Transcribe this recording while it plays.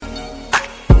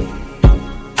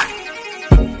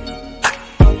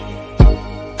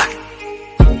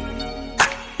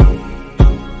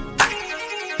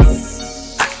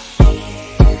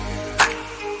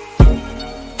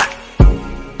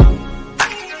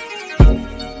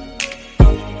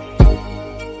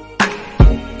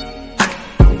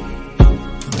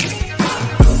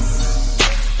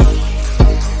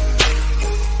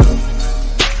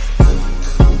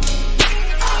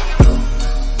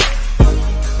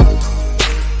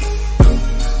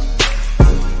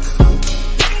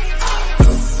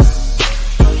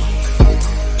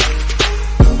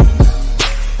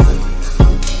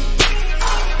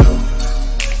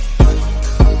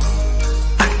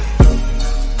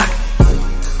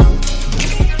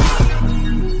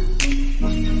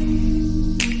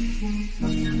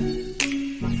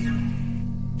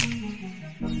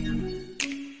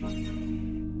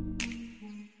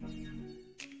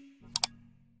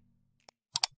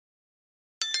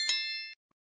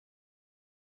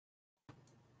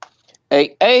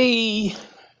Hey, hey.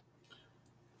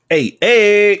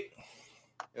 Hey.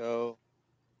 Yo.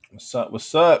 What's up?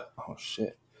 What's up? Oh,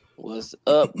 shit. What's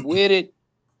up with it?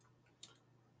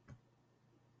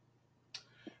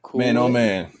 Cool. Man, oh,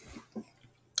 man.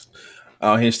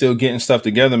 Out here still getting stuff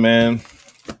together, man.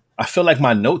 I feel like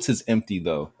my notes is empty,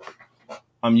 though.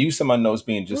 I'm used to my notes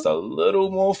being just a little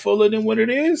more fuller than what it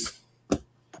is.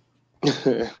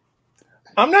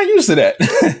 I'm not used to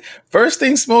that. First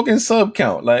thing smoking sub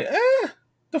count. Like,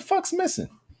 the fuck's missing?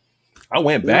 I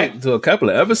went back to a couple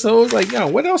of episodes. Like, yo,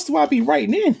 what else do I be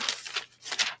writing in?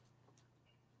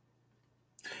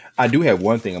 I do have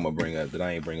one thing I'm going to bring up that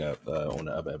I ain't bring up on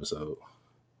the other episode.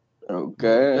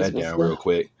 Okay. That down real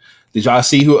quick. Did y'all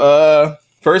see who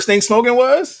first thing smoking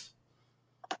was?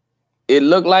 It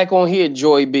looked like on here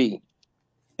Joy B.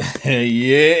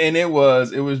 Yeah, and it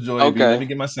was Joy B. Okay. Let me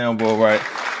get my soundboard right.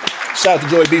 Shout out to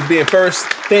Joy B for being first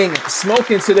thing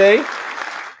smoking today.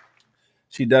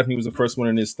 She definitely was the first one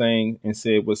in this thing and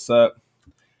said, "What's up?"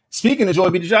 Speaking of Joy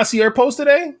B, did y'all see her post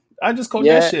today? I just caught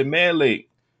that shit mad late.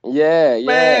 Yeah.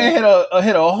 Man,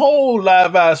 hit a whole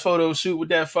live eyes photo shoot with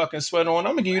that fucking sweater on.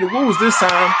 I'm gonna give you the rules this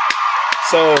time.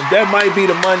 So that might be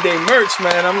the Monday merch,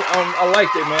 man. I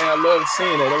liked it, man. I love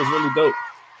seeing that. That was really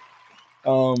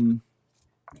dope.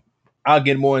 I'll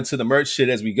get more into the merch shit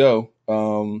as we go.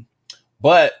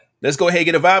 But let's go ahead and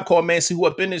get a vibe call, man. See who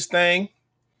up in this thing.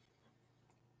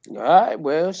 All right.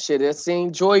 Well, shit. I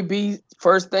seen Joy B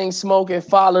first thing smoking,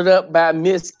 followed up by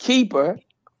Miss Keeper.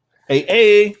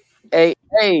 Hey.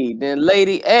 Then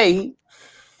Lady A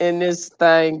in this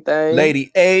thing.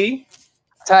 Lady A.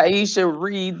 Taisha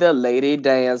Reed, the lady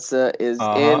dancer, is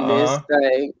in this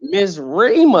thing. Miss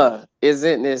Rima is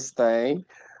in this thing.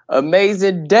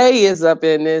 Amazing Day is up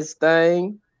in this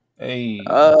thing. Hey.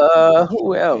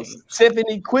 Who else?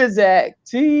 Tiffany Quizak.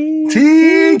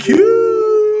 TQ.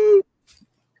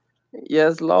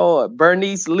 Yes, Lord.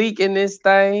 Bernice Leak in this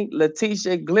thing.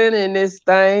 Letitia Glenn in this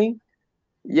thing.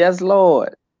 Yes,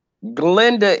 Lord.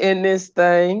 Glenda in this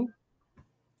thing.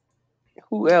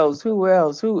 Who else?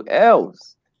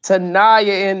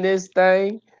 Tanaya in this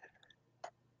thing.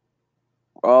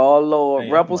 Oh, Lord.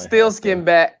 Hey, Rebel Stillskin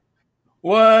back.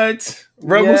 What?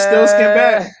 Rebel Stillskin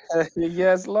back?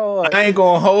 Yes, Lord. I ain't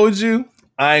gonna hold you.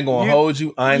 I ain't gonna hold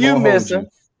you.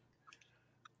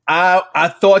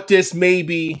 I thought this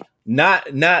maybe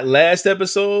not last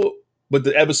episode, but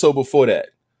the episode before that.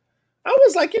 I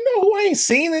was like, you know who I ain't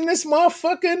seen in this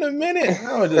motherfucker in a minute?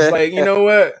 I was just like, you know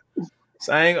what?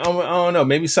 So I don't know.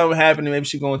 Maybe something happened. Maybe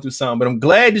she's going through something. But I'm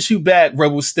glad that you back,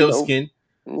 Rebel Stillskin.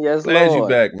 Yes, glad Lord. you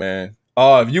back, man.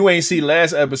 Oh, if you ain't see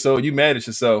last episode, you mad at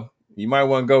yourself. You might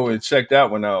want to go and check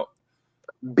that one out.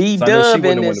 B-Dub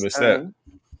in this time.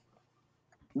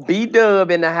 B-Dub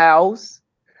in the house.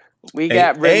 We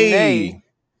got Renee. Hey.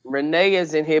 Renee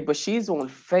is in here, but she's on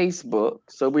Facebook.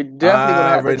 So we're definitely going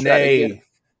to have to try to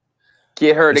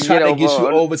get her to get over. Get you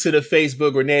over to the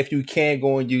Facebook, Renee. If you can,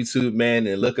 go on YouTube, man,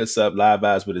 and look us up, Live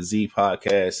Vibes with a Z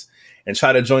podcast, and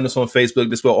try to join us on Facebook.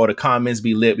 This will all the comments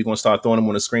be lit. We're gonna start throwing them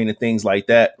on the screen and things like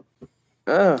that.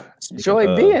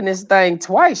 Joy B in this thing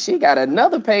twice. She got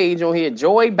another page on here,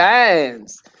 Joy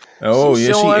Bands. Oh, she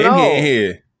in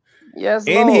here. Yes,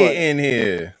 Lord. In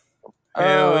here.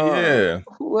 Hell yeah.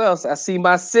 Who else? I see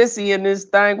my sissy in this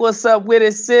thing. What's up with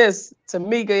it, sis?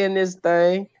 Tamika in this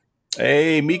thing.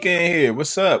 Hey, Mika in here.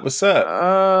 What's up? Who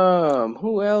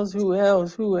else?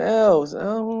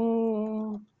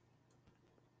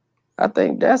 I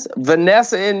think that's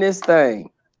Vanessa in this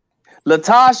thing.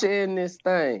 Latasha in this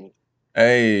thing.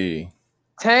 Hey.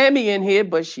 Tammy in here,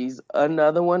 but she's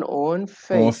another one on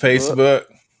Facebook.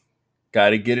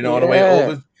 Got to get it all the way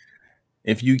over.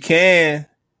 If you can,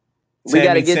 we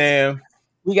got to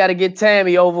get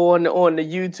Tammy over on the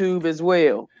YouTube as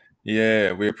well.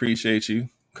 Yeah, we appreciate you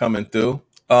coming through.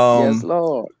 Yes,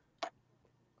 Lord.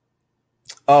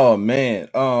 Oh man.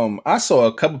 I saw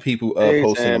a couple people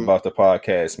posting about the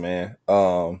podcast, man.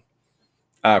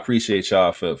 I appreciate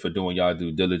y'all for doing y'all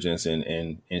due diligence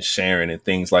and sharing and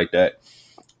things like that.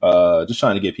 Just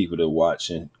trying to get people to watch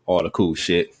and all the cool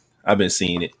shit. I've been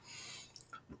seeing it.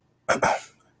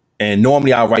 And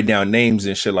normally I'll write down names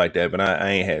and shit like that, but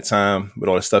I ain't had time with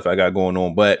all the stuff I got going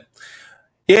on. But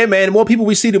yeah, man, the more people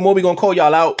we see, the more we gonna call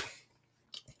y'all out.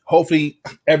 Hopefully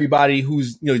everybody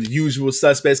who's the usual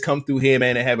suspects come through here,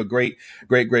 man, and have a great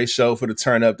show for the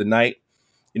turn up tonight.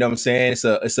 You know what I'm saying?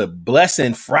 It's a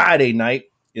blessing Friday night.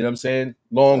 You know what I'm saying?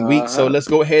 Long week. So let's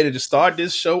go ahead and just start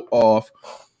this show off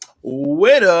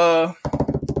with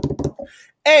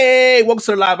hey, welcome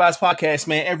to the Live Vibes podcast,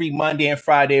 man. Every Monday and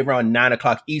Friday around 9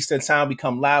 o'clock Eastern time, we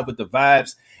come live with the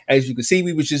vibes As you can see,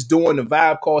 we was just doing the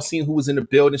vibe call, seeing who was in the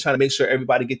building, trying to make sure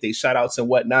everybody get their shout outs and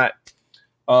whatnot.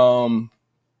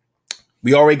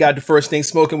 We already got the first thing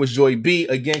smoking with Joy B.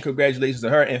 Again, congratulations to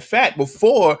her. In fact,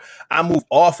 before I move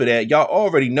off of that, y'all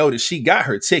already know that she got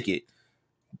her ticket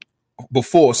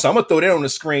before. So I'm gonna throw that on the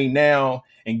screen now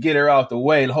and get her out the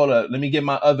way. Hold up. Let me get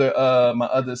my other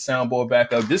soundboard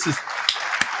back up. These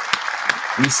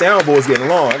soundboards getting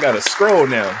long. I gotta scroll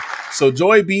now. So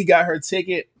Joy B got her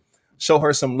ticket. Show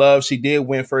her some love. She did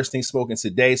win first thing smoking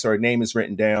today, so her name is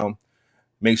written down.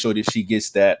 Make sure that she gets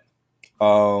that.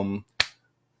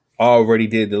 Already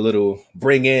did the little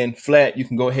bring in. Flat, you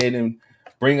can go ahead and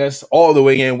bring us all the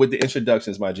way in with the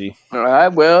introductions, my G. All right.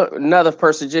 Well, another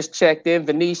person just checked in.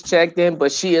 Venice checked in,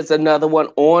 but she is another one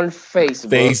on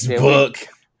Facebook.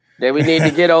 That we need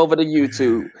to get over to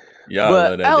YouTube. Y'all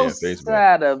love that damn Facebook.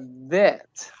 Outside of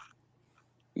that,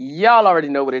 y'all already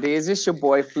know what it is. It's your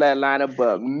boy Flatliner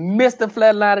Buck. Mr.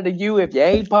 Flatliner to you if you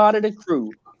ain't part of the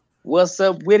crew. What's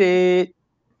up with it?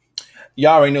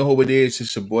 Y'all already know who it is.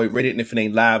 It's your boy Reddit. And if it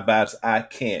ain't live vibes, I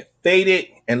can't fade it.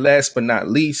 And last but not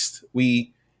least,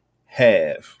 we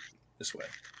have this way.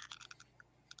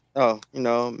 Oh,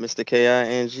 Mr.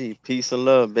 KING. Peace and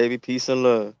love, baby. Peace and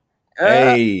love.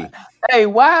 Hey,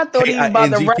 why I thought he was about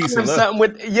to rhyme something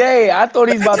with it. Yeah, I thought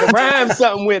he was about to rhyme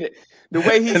something with it. The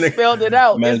way he spelled it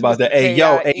out. Man's about to, hey,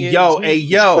 yo. Yeah,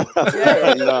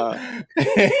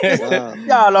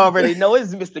 y'all already know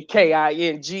it's Mr.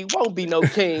 KING. Won't be no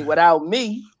king without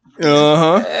me.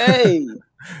 Hey.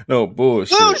 No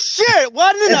bullshit. Oh shit!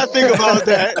 Why didn't I think about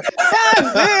that?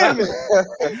 God damn it!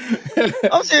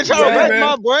 I'm still trying to rack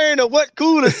my brain of what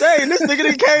cool to say, and this nigga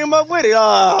done came up with it.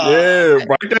 Yeah,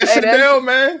 write that shit down,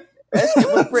 man. That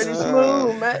shit was pretty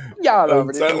smooth, man. Y'all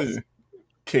already know.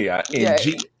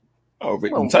 KING. Oh,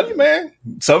 I'm telling you, man,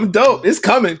 something dope. It's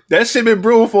coming. That shit been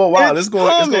brewing for a while. It's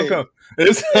gonna come.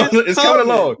 It's coming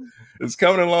along. It's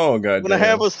coming along, goddamn. I'm gonna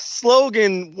have a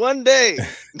slogan one day.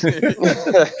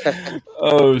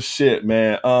 Oh shit,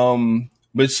 man.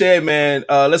 But Chad, man,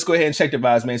 let's go ahead and check the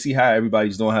vibes, man. See how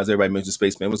everybody's doing. How's everybody mental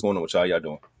space, man? What's going on with y'all? Y'all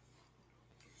doing?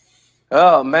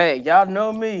 Oh man, y'all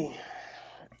know me.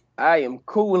 I am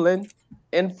cooling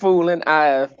and fooling. I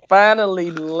have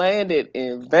finally landed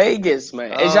in Vegas,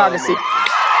 man. As y'all can see,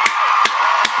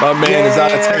 my man is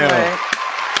out of town. Man.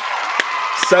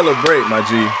 Celebrate, my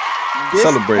G.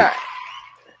 Celebrate.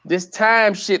 This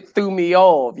time shit threw me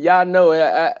off. Y'all know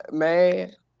it,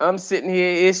 man. I'm sitting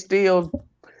here. It's still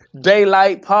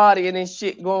daylight partying and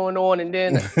shit going on. And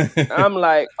then I'm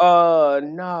like,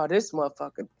 no, this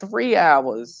motherfucker 3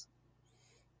 hours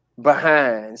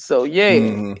behind. So,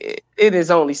 yeah, it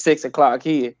is only 6 o'clock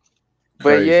here.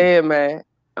 But, crazy. Yeah, man,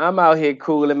 I'm out here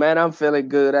cooling, man. I'm feeling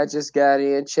good. I just got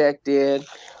in, checked in.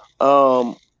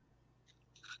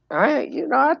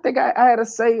 I think I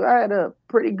had a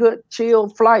pretty good chill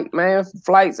flight, man.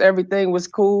 Flights, everything was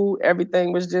cool.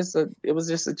 Everything was just a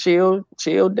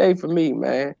chill day for me,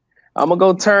 man. I'm gonna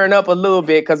go turn up a little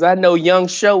bit because I know Young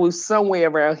Show is somewhere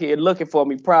around here looking for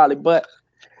me probably, but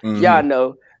y'all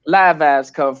know live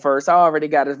vibes come first.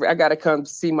 I gotta come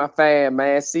see my fam,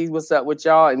 man, see what's up with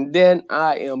y'all, and then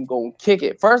I am gonna kick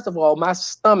it. First of all, my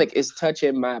stomach is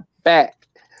touching my back.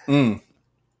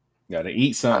 Gotta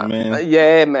eat something, man.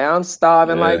 Yeah, man. I'm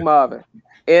starving like Marvin.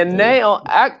 And now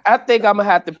I think I'm gonna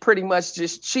have to pretty much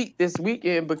just cheat this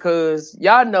weekend because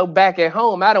y'all know back at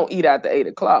home I don't eat after 8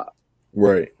 o'clock.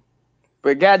 Right.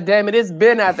 But goddamn it, it's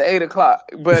been after 8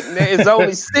 o'clock. But it's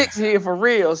only 6 here for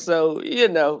real. So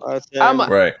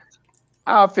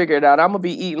I'll figure it out. I'm gonna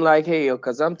be eating like hell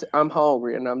because I'm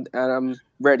hungry and I'm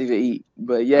ready to eat.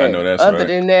 But yeah, I know that's other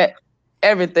than that,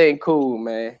 everything cool,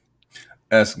 man.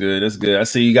 That's good. That's good. I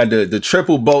see you got the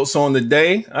triple bolts on the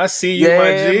day. I see you,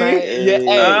 my G. Man.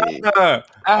 Yeah,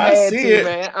 I see it,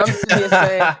 man. I'm sitting here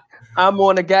saying I'm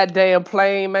on a goddamn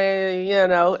plane,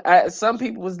 man. Some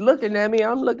people was looking at me.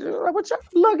 I'm looking. What y'all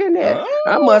looking at?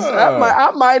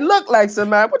 I might look like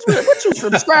somebody. What you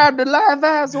subscribe to Live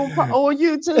Vibes on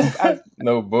YouTube?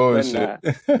 No bullshit.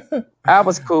 I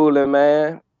was cooling,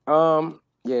 man. Yeah,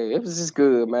 it was just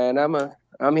good, man.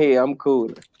 I'm here. I'm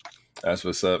cooling. That's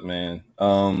what's up, man.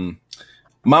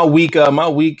 My week,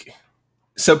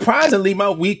 surprisingly, my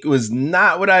week was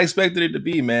not what I expected it to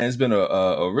be, man. It's been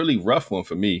a really rough one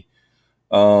for me.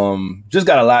 Just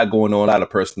got a lot going on, a lot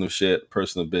of personal shit,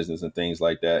 personal business and things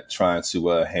like that, trying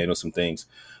to handle some things.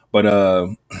 But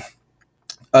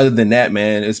other than that,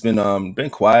 man, it's been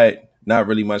quiet, not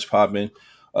really much popping,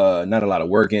 not a lot of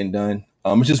work getting done.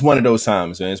 It's just one of those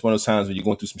times, man. It's one of those times when you're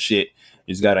going through some shit,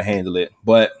 you just gotta handle it.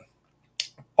 But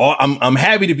I'm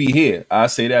happy to be here. I'll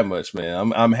say that much,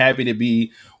 man. I'm happy to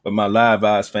be with my Live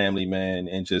Eyes family, man,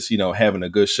 and just, you know, having a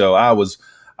good show.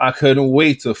 I couldn't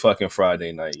wait till fucking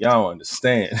Friday night. Y'all don't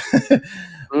understand.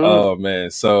 Oh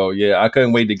man. So yeah, I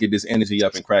couldn't wait to get this energy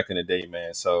up and cracking today,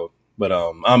 man. So, but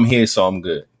I'm here, so I'm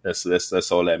good.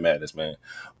 That's all that matters, man.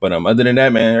 But other than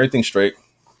that, man, everything's straight.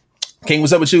 King,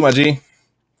 what's up with you, my G?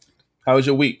 How was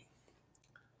your week?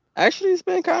 Actually, it's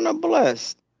been kind of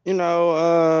blessed. You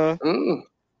know,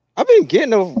 I've been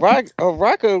getting a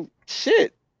rack of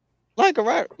shit, like a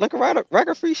rack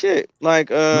of free shit. Like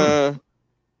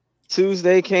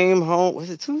Tuesday came home. Was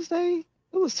it Tuesday?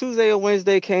 It was Tuesday or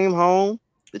Wednesday. Came home.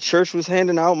 The church was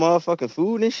handing out motherfucking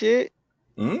food and shit.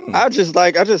 I just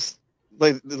like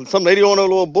some lady on a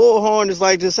little bullhorn is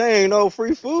like just saying, no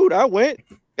free food. I went,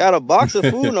 got a box of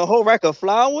food and a whole rack of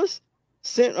flowers.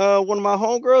 Sent one of my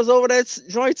homegirls over that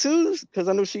joint too, because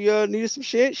I knew she needed some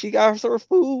shit. She got her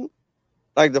food.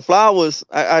 Like the flowers,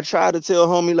 I tried to tell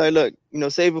homie, like, look, you know,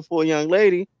 save it for a young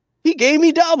lady. He gave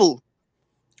me double.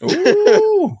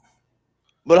 Ooh.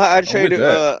 But I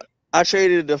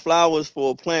traded the flowers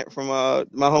for a plant from my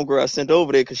homegirl I sent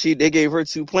over there, because they gave her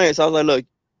 2 plants. I was like, look,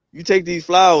 you take these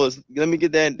flowers, let me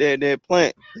get that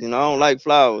plant. You know, I don't like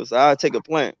flowers. I'll take a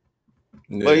plant.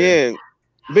 Yeah. But yeah,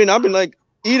 I've been like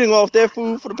eating off that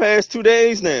food for the past 2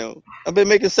 days now. I've been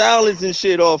making salads and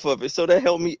shit off of it, so that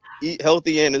helped me eat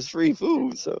healthy and it's free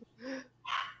food. So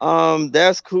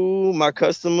that's cool. My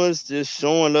customers just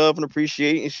showing love and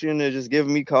appreciation and just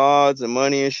giving me cards and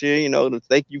money and shit, you know, to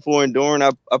thank you for enduring.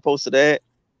 I posted that.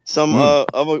 Some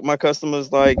of my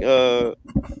customers like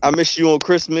I miss you on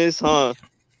Christmas, huh?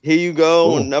 Here you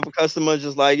go. And another customer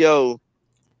just like, yo,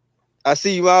 I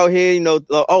see you out here, you know,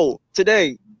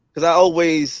 today, because I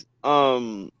always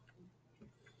some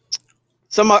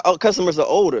of my customers are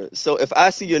older, so if I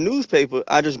see your newspaper,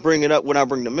 I just bring it up when I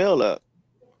bring the mail up.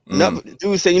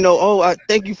 Dude say, you know, I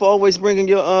thank you for always bringing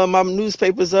your my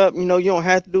newspapers up. You know, you don't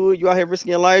have to do it. You out here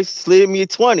risking your life. Slid me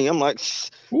 20. I'm like,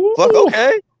 fuck,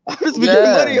 okay. I just be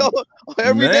getting money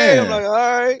every day. I'm like, all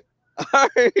right.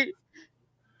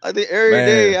 I think every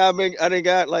day I done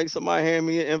got like somebody hand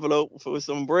me an envelope for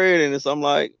some bread in it. So I'm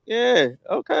like, yeah,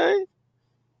 okay.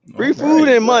 Free food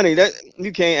and money. That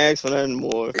you can't ask for nothing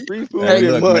more. Free food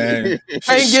and money. Man.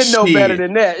 Ain't getting no better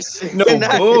than that. Shit. No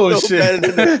bullshit.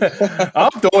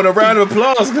 I'm throwing a round of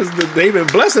applause because they've been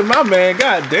blessing my man.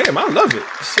 God damn, I love it.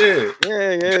 Shit.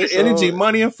 Yeah. Energy,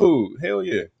 money, and food. Hell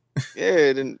yeah.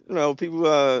 Yeah, then you know,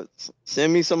 people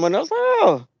send me someone else.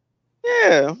 Oh,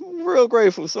 yeah, I'm real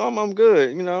grateful. So I'm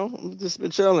good. You know, I'm just been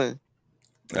chilling.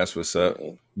 That's what's up.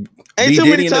 Ain't too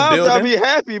many times I'll be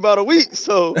happy about a week,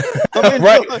 so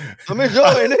I'm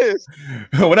enjoying this.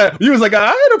 When you was like, I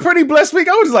had a pretty blessed week,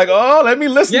 I was like, oh, let me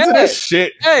listen to this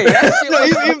shit. Hey,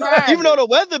 even though the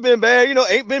weather been bad, you know,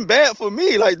 ain't been bad for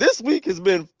me. Like this week has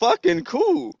been fucking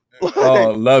cool. Like,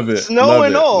 love it. Snow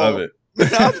and all. Love it.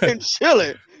 I've been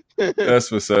chilling. That's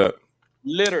what's up.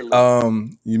 Literally.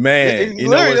 Man,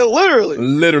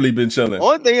 literally been chilling.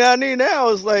 Only thing I need now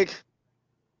is like,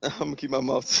 I'm gonna keep my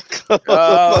mouth closed.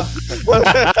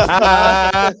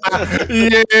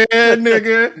 Yeah,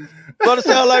 nigga. But it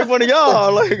sound like one of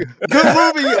y'all, like good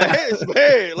movie, it's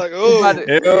bad. Like,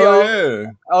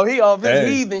 he off his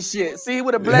heathen shit. See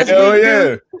what a blessed week.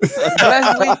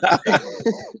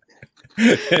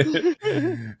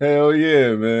 Hell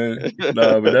yeah, man.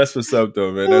 Nah, but that's what's up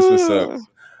though, man. That's what's up.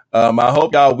 I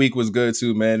hope y'all week was good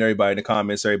too, man. Everybody in the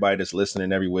comments, everybody that's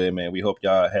listening everywhere, man. We hope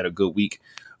y'all had a good week.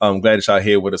 I'm glad that y'all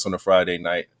here with us on a Friday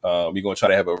night. We're going to try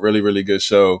to have a really, really good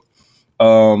show.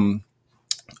 I'm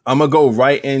going to go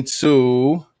right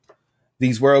into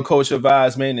these World Culture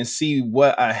Vibes, man, and see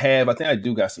what I have. I think I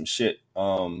do got some shit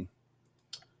to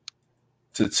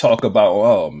talk about.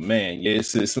 Oh, man. Yeah,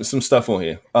 it's some stuff on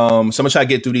here. So I'm going to try to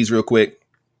get through these real quick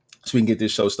so we can get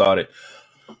this show started.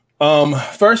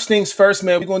 First things first,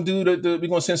 man, we're going to we're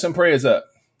going to send some prayers up.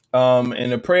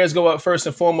 And the prayers go up first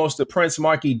and foremost to Prince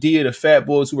Marky D of the Fat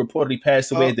Boys, who reportedly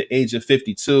passed away at the age of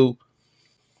 52.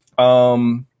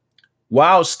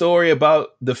 Wild story about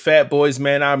the Fat Boys,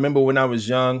 man. I remember when I was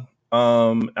young,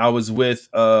 I was with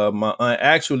my aunt,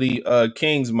 actually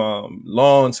King's mom,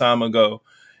 long time ago,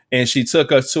 and she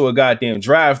took us to a goddamn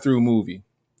drive-through movie.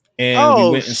 And we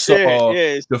went and saw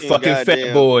the fucking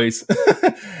Fat Boys.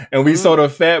 And we saw the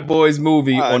Fat Boys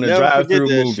movie on a drive-through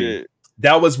movie. Shit.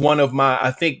 That was one of my,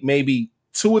 I think maybe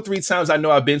 2 or 3 times I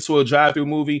know I've been to a drive-through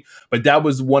movie, but that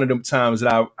was one of them times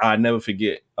that I never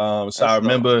forget. So that's I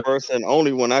remember the first and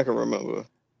only one I can remember.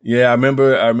 Yeah, I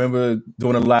remember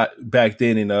doing a lot back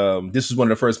then, and this was one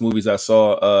of the first movies I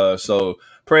saw. So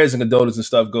prayers and condolences and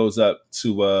stuff goes up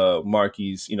to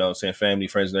Marky's, you know, saying family,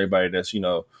 friends, and everybody that's, you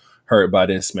know, hurt by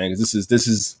this, man. Because this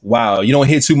is wow. You don't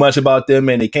hear too much about them,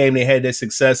 man. They came, they had their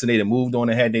success, and they moved on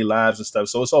and had their lives and stuff.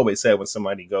 So it's always sad when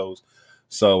somebody goes.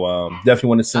 So definitely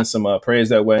want to send some prayers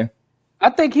that way. I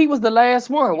think he was the last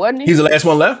one, wasn't he? He's the last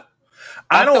one left.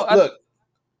 I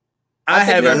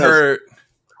haven't heard.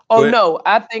 Oh no,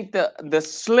 I think the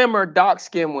slimmer, dark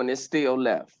skinned one is still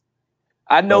left.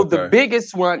 I know the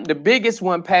biggest one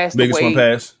passed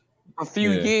away a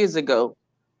few years ago,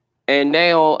 and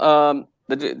now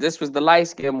this was the light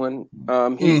skinned one.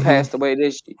 He passed away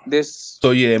this.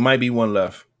 So yeah, it might be one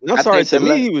left. I'm sorry, to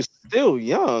me, he was still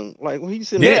young. Like when he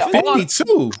said,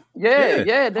 52.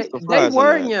 Yeah, they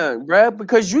were young, bro.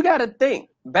 Because you got to think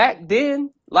back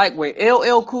then, like when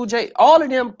LL Cool J, all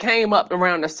of them came up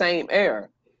around the same era.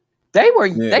 They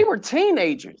were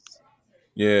teenagers.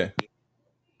 Yeah,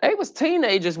 they was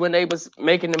teenagers when they was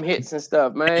making them hits and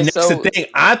stuff, man. And that's the thing.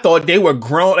 I thought they were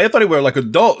grown. I thought they were like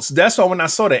adults. That's why when I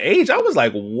saw the age, I was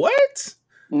like, "What?"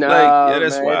 No,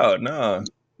 that's wild. No.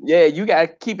 Yeah, you gotta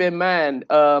keep in mind,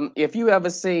 if you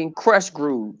ever seen Crush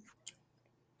Groove,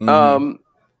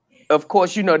 of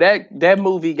course, you know that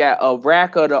movie got a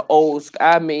rack of the old.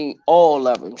 I mean, all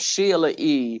of them: Sheila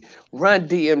E., Run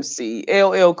DMC,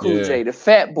 LL Cool J, the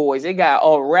Fat Boys. It got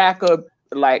a rack of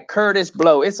like Curtis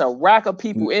Blow. It's a rack of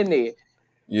people in there.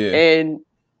 Yeah, and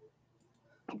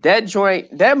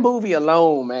that movie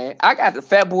alone, man. I got the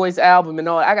Fat Boys album and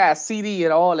all. I got a CD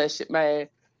and all that shit, man.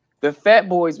 The Fat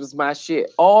Boys was my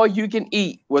shit. All You Can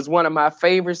Eat was one of my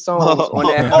favorite songs on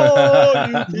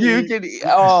that. You can eat.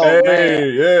 Oh,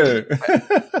 man. Yeah.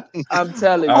 I'm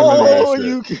telling you.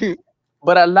 You can.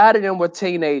 But a lot of them were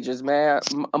teenagers, man.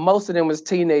 Most of them was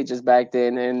teenagers back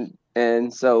then.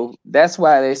 And so that's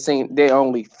why they're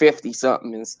only 50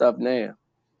 something and stuff now.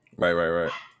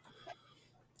 Right.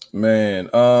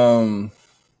 Man,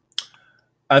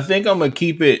 I think I'm gonna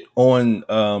keep it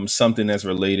on something that's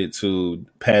related to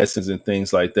passings and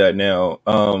things like that. Now,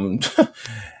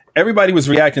 everybody was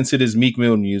reacting to this Meek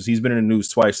Mill news. He's been in the news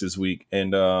twice this week,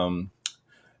 and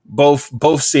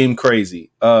both seem crazy.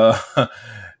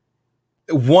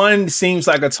 One seems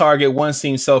like a target, one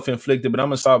seems self-inflicted, but I'm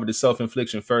gonna start with the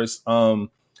self-infliction first. Now,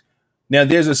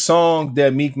 there's a song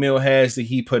that Meek Mill has that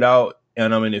he put out,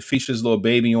 and it features Lil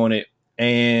Baby on it,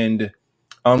 and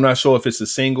I'm not sure if it's a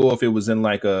single, if it was in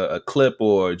like a clip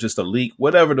or just a leak,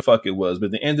 whatever the fuck it was. But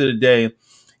at the end of the day,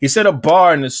 he said a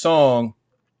bar in the song,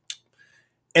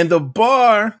 and the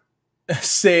bar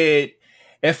said,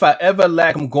 "If I ever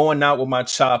lack, I'm going out with my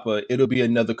chopper, it'll be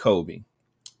another Kobe."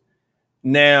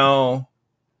 Now,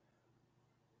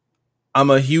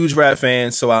 I'm a huge rap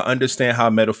fan, so I understand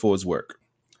how metaphors work.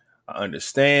 I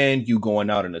understand you going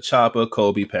out in a chopper,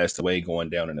 Kobe passed away going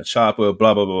down in a chopper,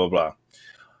 blah, blah, blah, blah, blah.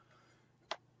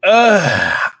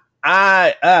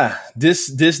 This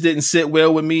didn't sit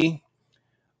well with me,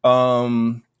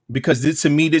 because to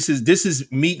me this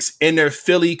is Meek's inner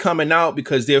Philly coming out,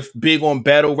 because they're big on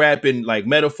battle rap and like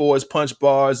metaphors, punch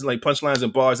bars, like punchlines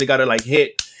and bars. They gotta like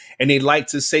hit, and they like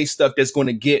to say stuff that's going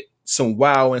to get some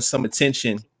wow and some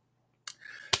attention.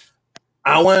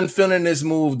 I wasn't feeling this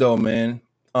move though, man.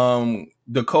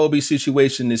 The Kobe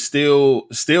situation is still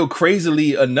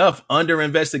crazily enough under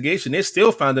investigation. They're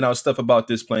still finding out stuff about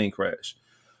this plane crash.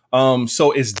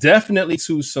 So it's definitely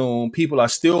too soon. People are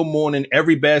still mourning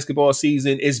every basketball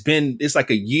season. It's like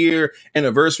a year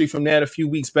anniversary from that a few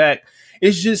weeks back.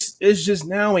 It's just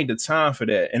now ain't the time for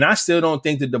that. And I still don't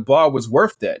think that the bar was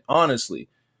worth that, honestly.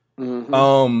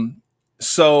 Mm-hmm.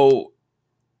 So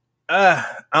I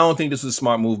don't think this was a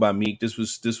smart move by Meek. This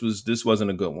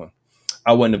wasn't a good one.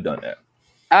 I wouldn't have done that.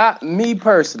 Me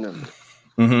personally,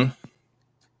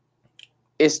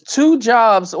 it's two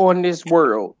jobs on this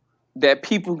world that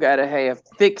people gotta have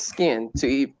thick skin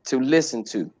to listen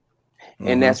to,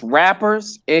 and that's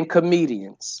rappers and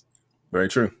comedians. Very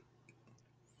true.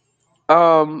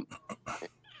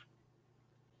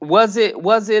 Was it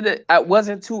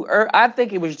wasn't too early? I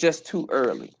think it was just too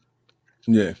early.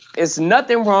 Yeah, it's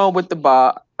nothing wrong with the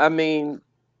bar. I mean,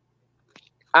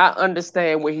 I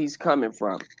understand where he's coming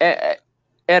from.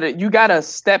 You gotta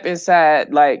step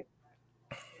inside like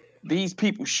these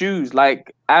people's shoes.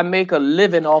 Like, I make a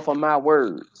living off of my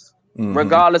words,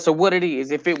 regardless of what it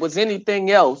is. If it was anything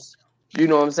else, you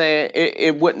know what I'm saying,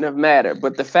 it wouldn't have mattered.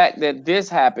 But the fact that this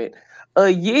happened, a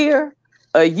year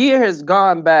has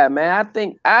gone by, man.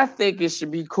 I think it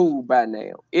should be cool by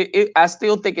now. I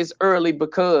still think it's early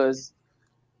because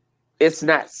it's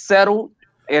not settled.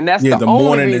 And that's the only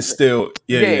morning reason. Is still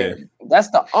yeah. That's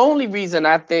the only reason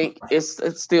I think it's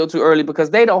still too early,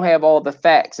 because they don't have all the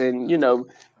facts. And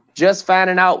just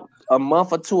finding out a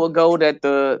month or two ago that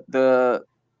the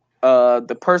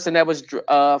person that was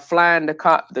flying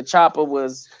the chopper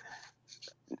was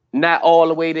not all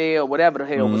the way there, or whatever the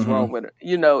hell was wrong with her.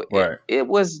 You know, right. it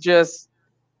was just,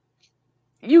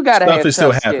 you gotta stuff have is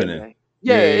tough still skin, happening. man.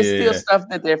 Yeah, it's still stuff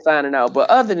that they're finding out. But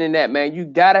other than that, man, you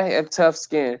gotta have tough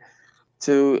skin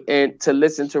to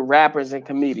listen to rappers and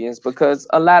comedians, because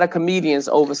a lot of comedians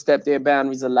overstep their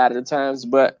boundaries a lot of the times.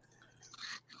 But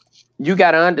you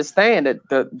got to understand that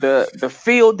the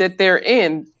field that they're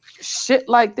in, shit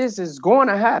like this is going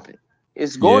to happen.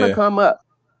 It's going to come up.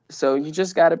 So you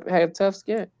just got to have tough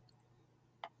skin.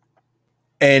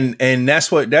 And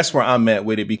that's where I'm at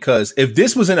with it, because if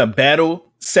this was in a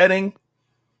battle setting,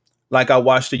 like I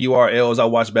watch the URLs, I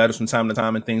watch battles from time to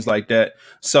time and things like that.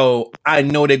 So I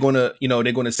know they're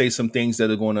gonna say some things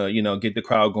that are gonna, get the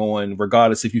crowd going,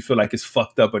 regardless if you feel like it's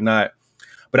fucked up or not.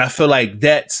 But I feel like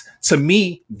that's, to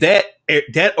me, that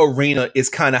arena is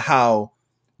kind of how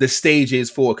the stage is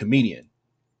for a comedian.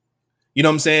 You know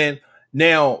what I'm saying?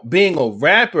 Now, being a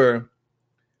rapper,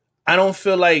 I don't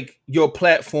feel like your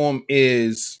platform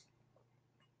is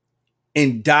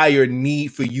in dire need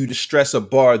for you to stress a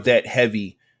bar that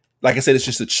heavy. Like I said, it's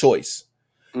just a choice.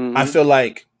 Mm-hmm. I feel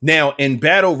like now in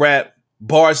battle rap,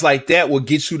 bars like that will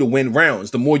get you to win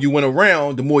rounds. The more you win a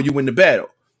round, the more you win the battle.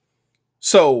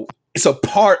 So it's a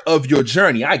part of your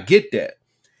journey. I get that.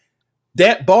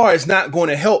 That bar is not going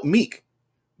to help Meek.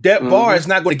 That bar is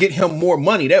not going to get him more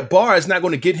money. That bar is not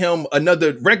going to get him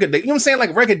another record deal. You know what I'm saying? Like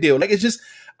a record deal. Like, it's just,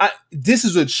 this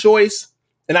is a choice.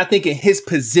 And I think in his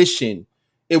position,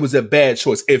 it was a bad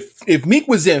choice. If Meek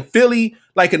was in Philly,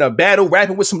 like in a battle,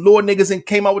 rapping with some Lord niggas and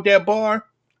came out with that bar,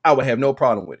 I would have no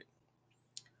problem with it.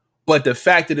 But the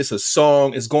fact that it's a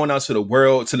song, it's going out to the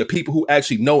world, to the people who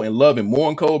actually know and love and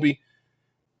mourn Kobe,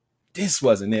 this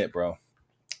wasn't it, bro.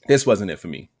 This wasn't it for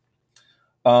me.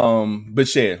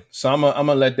 But yeah, so I'm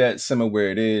gonna let that simmer where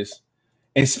it is.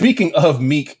 And speaking of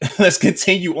Meek, let's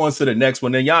continue on to the next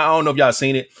one. And y'all, I don't know if y'all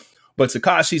seen it, but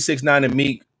Tekashi 6ix9ine and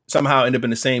Meek somehow end up in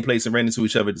the same place and ran into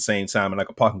each other at the same time in like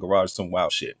a parking garage, some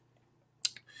wild shit.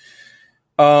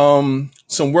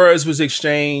 Some words was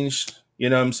exchanged. You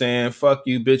know what I'm saying? Fuck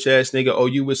you, bitch ass nigga. Oh,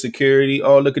 you with security.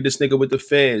 Oh, look at this nigga with the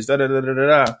feds. Da da da da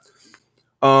da da.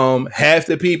 Half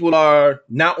the people are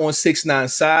not on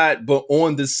 6ix9ine's side, but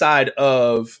on the side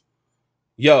of,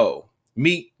 yo,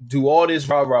 Meek do all this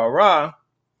rah rah rah,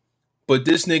 but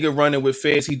this nigga running with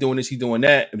feds, he doing this, he doing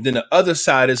that. And then the other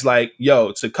side is like,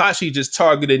 yo, Tekashi just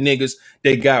targeted niggas.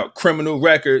 They got criminal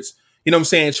records. You know what I'm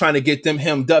saying? Trying to get them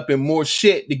hemmed up and more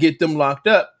shit to get them locked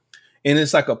up. And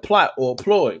it's like a plot or a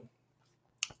ploy.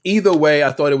 Either way,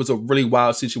 I thought it was a really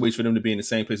wild situation for them to be in the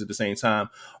same place at the same time.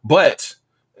 But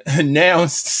now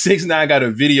 6ix9ine got a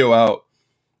video out,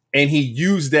 and he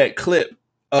used that clip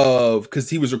of, because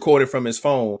he was recording from his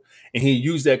phone, and he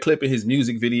used that clip in his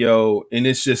music video, and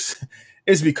it's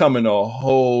becoming a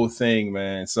whole thing,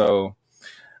 man. So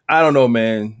I don't know,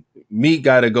 man. Meek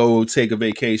gotta go take a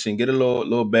vacation, get a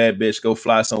little bad bitch, go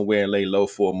fly somewhere and lay low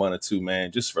for a month or two,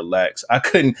 man. Just relax.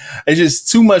 It's just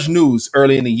too much news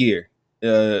early in the year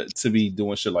to be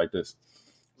doing shit like this.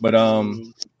 But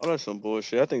that's some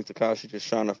bullshit. I think Tekashi just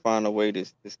trying to find a way to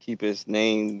just keep his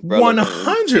name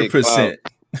 100%.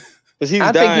 Because he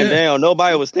was dying down.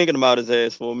 Nobody was thinking about his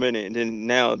ass for a minute, and then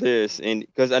now this, and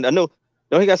because I know,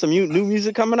 don't he got some new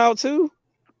music coming out too?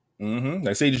 Mm-hmm.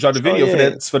 They say he just dropped a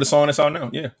video for the song that's out now.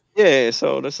 Yeah. Yeah.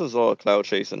 So this is all cloud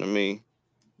chasing to me.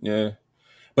 Yeah.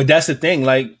 But that's the thing.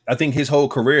 Like, I think his whole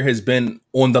career has been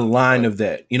on the line of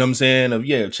that. You know what I'm saying? Of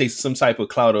chasing some type of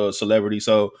clout or celebrity.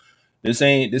 So this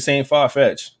ain't far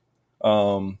fetched.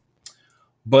 So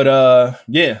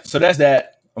that's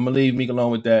that. I'm gonna leave Meek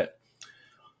alone with that.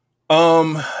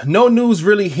 No news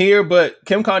really here, but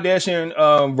Kim Kardashian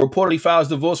reportedly files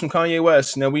divorce from Kanye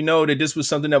West. Now, we know that this was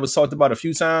something that was talked about a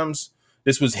few times.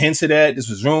 This was hinted at, this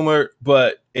was rumored,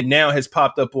 but it now has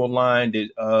popped up online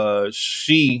that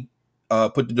she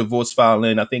put the divorce file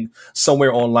in. I think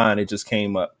somewhere online it just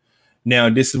came up. Now,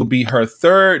 this will be her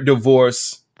third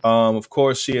divorce. Of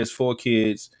course, she has 4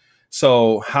 kids.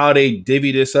 So how they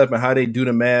divvy this up and how they do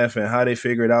the math and how they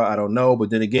figure it out, I don't know. But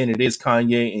then again, it is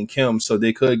Kanye and Kim, so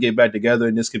they could get back together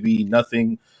and this could be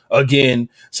nothing again.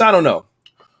 So I don't know.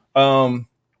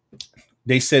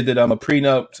 They said that a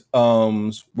prenup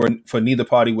for neither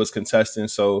party was contesting.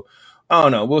 So I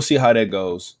don't know. We'll see how that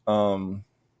goes.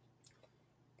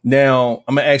 Now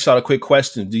I'm gonna ask y'all a quick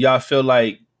question. Do y'all feel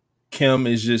like Kim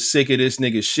is just sick of this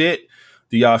nigga shit?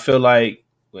 Do y'all feel like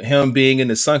him being in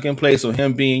the sunken place or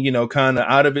him being, kind of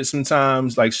out of it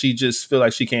sometimes, like she just feel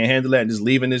like she can't handle that and just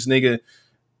leaving this nigga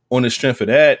on the strength of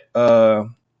that?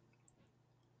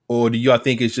 Or do y'all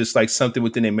think it's just like something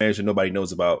within their marriage that nobody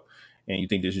knows about and you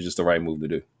think this is just the right move to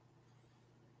do?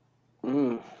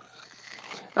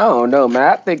 I don't know, man.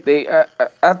 I think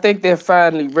they're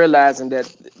finally realizing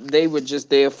that they were just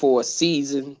there for a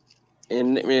season,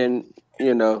 and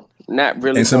not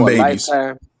really And some for a babies.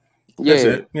 lifetime. That's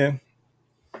Yeah. it.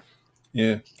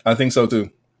 Yeah, I think so too.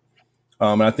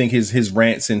 And I think his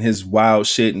rants and his wild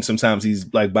shit, and sometimes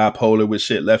he's like bipolar with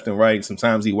shit left and right.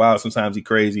 Sometimes he wild, sometimes he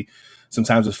crazy.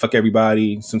 Sometimes it's fuck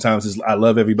everybody. Sometimes it's I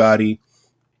love everybody.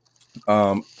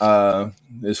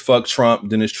 It's fuck Trump.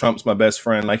 Then it's Trump's my best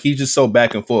friend. Like he's just so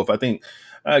back and forth. I think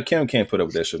Kim can't put up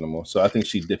with that shit no more. So I think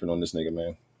she's dipping on this nigga,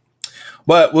 man.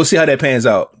 But we'll see how that pans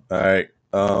out. All right.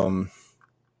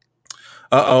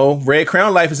 Red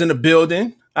Crown Life is in the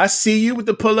building. I see you with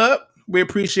the pull up. We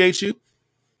appreciate you.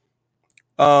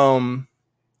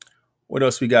 What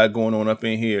else we got going on up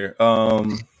in here?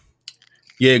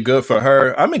 Yeah, good for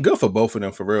her. I mean, good for both of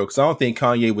them for real. Because I don't think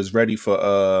Kanye was ready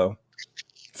for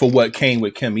what came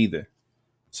with Kim either.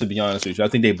 To be honest with you, I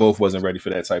think they both wasn't ready for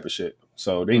that type of shit.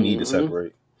 So they need to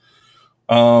separate.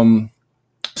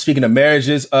 Speaking of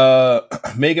marriages,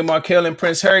 Meghan Markle and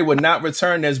Prince Harry would not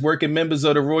return as working members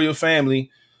of the royal family.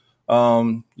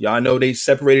 Y'all know they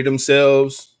separated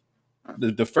themselves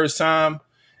the first time,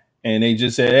 and they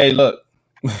just said, "Hey, look,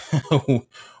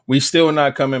 we still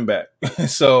not coming back."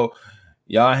 So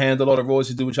y'all handle all the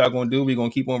royalties, do what y'all gonna do. We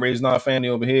gonna keep on raising our family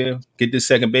over here, get this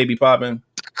second baby popping.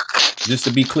 Just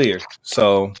to be clear,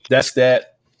 so that's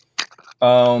that.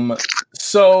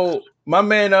 So my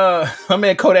man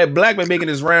Kodak Black been making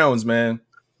his rounds, man.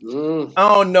 I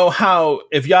don't know how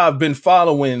if y'all have been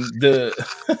following the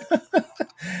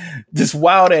this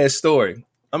wild ass story.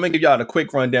 I'm gonna give y'all a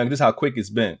quick rundown. This is how quick it's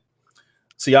been.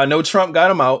 So y'all know Trump got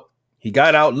him out. He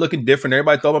got out looking different.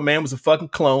 Everybody thought my man was a fucking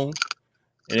clone.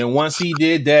 And then once he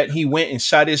did that, he went and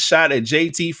shot his shot at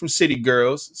JT from City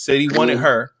Girls. Said he wanted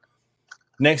her.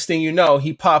 Next thing you know,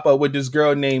 he pop up with this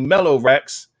girl named Mellow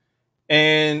Rex,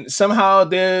 and somehow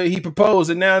he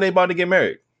proposed, and now they about to get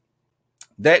married.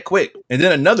 That quick. And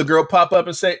then another girl pop up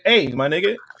and say, "Hey, my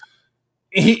nigga,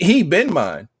 he been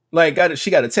mine." Like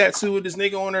she got a tattoo with this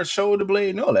nigga on her shoulder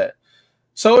blade and all that.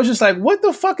 So it's just like, what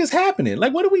the fuck is happening?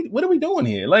 Like, what are we doing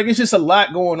here? Like, it's just a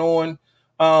lot going on.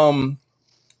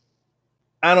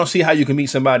 I don't see how you can meet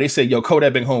somebody. They say, "Yo,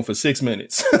 Kodak been home for 6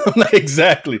 minutes." I'm like,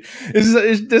 exactly.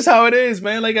 It's just how it is,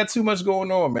 man. Like, got too much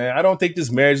going on, man. I don't think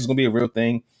this marriage is gonna be a real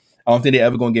thing. I don't think they're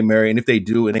ever gonna get married, and if they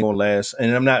do, it ain't gonna last.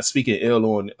 And I'm not speaking ill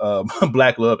on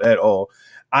Black love at all.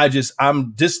 I'm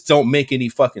just don't make any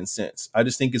fucking sense. I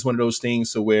just think it's one of those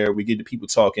things to where we get the people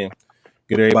talking,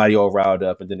 get everybody all riled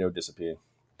up, and then they'll disappear.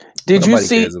 Did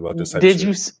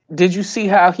you see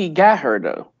how he got her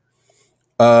though?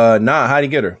 Nah, how'd he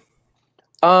get her?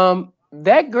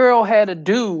 That girl had a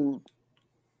dude.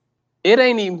 It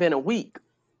ain't even been a week.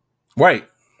 Right.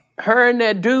 Her and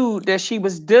that dude that she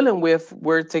was dealing with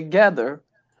were together.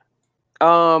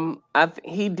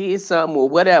 He did something or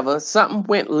whatever. Something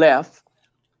went left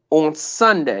on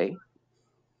Sunday.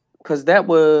 Because that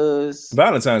was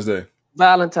Valentine's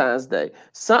Day.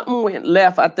 Something went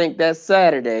left, I think that's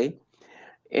Saturday.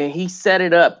 And he set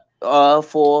it up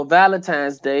for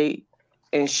Valentine's Day,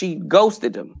 and she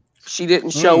ghosted him. She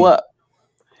didn't show up.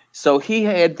 So he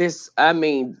had this,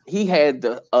 he had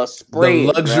the spread.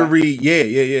 The luxury,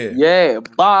 right? Yeah,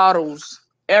 bottles,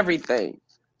 everything.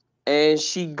 And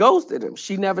she ghosted him.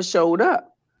 She never showed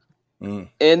up.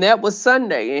 And that was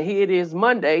Sunday. And here it is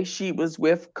Monday. She was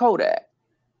with Kodak.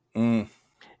 And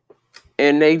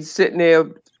they sitting there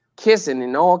kissing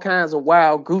and all kinds of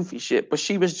wild, goofy shit. But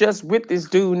she was just with this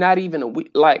dude not even a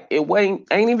week. Like, it ain't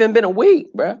even been a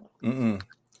week, bro. And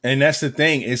that's the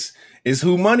thing. Is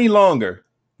who money longer?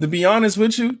 To be honest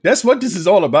with you, that's what this is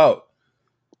all about.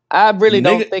 I really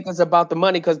don't think it's about the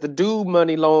money because the dude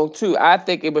money long too. I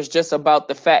think it was just about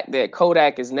the fact that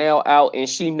Kodak is now out and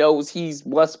she knows he's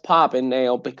what's popping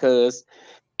now because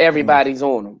everybody's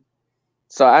on him.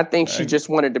 So I think she just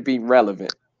wanted to be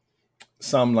relevant.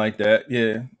 Something like that.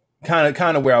 Yeah.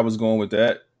 Kind of where I was going with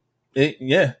that.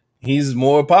 He's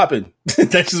more popping.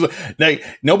 That's just like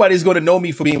nobody's going to know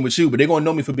me for being with you, but they're going to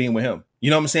know me for being with him. You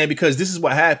know what I'm saying? Because this is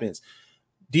what happens.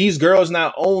 These girls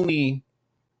not only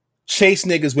chase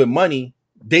niggas with money,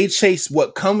 they chase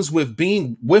what comes with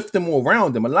being with them or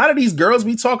around them. A lot of these girls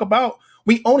we talk about,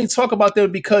 we only talk about them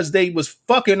because they was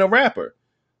fucking a rapper.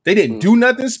 They didn't do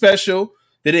nothing special.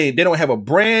 They don't have a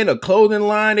brand, a clothing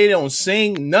line. They don't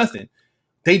sing, nothing.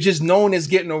 They just known as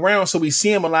getting around. So we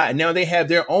see them a lot. And now they have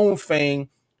their own fame.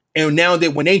 And now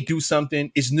that when they do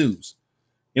something, it's news.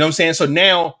 You know what I'm saying? So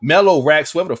now Mellow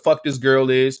Rex, whoever the fuck this girl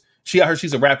is, I heard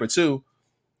she's a rapper too.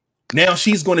 Now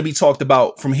she's going to be talked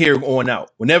about from here on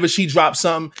out. Whenever she drops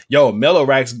something, Mellow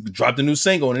Rex dropped a new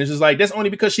single. And it's just like, that's only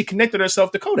because she connected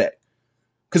herself to Kodak.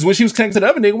 Because when she was connected to the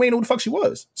other nigga, we ain't know who the fuck she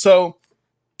was. So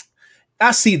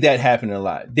I see that happening a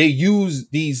lot. They use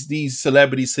these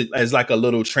celebrities as like a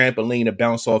little trampoline to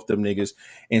bounce off them niggas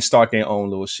and start their own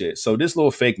little shit. So this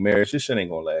little fake marriage, this shit ain't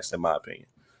gonna last, in my opinion.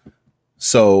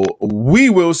 So we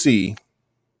will see.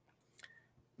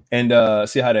 And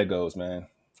see how that goes, man.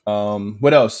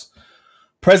 What else?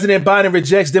 President Biden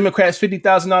rejects Democrats'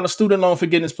 $50,000 student loan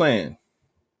forgiveness plan.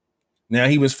 Now,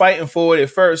 he was fighting for it at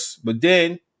first, but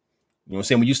then, you know what I'm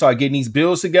saying, when you start getting these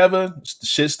bills together,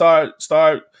 shit start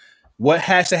what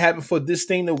has to happen for this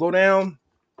thing to go down?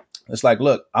 It's like,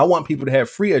 look, I want people to have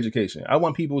free education. I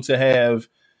want people to have,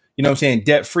 you know what I'm saying,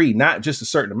 debt free, not just a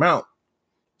certain amount.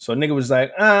 So a nigga was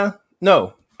like,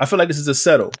 no, I feel like this is a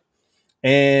settle.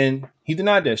 And he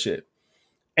denied that shit.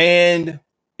 And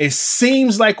it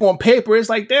seems like on paper, it's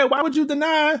like, damn, why would you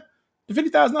deny the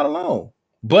 $50,000 loan?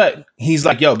 But he's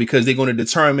like, yo, because they're going to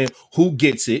determine who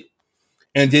gets it.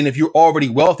 And then if you're already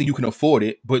wealthy, you can afford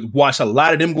it. But watch, a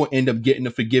lot of them going to end up getting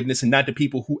the forgiveness and not the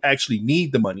people who actually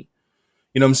need the money.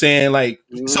 You know what I'm saying? Like,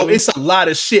 so it's a lot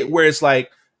of shit where it's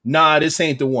like, nah, this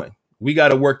ain't the one. We got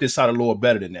to work this out a little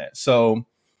better than that. So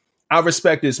I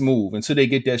respect this move until they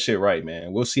get that shit right,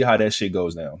 man. We'll see how that shit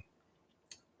goes down.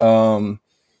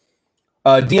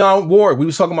 Dionne Ward, we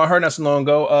was talking about her not so long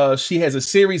ago. She has a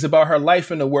series about her life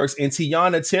in the works, and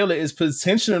Teyana Taylor is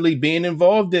potentially being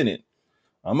involved in it.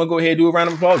 I'm gonna go ahead and do a round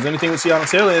of applause. Anything with Teyana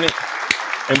Taylor in it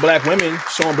and black women,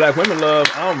 showing black women love,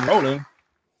 I'm rolling.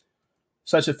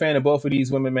 Such a fan of both of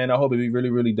these women, man. I hope it be really,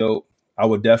 really dope. I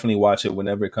would definitely watch it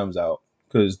whenever it comes out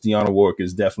because Dionne Ward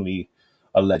is definitely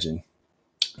a legend.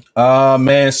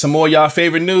 Man, some more y'all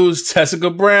favorite news. Tessica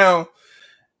Brown.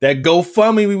 That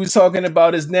GoFundMe we was talking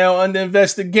about is now under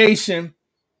investigation.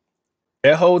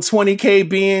 That whole $20K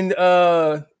being,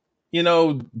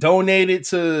 donated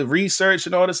to research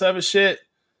and all this other shit.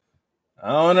 I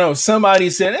don't know.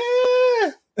 Somebody said,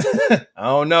 I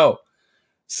don't know.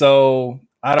 So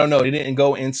I don't know. They didn't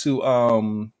go into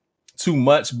too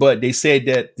much, but they said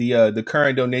that the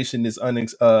current donation is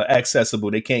accessible.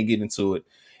 They can't get into it,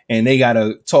 and they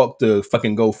gotta talk to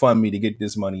fucking GoFundMe to get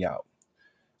this money out.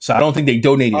 So I don't think they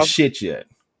donated shit yet.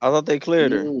 I thought they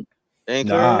cleared her. They ain't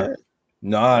cleared yet?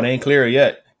 Nah, they ain't clear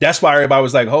yet. That's why everybody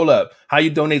was like, hold up. How you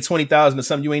donate $20,000 to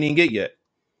something you ain't even get yet?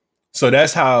 So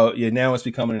that's how, now it's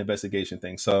becoming an investigation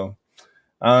thing. So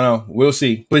I don't know. We'll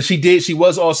see. But she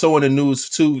was also in the news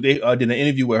too. They did an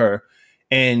interview with her,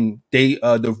 and the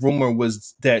rumor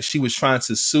was that she was trying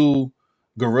to sue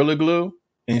Gorilla Glue.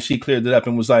 And she cleared it up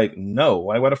and was like, no,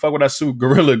 why the fuck would I sue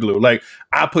Gorilla Glue? Like,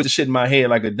 I put the shit in my head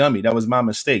like a dummy. That was my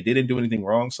mistake. They didn't do anything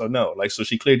wrong. So no, so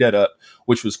she cleared that up,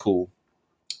 which was cool.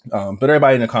 But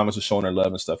everybody in the comments was showing her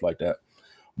love and stuff like that.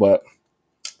 But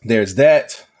there's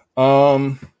that. Let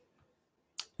me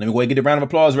go ahead and get a round of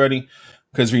applause ready.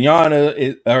 Because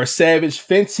Rihanna, her Savage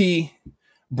Fenty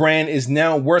brand is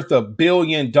now worth $1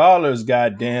 billion.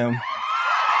 Goddamn.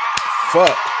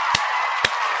 Fuck.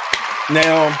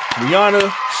 Now,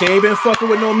 Rihanna, she ain't been fucking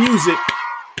with no music.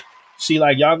 She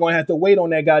like, y'all gonna have to wait on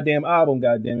that goddamn album,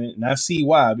 goddamn it. And I see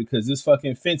why, because this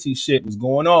fucking Fenty shit was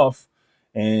going off.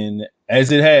 And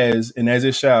as it has, and as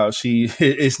it shall, she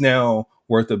is now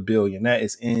worth $1 billion. That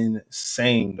is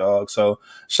insane, dog. So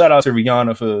shout out to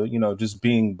Rihanna for, just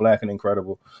being black and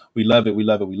incredible. We love it. We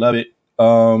love it. We love it.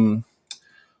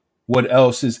 What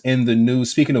else is in the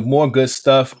news? Speaking of more good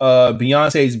stuff,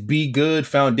 Beyonce's Be Good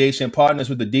Foundation partners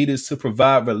with Adidas to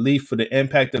provide relief for the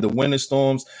impact of the winter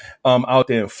storms out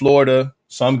there in Florida.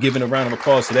 So I'm giving a round of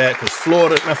applause to that because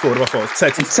my fault,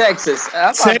 Texas.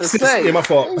 I'm about to say, yeah, my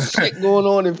fault. Shit going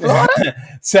on in Florida.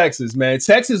 Texas, man.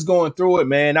 Texas going through it,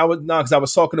 man. Because I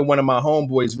was talking to one of my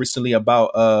homeboys recently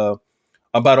about all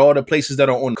the places that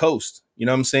are on the coast. You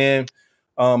know what I'm saying?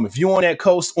 If you're on that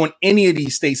coast, on any of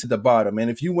these states at the bottom, and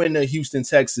if you went to Houston,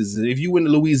 Texas, if you went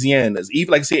to Louisiana,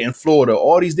 even like I said in Florida,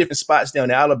 all these different spots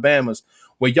down in Alabamas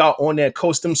where y'all on that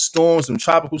coast, them storms, them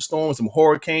tropical storms, them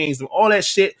hurricanes, them, all that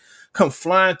shit come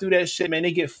flying through that shit, man.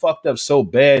 They get fucked up so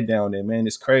bad down there, man.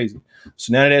 It's crazy.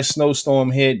 So now that snowstorm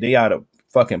hit, they out of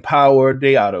fucking power,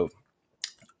 they out of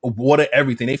water,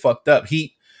 everything. They fucked up.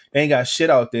 Heat, they ain't got shit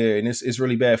out there, and it's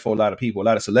really bad for a lot of people. A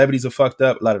lot of celebrities are fucked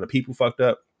up. A lot of the people fucked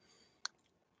up.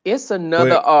 It's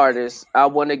another artist I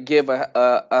want to give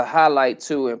a highlight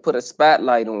to and put a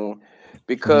spotlight on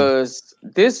because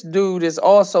this dude is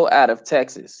also out of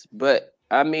Texas. But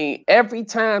I mean, every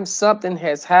time something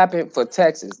has happened for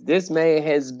Texas, this man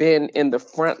has been in the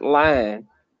front line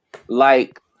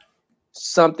like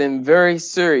something very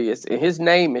serious. And his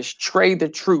name is Trey the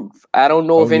Truth. I don't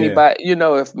know if anybody,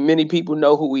 if many people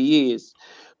know who he is.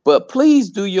 But please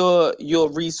do your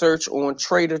research on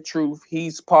Trader Truth.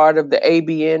 He's part of the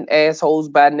ABN Assholes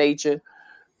by Nature,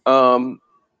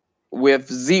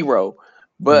 with Zero.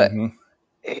 But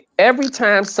every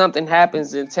time something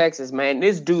happens in Texas, man,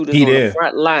 this dude is on the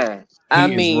front line.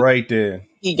 He is right there.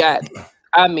 He got,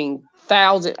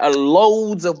 thousands of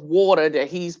loads of water that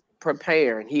he's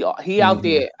preparing. He out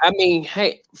there.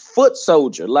 Hey, foot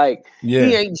soldier. Like, he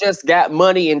ain't just got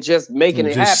money and just making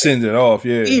it happen. Just send it off.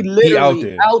 Yeah, he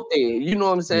literally out there. You know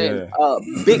what I'm saying?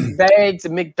 Big bags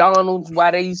of McDonald's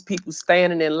while these people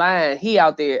standing in line. He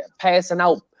out there passing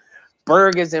out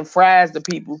burgers and fries to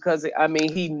people because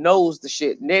he knows the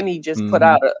shit. And then he just put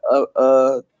out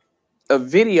a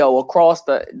video across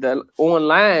the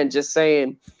online just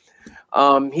saying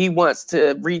he wants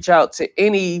to reach out to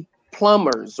any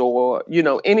plumbers or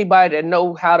anybody that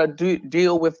know how to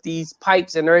deal with these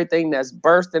pipes and everything that's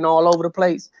bursting all over the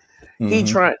place.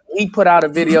 He put out a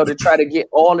video to try to get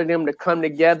all of them to come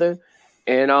together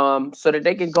and so that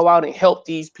they can go out and help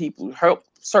these people, help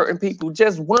certain people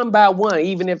just one by one,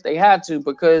 even if they had to,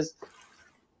 because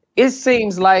it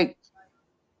seems like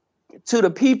to the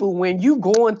people, when you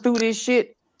going through this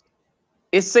shit,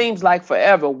 it seems like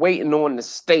forever waiting on the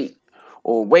state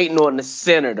or waiting on the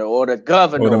senator or the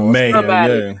governor or the mayor,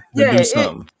 somebody. To do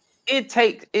something.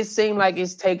 It seems like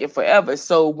it's taking forever.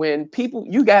 So when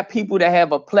you got people that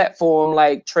have a platform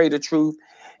like Trader Truth,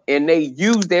 and they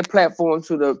use their platform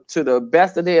to the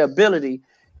best of their ability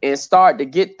and start to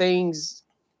get things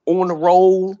on the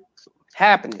roll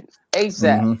happening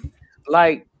ASAP.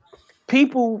 Like,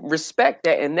 people respect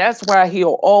that, and that's why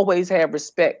he'll always have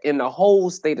respect in the whole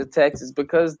state of Texas,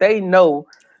 because they know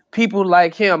people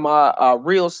like him are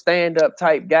real stand-up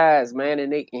type guys, man,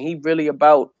 and he really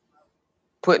about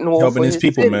putting on helping for his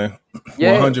people, city. man.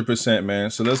 100%, man.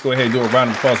 So let's go ahead and do a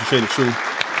round of applause for Trader Truth.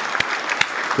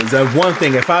 Because that's one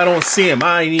thing. If I don't see him,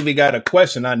 I ain't even got a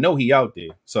question. I know he out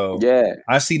there. So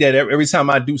I see that every time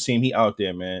I do see him, he out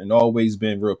there, man. And always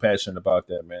been real passionate about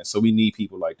that, man. So we need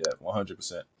people like that,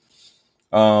 100%.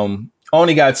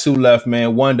 Only got 2 left,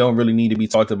 man. One don't really need to be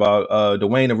talked about.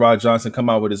 Dwayne The Rock Johnson come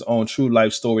out with his own true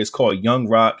life story. It's called Young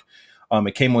Rock.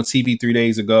 It came on TV 3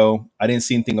 days ago. I didn't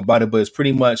see anything about it, but it's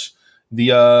pretty much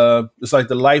it's like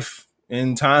the life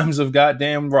and times of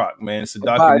goddamn Rock, man. It's a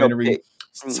documentary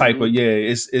type of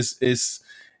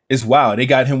it's wild. They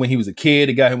got him when he was a kid.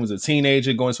 They got him as a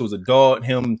teenager, going to his adult.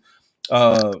 Him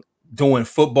doing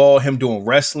football. Him doing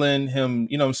wrestling. Him,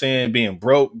 you know what I'm saying, being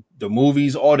broke. The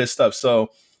movies, all this stuff.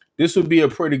 So this would be a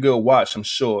pretty good watch, I'm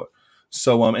sure.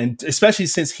 So and especially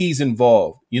since he's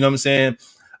involved, you know what I'm saying.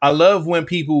 I love when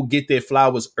people get their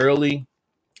flowers early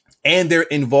and they're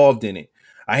involved in it.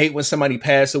 I hate when somebody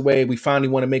pass away. We finally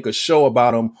want to make a show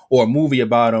about them or a movie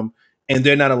about them, and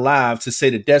they're not alive to say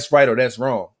that that's right or that's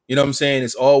wrong. You know what I'm saying?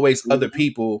 It's always other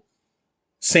people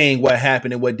saying what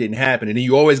happened and what didn't happen. And then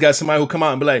you always got somebody who come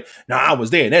out and be like, nah, I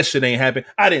was there. That shit ain't happened.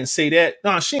 I didn't say that.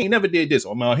 Nah, she ain't never did this.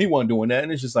 Oh, man, he wasn't doing that.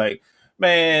 And it's just like,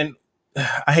 man,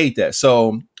 I hate that.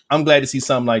 So I'm glad to see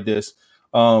something like this.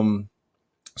 So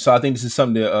I think this is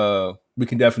something that we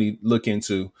can definitely look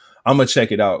into. I'm going to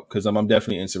check it out because I'm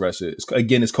definitely interested.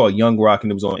 It's called Young Rock,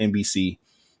 and it was on NBC.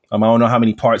 I don't know how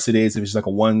many parts it is. If it's like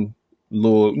a one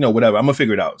little, whatever. I'm going to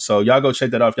figure it out. So y'all go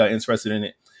check that out if y'all interested in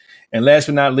it. And last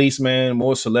but not least, man,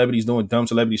 more celebrities doing dumb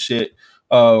celebrity shit.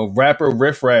 Rapper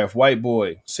Riff Raff, white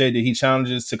boy, said that he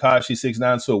challenges Tekashi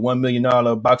 6ix9ine to a $1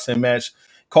 million boxing match,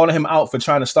 calling him out for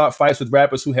trying to start fights with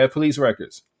rappers who have police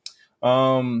records.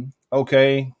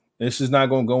 Okay, this is not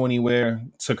going to go anywhere.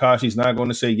 Tekashi's not going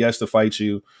to say yes to fight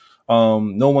you.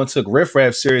 No one took Riff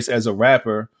Raff serious as a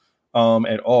rapper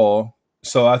at all.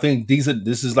 So I think this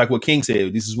is like what King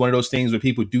said. This is one of those things where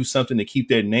people do something to keep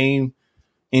their name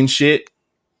in shit.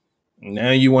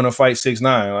 Now you want to fight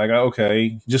 6ix9ine. Like,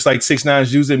 okay. Just like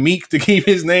 6ix9ine's using Meek to keep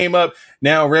his name up.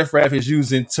 Now Riff Raff is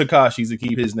using Tekashi to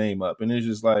keep his name up. And it's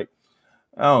just like,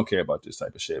 I don't care about this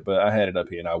type of shit. But I had it up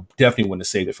here, and I definitely wouldn't have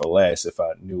saved it for last if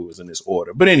I knew it was in this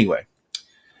order. But anyway,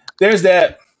 there's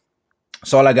that.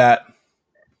 That's all I got.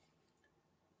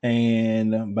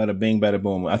 And bada bing, bada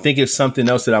boom. I think it's something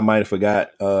else that I might have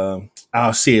forgot.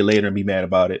 I'll see it later and be mad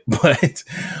about it. But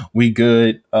we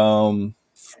good.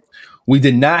 We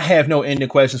did not have no ending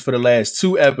questions for the last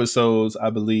 2 episodes, I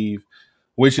believe,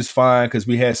 which is fine because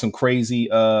we had some crazy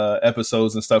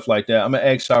episodes and stuff like that. I'm gonna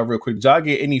ask y'all real quick. Did y'all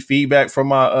get any feedback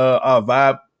from our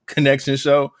Vibe Connection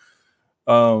show?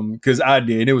 Because I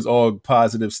did. It was all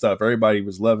positive stuff. Everybody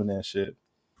was loving that shit.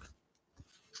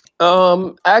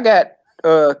 I got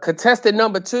contestant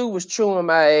number 2 was chewing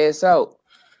my ass out.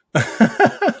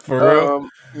 For real?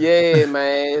 Yeah,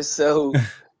 man. So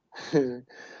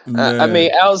I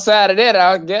mean, outside of that,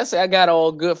 I guess I got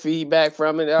all good feedback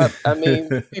from it. I mean,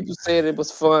 people said it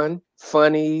was fun,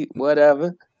 funny,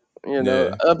 whatever. You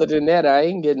know, other than that, I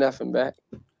ain't get nothing back.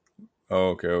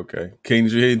 Oh, okay. King,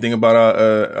 did you hear anything about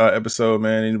our episode,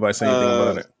 man? Anybody say anything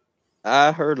about it?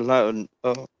 I heard a lot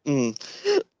of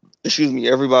excuse me,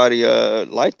 everybody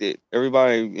liked it.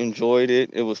 Everybody enjoyed it.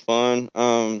 It was fun.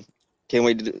 Can't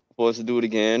wait for us to do it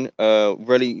again.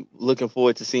 Really looking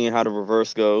forward to seeing how the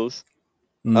reverse goes.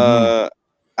 Mm-hmm.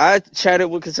 I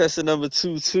chatted with contestant number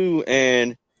 2 too,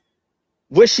 and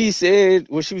what she said,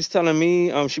 what she was telling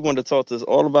me, she wanted to talk to us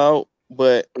all about,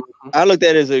 but I looked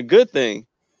at it as a good thing,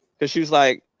 because she was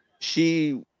like,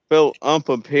 she felt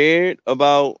unprepared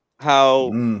about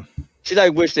how she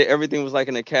like wished that everything was like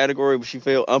in a category, but she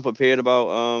felt unprepared about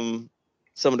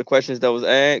some of the questions that was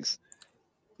asked.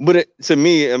 But to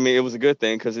me, I mean, it was a good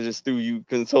thing, because it just threw you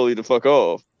totally the fuck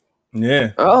off.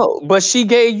 Yeah. Oh, but she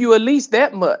gave you at least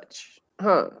that much,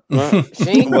 huh? She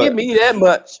ain't give me that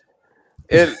much.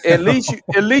 At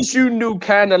least you knew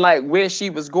kind of like where she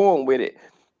was going with it.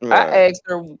 Right. I asked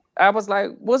her, I was like,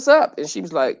 "What's up?" And she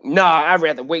was like, "Nah, I'd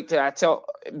rather wait till I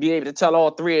be able to tell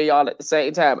all three of y'all at the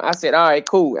same time." I said, "All right,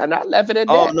 cool," and I left it at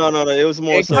that. Oh no, it was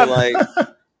more so like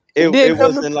it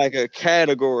wasn't like a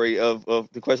category of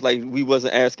the question. Like we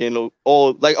wasn't asking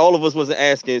all of us wasn't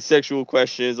asking sexual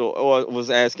questions or was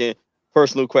asking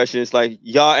personal questions. Like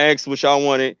y'all asked what y'all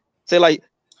wanted.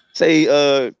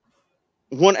 Say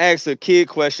one asks a kid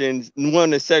question,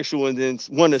 one a sexual, and then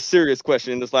one a serious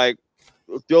question. It's like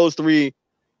those three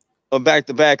are back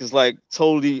to back is like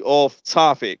totally off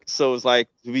topic. So it's like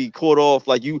to be caught off,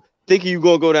 like you thinking you're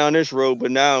gonna go down this road,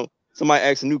 but now somebody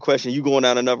asks a new question, you going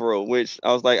down another road. Which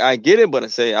I was like, I get it, but I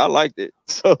say I liked it.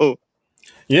 So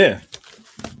yeah,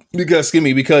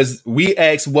 because we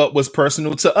asked what was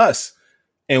personal to us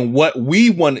and what we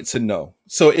wanted to know.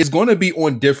 So it's going to be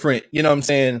on different, you know what I'm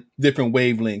saying, different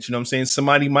wavelengths. You know what I'm saying?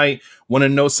 Somebody might want to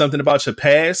know something about your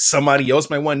past. Somebody else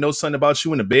might want to know something about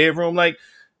you in the bedroom. Like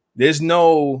there's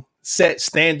no set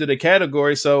standard or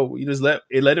category. So you just let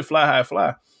it fly how it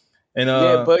fly. And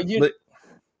but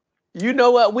you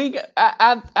know what?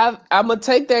 I'm gonna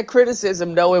take that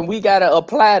criticism though, and we gotta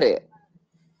apply that.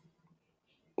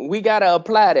 We gotta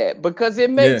apply that because it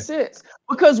makes sense.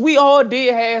 Because we all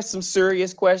did have some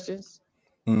serious questions,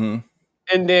 and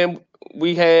then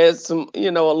we had some, a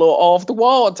little off the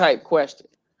wall type question.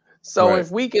 So if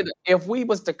we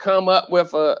was to come up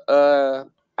with a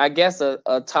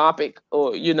topic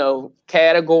or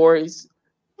categories,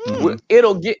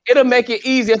 it'll make it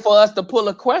easier for us to pull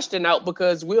a question out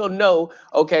because we'll know,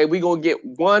 okay, we're gonna get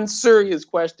one serious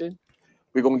question.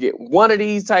 We're gonna get one of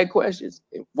these type questions,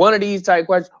 one of these type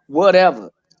questions,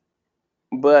 whatever.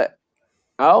 But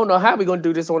I don't know how we're gonna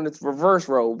do this on this reverse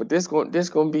road, but this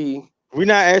gonna be. We're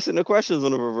not asking the questions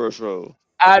on the reverse road.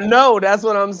 I know, that's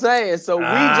what I'm saying. So we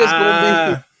just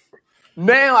gonna be.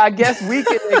 Now I guess we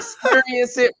can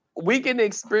experience it. We can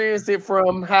experience it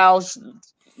from how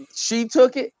she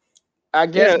took it. I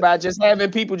guess by just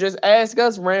having people just ask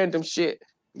us random shit.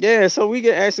 Yeah, so we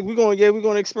get asked. We're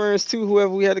gonna experience too.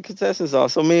 Whoever we had the contestants are.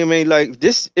 So I mean, like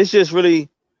this. It's just really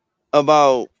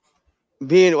about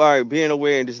being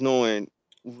aware and just knowing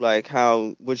like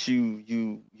what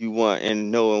you want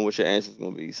and knowing what your answer is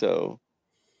gonna be. So,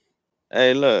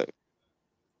 hey, look.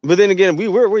 But then again,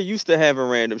 we're used to having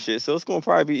random shit, so it's gonna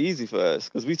probably be easy for us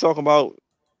because we talk about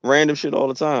random shit all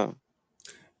the time.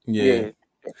 Yeah.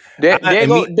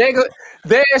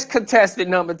 There's contestant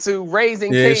number 2,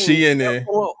 Raising King. She in there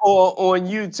on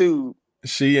YouTube.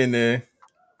 She in there.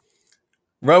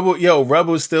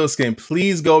 Rebel Still Skin.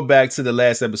 Please go back to the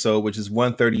last episode, which is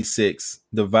 136,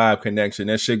 the Vibe Connection.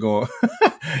 That shit going,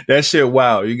 that shit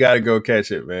wow. You gotta go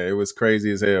catch it, man. It was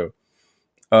crazy as hell.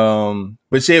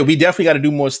 But yeah, we definitely got to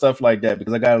do more stuff like that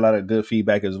because I got a lot of good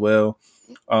feedback as well.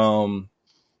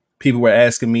 People were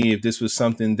asking me if this was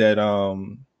something that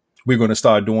we're going to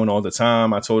start doing all the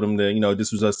time. I told them that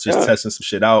this was us just testing some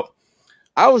shit out.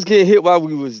 I was getting hit while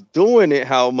we was doing it.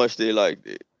 How much they liked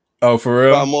it? Oh, for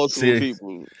real? By multiple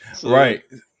people, so right?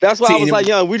 That's why I was like,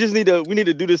 we need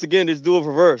to do this again. Just do a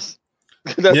reverse.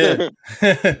 Yeah.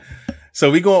 So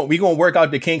we gonna work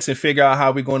out the kinks and figure out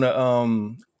how we're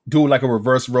gonna do like a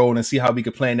reverse roll and see how we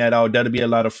could plan that out. That'll be a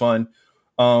lot of fun.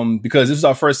 Because this is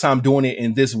our first time doing it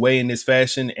in this way, in this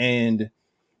fashion, and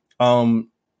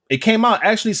it came out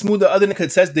actually smoother. Other than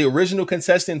the original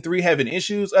contestant 3 having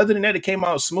issues, other than that, it came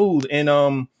out smooth.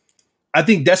 And I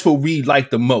think that's what we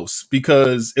liked the most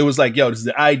because it was like, this is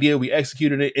the idea. We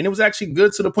executed it, and it was actually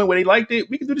good to the point where they liked it.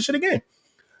 We can do this shit again.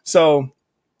 So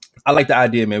I like the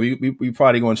idea, man. We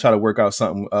probably gonna try to work out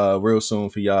something real soon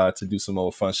for y'all to do some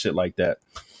more fun shit like that.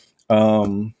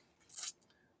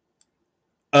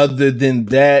 other than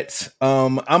that,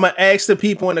 I'm gonna ask the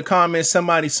people in the comments,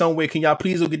 somebody somewhere, can y'all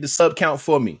please go get the sub count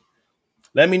for me?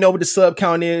 Let me know what the sub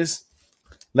count is.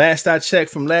 Last I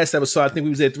checked from last episode, I think we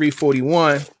was at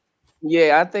 341.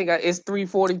 Yeah, I think it's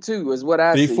 342 is what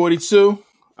I 342.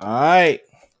 All right.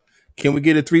 Can we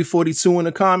get a 342 in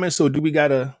the comments? Or do we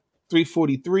got a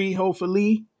 343,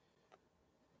 hopefully?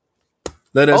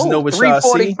 Let us know what y'all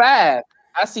see. 345.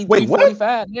 I see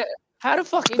 345. Yeah. How the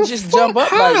fuck it just jump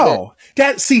up like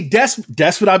that?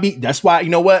 That's what I be. That's why, you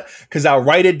know what? Because I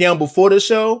write it down before the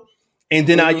show, and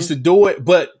then I used to do it.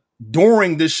 But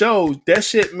during the show, that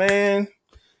shit, man.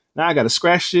 Now I gotta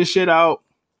scratch this shit out.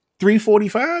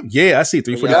 345? Yeah, I see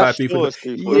 345,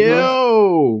 345.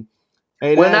 Yo.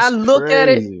 Hey, when I look at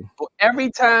it, every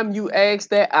time you ask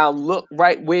that, I'll look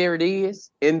right where it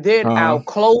is, and then I'll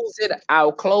close it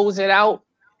out,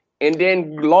 and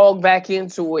then log back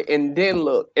into it, and then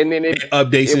look, and then it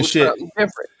updates and shit.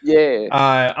 Different. Yeah.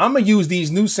 I'm gonna use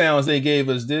these new sounds they gave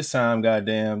us this time.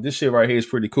 Goddamn, this shit right here is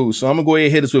pretty cool. So I'm gonna go ahead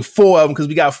and hit us with 4 of them because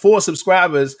we got 4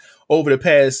 subscribers over the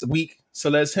past week. So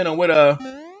let's hit them with a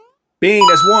bing.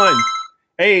 That's 1.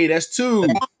 Hey, that's 2.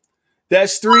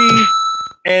 That's 3.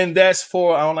 And that's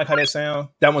 4. I don't like how that sound.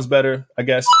 That one's better, I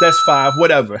guess. That's 5.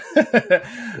 Whatever.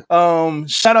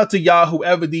 Shout out to y'all,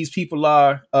 whoever these people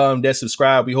are that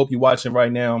subscribe. We hope you're watching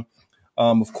right now.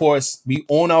 Of course, we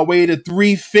on our way to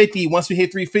 350. Once we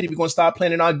hit 350, we're gonna start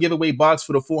planning our giveaway box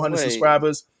for the 400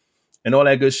 subscribers and all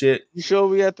that good shit. You sure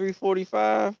we at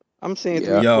 345? I'm saying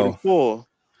 344.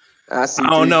 I see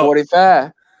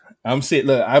 345. I'm seeing.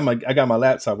 Look, I got my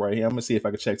laptop right here. I'm gonna see if I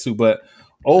can check too. But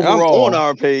overall, I'm on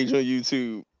our page on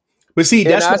YouTube. But see,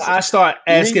 that's when I start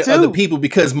asking other people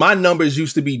because my numbers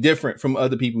used to be different from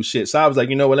other people's shit. So I was like,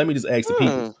 you know what? Let me just ask the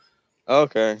people.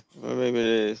 Okay, well, maybe it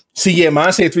is. See, yeah,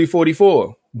 mine say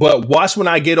 344. But watch when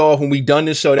I get off when we done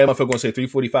this show, that motherfucker gonna say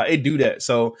 345. It do that.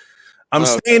 So I'm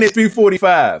staying at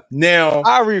 345. Now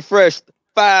I refreshed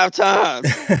 5 times.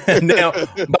 Now,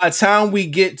 by the time we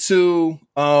get to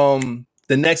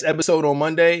the next episode on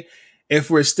Monday, if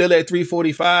we're still at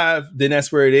 345, then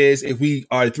that's where it is. If we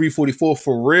are at 344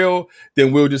 for real,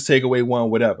 then we'll just take away 1,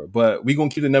 whatever. But we're gonna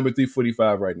keep the number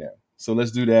 345 right now. So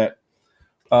let's do that.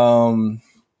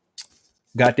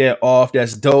 Got that off.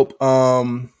 That's dope.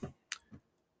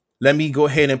 Let me go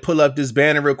ahead and pull up this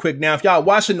banner real quick. Now, if y'all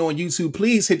watching on YouTube,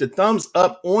 please hit the thumbs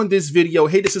up on this video.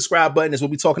 Hit the subscribe button. That's what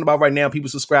we're talking about right now. People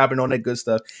subscribing, all that good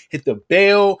stuff. Hit the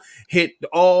bell. Hit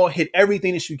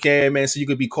everything that you can, man, so you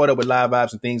could be caught up with live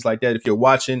vibes and things like that. If you're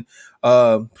watching,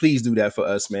 please do that for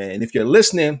us, man. And if you're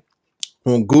listening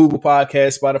on Google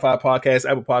Podcasts, Spotify Podcasts,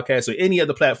 Apple Podcasts, or any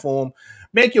other platform,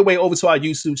 make your way over to our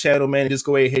YouTube channel, man, and just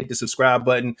go ahead and hit the subscribe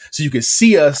button so you can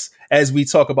see us as we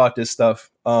talk about this stuff.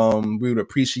 We would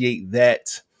appreciate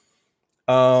that.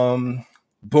 Boom,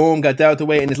 got that out the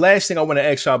way. And this last thing I want to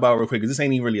ask y'all about real quick, because this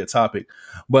ain't even really a topic,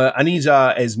 but I need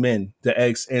y'all as men to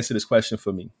answer this question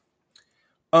for me.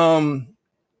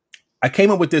 I came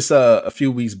up with this a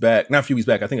few weeks back, not a few weeks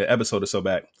back, I think an episode or so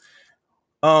back.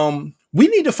 We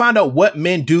need to find out what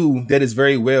men do that is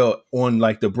very well on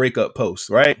like the breakup post,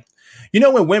 right? You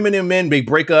know, when women and men, they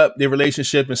break up their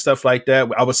relationship and stuff like that.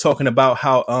 I was talking about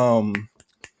how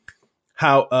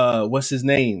what's his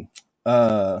name?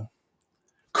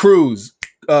 Cruz,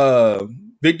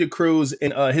 Victor Cruz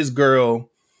and his girl,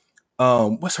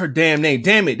 what's her damn name?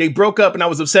 Damn it. They broke up and I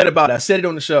was upset about it. I said it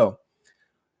on the show.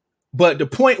 But the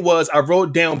point was I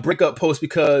wrote down breakup posts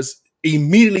because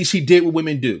immediately she did what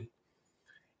women do.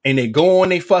 And they go on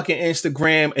their fucking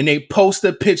Instagram and they post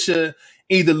a picture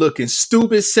either looking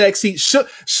stupid, sexy.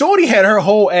 Shorty had her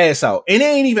whole ass out and it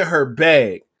ain't even her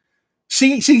bag.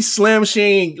 She's slim. She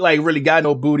ain't like really got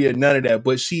no booty or none of that.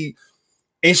 But she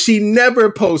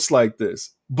never posts like this.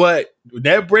 But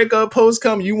that breakup post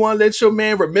come, you want to let your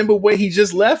man remember where he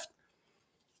just left?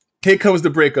 Here comes the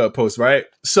breakup post, right?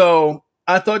 So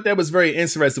I thought that was very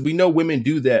interesting. We know women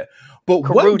do that. But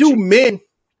Carucci. What do men...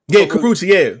 Yeah, Carucci,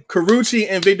 yeah. Carucci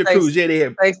and Victor Cruz. Yeah, they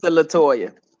have. Thanks to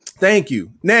LaToya. Thank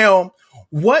you. Now,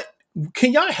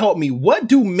 can y'all help me? What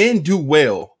do men do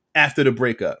well after the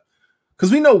breakup? Because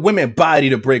we know women body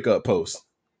the breakup post.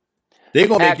 They're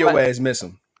going to make your ass miss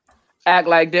them. Act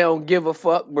like they don't give a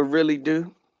fuck, but really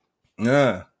do.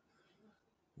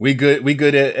 We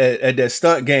good at that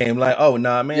stunt game. Like, oh,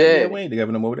 nah, man, yeah, we ain't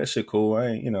together no more. That shit cool. I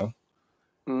ain't,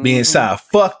 being side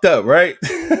fucked up, right?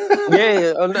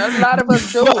 Yeah, a lot of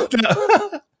us do it.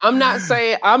 I'm not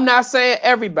saying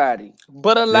everybody,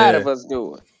 but a lot of us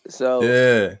do it. So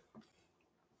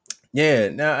yeah.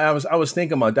 Now I was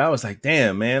thinking about that. I was like,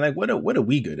 damn, man, like what are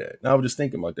we good at? And I was just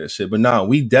thinking about that shit. But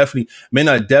men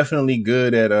are definitely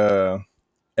good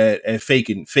at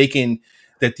faking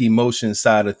that the emotion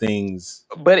side of things.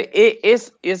 But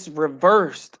it's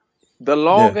reversed. The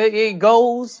longer it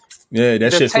goes,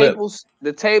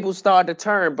 the tables start to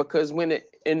turn, because when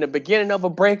in the beginning of a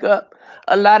breakup,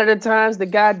 a lot of the times the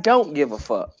guy don't give a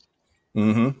fuck.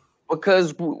 Mm-hmm.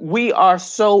 Because we are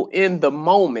so in the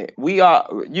moment. We are,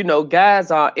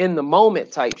 guys are in the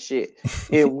moment type shit.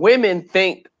 And women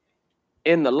think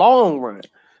in the long run.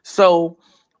 So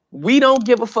we don't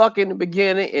give a fuck in the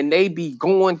beginning, and they be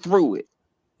going through it.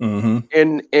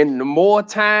 Mm-hmm. And the more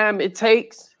time it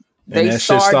takes, shit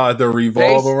start to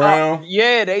revolve around.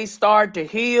 Yeah, they start to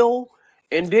heal.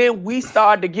 And then we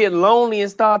start to get lonely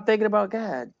and start thinking about,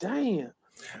 God damn.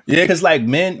 Yeah, because like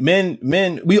not men,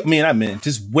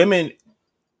 just women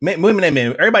and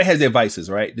men, everybody has their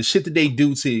vices, right? The shit that they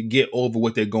do to get over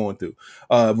what they're going through.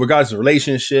 Regardless of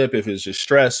relationship, if it's just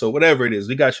stress or whatever it is,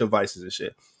 we got your vices and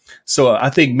shit. So I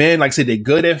think men, like I said, they're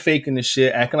good at faking the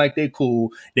shit, acting like they're cool.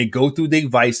 They go through their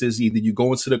vices. Either you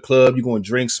go into the club, you're going to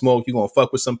drink, smoke, you're going to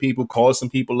fuck with some people, call some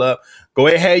people up. Go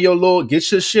ahead, have your little, get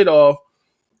your shit off.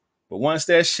 But once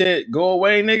that shit go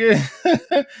away,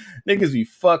 nigga, niggas be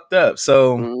fucked up.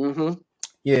 So,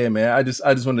 yeah, man, I just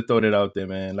want to throw that out there,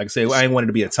 man. Like I say, I ain't wanted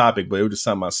to be a topic, but it was just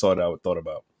something I saw that I thought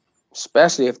about.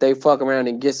 Especially if they fuck around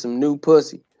and get some new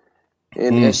pussy.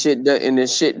 And that shit, and the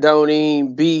shit don't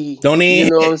even you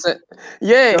know what I'm saying?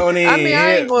 Yeah, I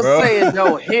ain't gonna say it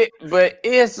don't hit, but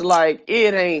it's like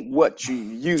it ain't what you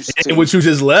used to. What you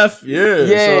just left,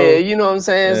 yeah. You know what I'm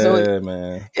saying? Yeah, so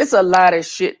man, it's a lot of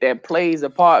shit that plays a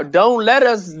part. Don't let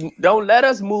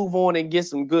us move on and get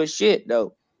some good shit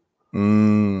though.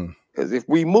 Because if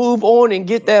we move on and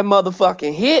get that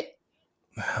motherfucking hit,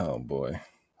 oh boy,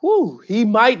 he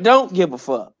might don't give a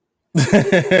fuck.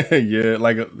 Yeah,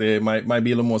 like it might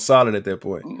be a little more solid at that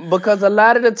point. Because a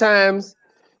lot of the times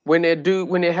when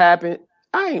it happened,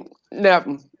 I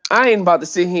ain't about to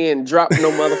sit here and drop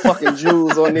no motherfucking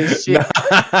jewels on this shit.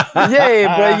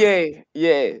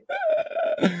 Yeah.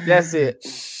 That's it.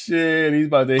 Shit, he's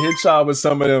about to hit y'all with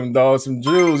some of them, dog. Some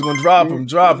jewels, gonna drop them.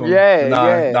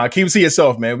 Nah, keep it to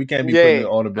yourself, man. We can't be putting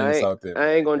all the business out there.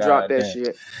 I ain't gonna drop that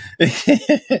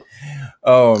shit.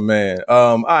 Oh man.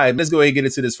 All right, let's go ahead and get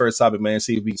into this first topic, man.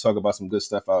 See if we can talk about some good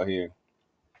stuff out here.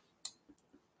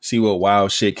 See what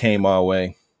wild shit came our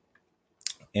way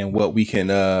and what we can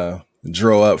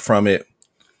draw up from it.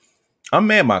 I'm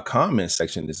mad my comment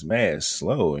section is mad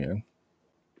slow, man.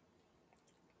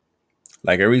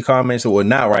 Like every comment, well,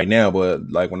 not right now, but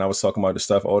like when I was talking about the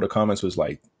stuff, all the comments was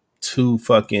like 2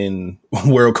 fucking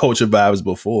world culture vibes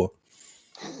before.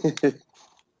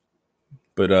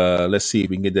 But let's see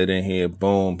if we can get that in here.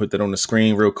 Boom. Put that on the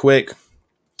screen real quick.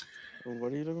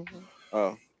 What are you looking for?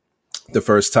 Oh. The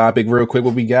first topic real quick.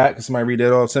 What we got? Can somebody read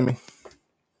that off to me?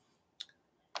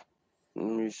 Let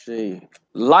me see.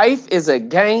 Life is a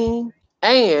game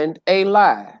and a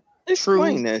lie.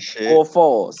 Explain that shit. Or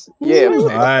false. Yeah. What the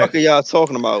fuck are y'all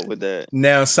talking about with that?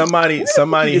 Now, somebody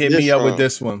hit me up with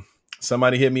this one.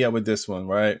 Somebody hit me up with this one,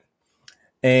 right?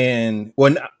 And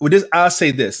with this, I'll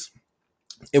say this.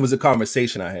 It was a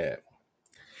conversation I had.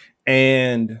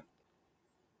 And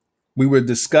we were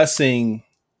discussing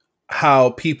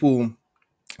how people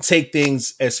take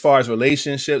things as far as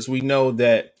relationships. We know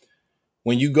that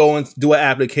when you go and do an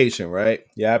application, right?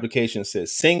 Your application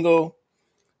says single,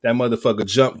 that motherfucker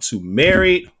jump to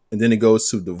married, and then it goes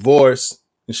to divorce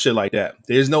and shit like that.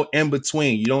 There's no in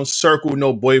between. You don't circle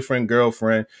no boyfriend,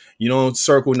 girlfriend. You don't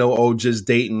circle no, just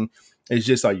dating. It's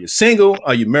just, are you single?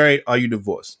 Are you married? Are you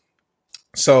divorced?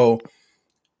 So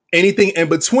anything in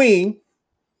between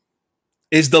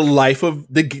is the life of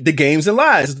the games and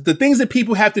lies, the things that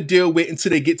people have to deal with until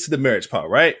they get to the marriage part,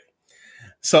 right?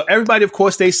 So everybody, of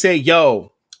course, they say,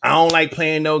 yo, I don't like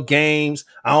playing no games.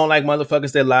 I don't like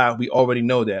motherfuckers that lie. We already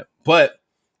know that. But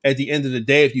at the end of the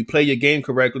day, if you play your game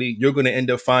correctly, you're going to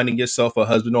end up finding yourself a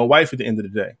husband or a wife at the end of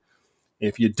the day.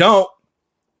 If you don't,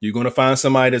 you're going to find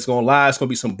somebody that's going to lie. It's going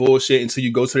to be some bullshit until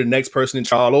you go to the next person and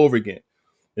try all over again.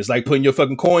 It's like putting your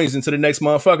fucking coins into the next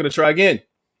motherfucker to try again.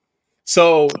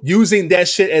 So using that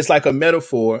shit as like a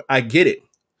metaphor, I get it.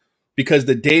 Because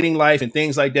the dating life and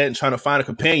things like that and trying to find a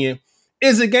companion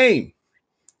is a game.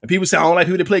 And people say, I don't like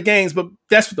people that play games, but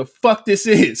that's what the fuck this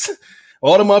is.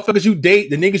 All the motherfuckers you date,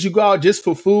 the niggas you go out just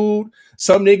for food,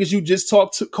 some niggas you just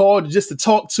call just to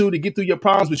talk to get through your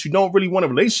problems, but you don't really want a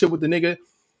relationship with the nigga.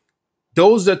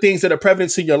 Those are things that are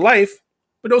prevalent in your life,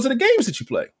 but those are the games that you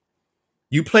play.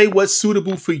 You play what's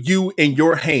suitable for you in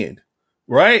your hand,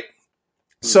 right?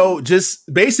 So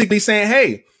just basically saying,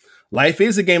 hey, life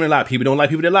is a game and a lie. People don't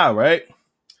like people that lie, right?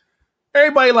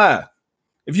 Everybody lie.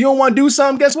 If you don't want to do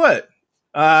something, guess what?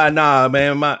 Nah,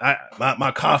 man,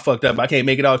 my car fucked up. I can't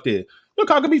make it out there. You Your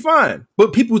car could be fine.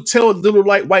 But people tell little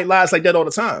like white lies like that all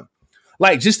the time.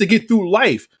 Like just to get through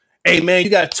life. Hey man, you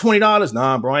got $20?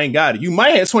 Nah, bro, I ain't got it. You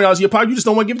might have $20 in your pocket. You just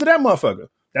don't want to give it to that motherfucker.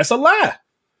 That's a lie.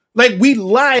 Like we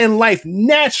lie in life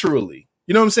naturally.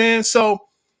 You know what I'm saying? So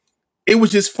it was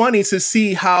just funny to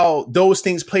see how those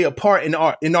things play a part in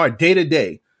our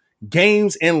day-to-day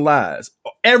games and lies.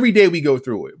 Every day we go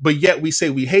through it, but yet we say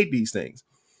we hate these things.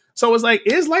 So it's like,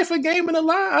 is life a game and a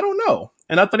lie? I don't know.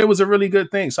 And I thought it was a really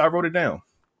good thing. So I wrote it down.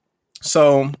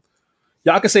 So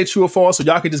y'all can say true or false, so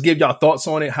y'all can just give y'all thoughts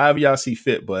on it, however y'all see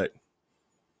fit, but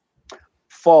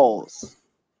false.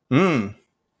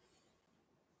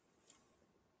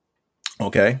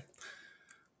 Okay.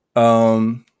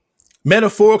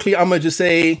 Metaphorically, I'm gonna just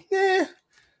say, I'm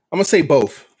gonna say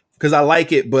both. Because I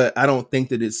like it, but I don't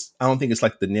think it's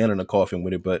like the nail in the coffin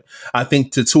with it. But I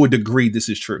think to a degree, this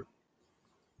is true.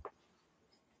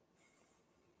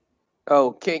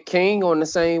 Oh, King on the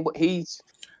same.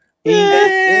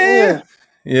 Yeah.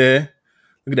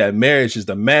 Look at that. Marriage is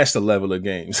the master level of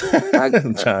games. I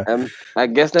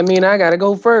guess that means I gotta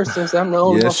go first since I'm the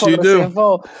only yes, you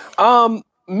do.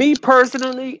 Me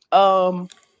personally,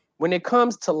 when it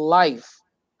comes to life,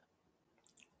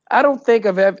 I don't think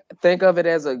of it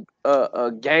as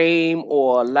a game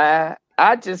or a lie.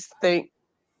 I just think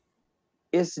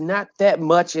it's not that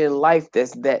much in life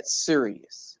that's that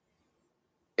serious.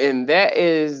 And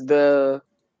that's the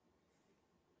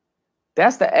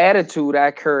attitude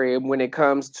I carry when it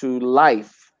comes to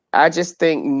life. I just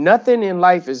think nothing in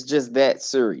life is just that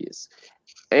serious.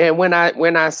 And when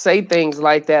I say things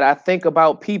like that, I think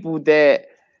about people that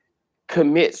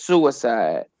commit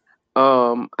suicide.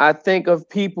 I think of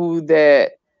people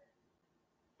that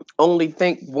only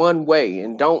think one way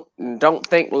and don't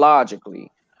think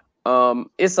logically.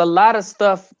 It's a lot of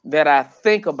stuff that I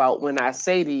think about when I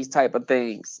say these type of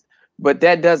things, but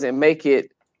that doesn't make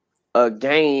it a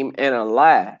game and a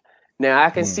lie. Now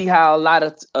I can see how a lot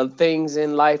of things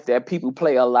in life that people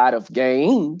play a lot of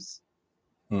games.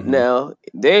 Now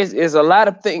there's a lot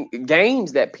of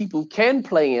games that people can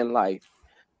play in life,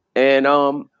 and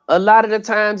a lot of the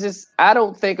times I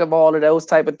don't think of all of those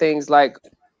type of things like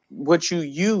what you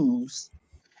use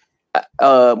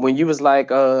when you was like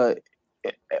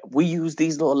we use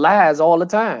these little lies all the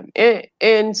time,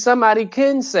 and somebody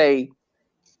can say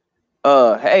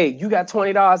hey, you got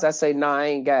 $20? I say, nah, I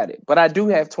ain't got it, but I do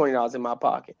have $20 in my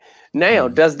pocket. Now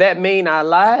does that mean I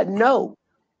lied? No,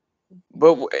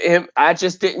 but I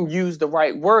just didn't use the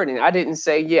right wording. I didn't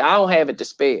say, yeah, I don't have it to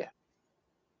spare.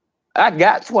 I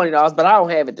got $20, but I don't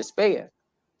have it to spare.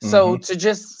 So to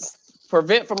just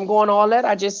prevent from going all that,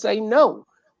 I just say no.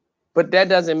 But that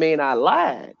doesn't mean I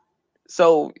lied.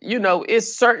 So,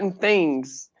 it's certain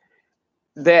things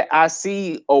that I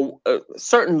see,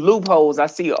 certain loopholes I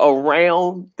see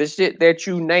around the shit that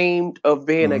you named of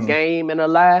being a game and a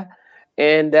lie.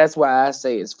 And that's why I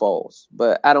say it's false.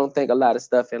 But I don't think a lot of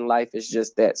stuff in life is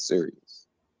just that serious.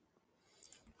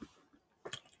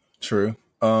 True.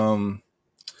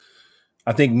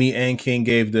 I think me and King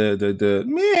gave the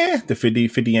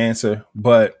 50-50 answer,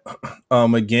 but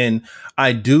again,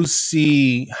 I do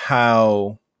see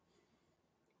how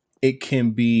it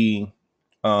can be.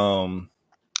 I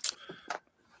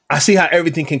see how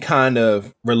everything can kind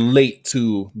of relate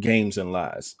to games and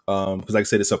lies. Because like I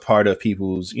said, it's a part of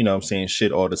people's,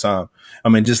 shit all the time. I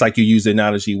mean, just like you use the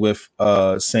analogy with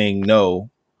saying no,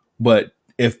 but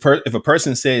if a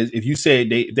person says, if you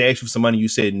said they ask you for some money, you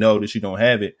said no, that you don't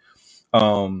have it.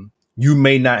 You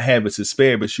may not have it to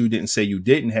spare, but you didn't say you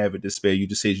didn't have it to spare. You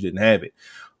just said you didn't have it.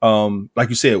 Like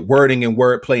you said, wording and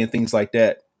wordplay and things like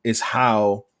that is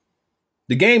how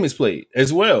the game is played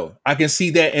as well. I can see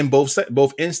that in both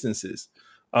instances.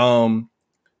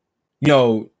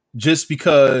 Just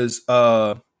because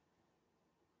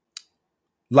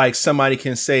like somebody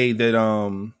can say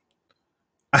that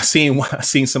I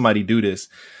seen somebody do this.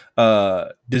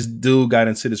 This dude got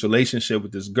into this relationship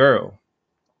with this girl.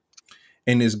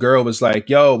 And this girl was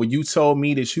like, yo, when you told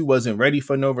me that you wasn't ready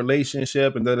for no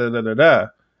relationship and da-da-da-da-da.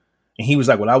 And he was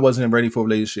like, well, I wasn't ready for a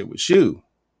relationship with you,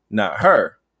 not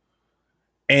her.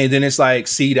 And then it's like,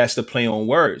 see, that's the play on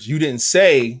words. You didn't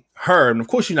say her. And of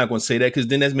course, you're not going to say that because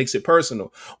then that makes it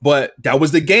personal. But that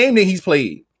was the game that he's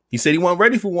played. He said he wasn't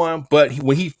ready for one. But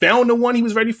when he found the one he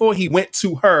was ready for, he went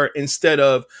to her instead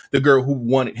of the girl who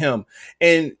wanted him.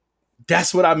 And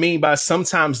that's what I mean by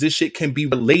sometimes this shit can be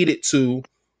related to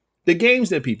the games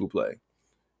that people play.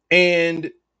 And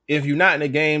if you're not in a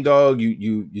game, dog,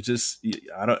 you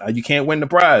can't win the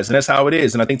prize. And that's how it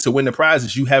is. And I think to win the prize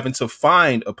is you having to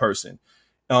find a person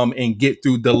and get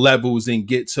through the levels and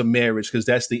get to marriage, because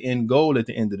that's the end goal at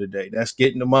the end of the day. That's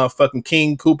getting the motherfucking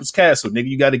King Cooper's castle, nigga.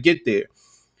 You got to get there,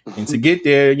 and to get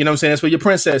there, you know what I'm saying, that's where your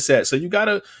princess at. So you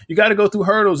gotta go through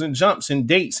hurdles and jumps and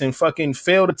dates and fucking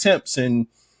failed attempts and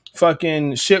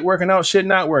fucking shit working out, shit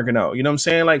not working out. You know what I'm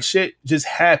saying? Like, shit just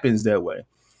happens that way.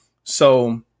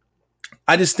 So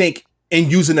I just think,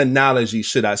 and use an analogy,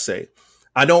 should I say,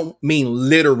 I don't mean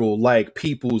literal, like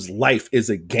people's life is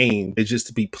a game. It's just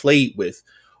to be played with,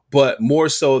 but more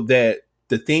so that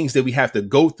the things that we have to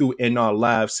go through in our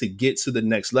lives to get to the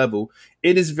next level,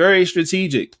 it is very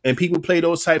strategic, and people play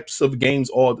those types of games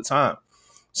all the time.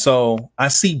 So I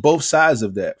see both sides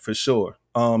of that for sure.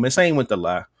 And same with the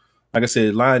lie. Like I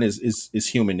said, lying is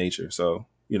human nature. So,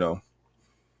 you know,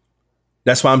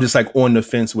 that's why I'm just like on the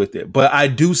fence with it. But I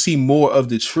do see more of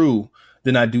the true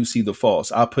than I do see the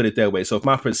false. I'll put it that way. So if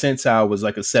my percentile was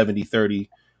like a 70-30,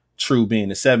 true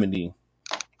being a 70,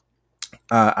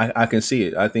 I can see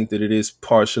it. I think that it is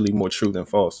partially more true than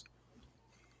false.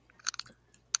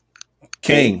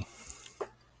 King.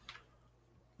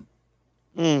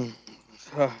 Now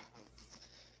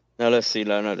let's see.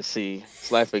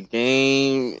 It's life a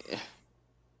game.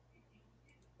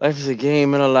 Life is a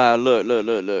game and a lie.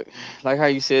 Look. Like how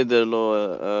you said the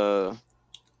little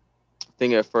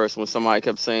thing at first when somebody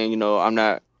kept saying, you know, I'm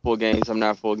not full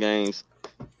games.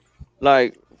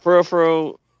 Like, for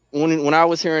real, when I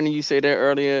was hearing you say that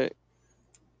earlier,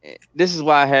 this is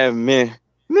why I have men,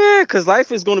 because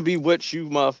life is going to be what you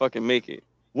motherfucking make it,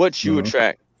 what you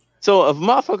attract. So if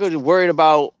motherfuckers are worried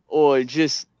about or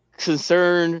just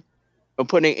concerned or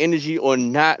putting energy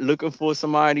on not looking for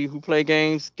somebody who play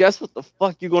games, guess what the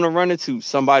fuck you're going to run into?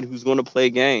 Somebody who's going to play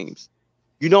games.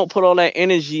 You don't put all that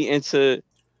energy into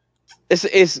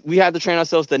we have to train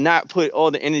ourselves to not put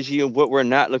all the energy in what we're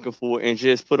not looking for and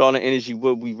just put all the energy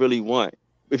what we really want.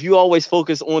 If you always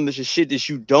focus on the shit that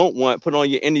you don't want, put all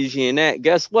your energy in that,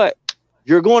 guess what?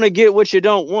 You're going to get what you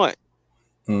don't want.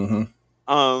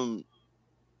 And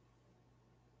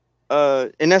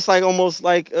that's like almost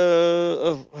like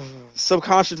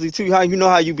subconsciously too, how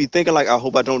you be thinking like, I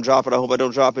hope I don't drop it,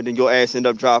 then your ass end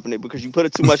up dropping it because you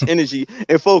put too much energy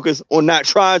and focus on not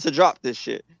trying to drop this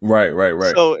shit. Right.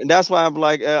 So that's why I'm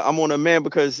like, I'm on a man,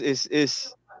 because it's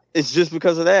just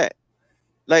because of that.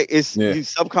 Like, you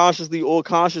subconsciously or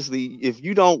consciously, if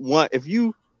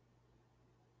you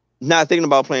not thinking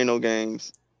about playing no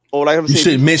games, or like I'm saying, you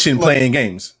should mention playing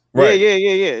games. Right.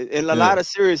 Yeah. And a lot of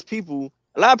serious people,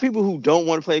 a lot of people who don't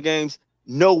want to play games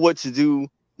know what to do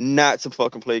not to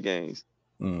fucking play games.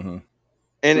 And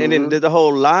then the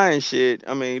whole lying shit.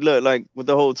 I mean, look, like with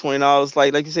the whole $20,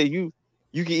 like you say, you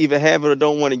can either have it or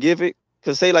don't want to give it.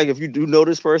 Because say, like, if you do know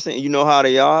this person and you know how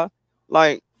they are,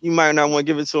 like, you might not want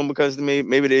to give it to them because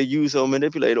maybe they use or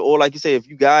manipulate it. Or like you say, if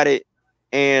you got it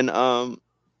and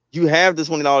you have this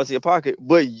 $20 in your pocket,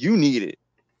 but you need it,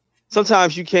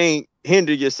 sometimes you can't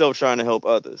hinder yourself trying to help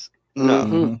others.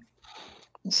 No.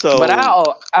 So, but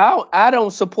I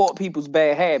don't support people's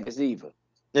bad habits either.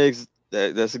 That's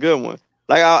a good one.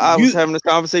 Like I was having this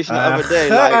conversation the other day.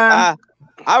 Like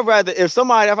I'd rather if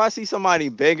I see somebody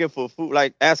begging for food,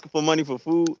 like asking for money for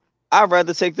food, I'd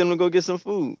rather take them to go get some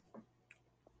food.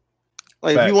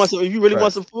 Like, if you really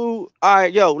want some food, all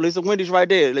right, yo, there's a Wendy's right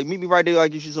there. Like, meet me right there, I'll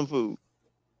get you some food.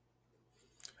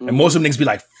 And most of them niggas be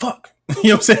like, fuck. You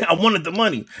know what I'm saying? I wanted the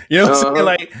money. You know what I'm saying?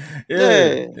 Like,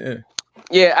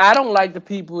 yeah, I don't like the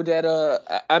people that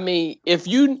I mean, if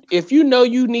you know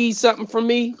you need something from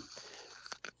me,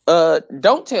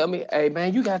 don't tell me, hey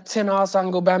man, you got $10 so I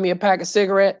can go buy me a pack of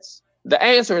cigarettes. The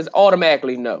answer is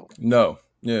automatically no. No.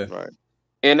 Yeah. Right.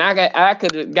 And I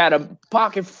could have got a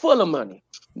pocket full of money.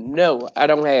 No, I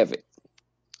don't have it.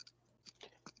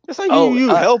 It's like you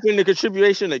helping the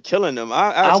contribution to killing them.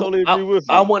 I totally agree with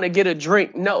you. I want to get a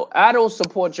drink. No, I don't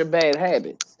support your bad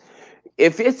habits.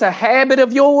 If it's a habit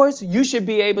of yours, you should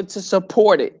be able to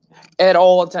support it at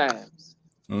all times.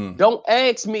 Don't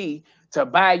ask me to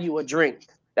buy you a drink.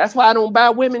 That's why I don't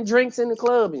buy women drinks in the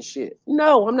club and shit.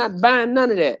 No, I'm not buying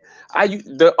none of that.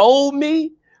 The old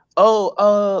me,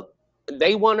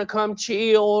 they want to come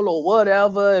chill or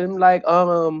whatever. And I'm like,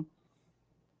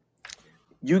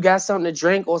 you got something to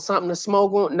drink or something to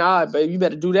smoke on? Nah, baby, you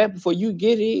better do that before you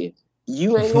get here.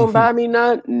 You ain't gonna buy me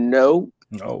nothing? No.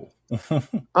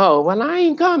 Oh, well, I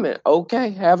ain't coming.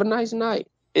 Okay, have a nice night.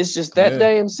 It's just that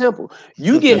damn simple.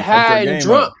 You get high and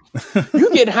drunk. You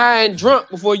get high and drunk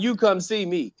before you come see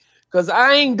me. Because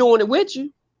I ain't doing it with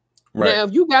you. Right. Now,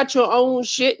 if you got your own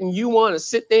shit and you want to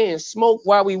sit there and smoke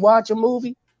while we watch a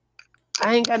movie,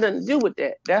 I ain't got nothing to do with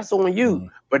that. That's on you.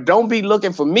 But don't be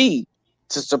looking for me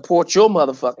to support your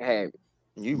motherfucking habit.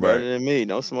 You better than me.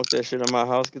 Don't smoke that shit in my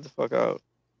house. Get the fuck out.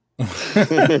 Yeah,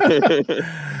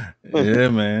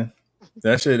 man.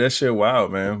 That shit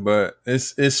wild, man. But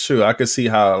it's true. I could see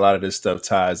how a lot of this stuff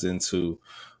ties into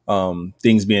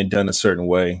things being done a certain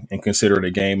way and consider it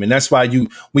a game. And that's why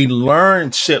we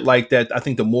learn shit like that. I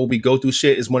think the more we go through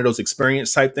shit is one of those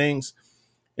experience type things.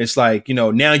 It's like,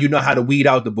 now you know how to weed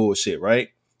out the bullshit, right?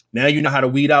 Now you know how to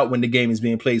weed out when the game is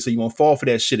being played, so you won't fall for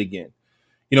that shit again.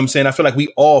 You know what I'm saying? I feel like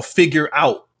we all figure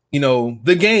out,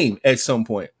 the game at some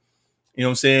point. You know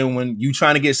what I'm saying? When you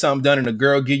trying to get something done and a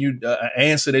girl give you an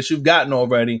answer that you've gotten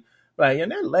already, like, yeah,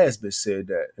 that last bitch said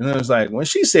that. And it was like, when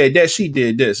she said that, she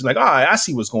did this. And like, all right, I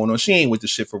see what's going on. She ain't with the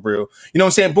shit for real. You know what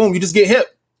I'm saying? Boom, you just get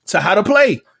hip to how to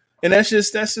play. And that's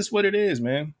just what it is,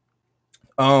 man.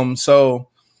 So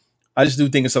I just do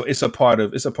think it's a part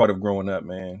of growing up,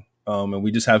 man. And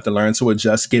we just have to learn to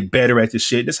adjust, get better at this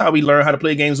shit. That's how we learn how to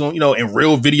play games on, in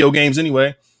real video games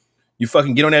anyway. You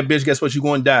fucking get on that bitch, guess what? You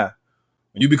going to die.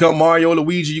 When you become Mario or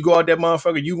Luigi, you go out that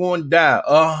motherfucker, you going to die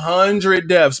 100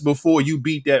 deaths before you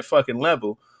beat that fucking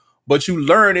level. But you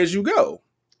learn as you go.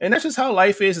 And that's just how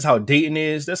life is. That's how dating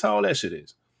is. That's how all that shit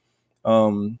is.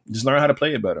 Just learn how to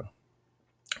play it better.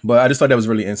 But I just thought that was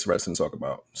really interesting to talk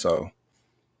about. So,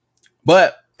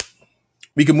 but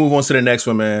we can move on to the next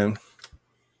one, man,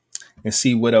 and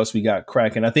see what else we got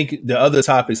cracking. I think the other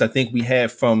topics we had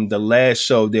from the last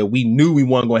show that we knew we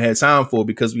weren't going to have time for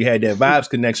because we had that vibes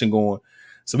connection going.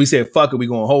 So we said, fuck it, we're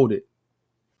going to hold it.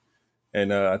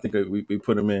 And I think we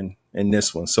put them in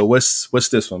this one. So what's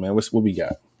this one, man? What we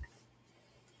got?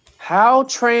 How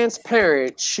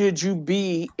transparent should you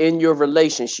be in your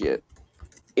relationship?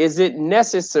 Is it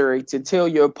necessary to tell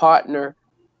your partner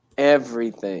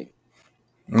everything?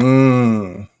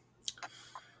 No.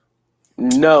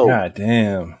 God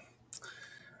damn.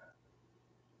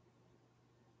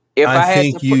 If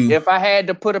I had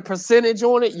to put a percentage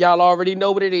on it, y'all already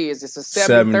know what it is. It's a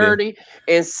 70-30.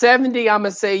 And 70, I'm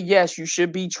gonna say yes, you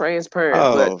should be transparent.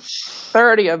 But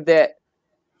 30 of that,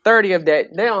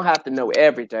 they don't have to know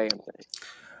every damn thing.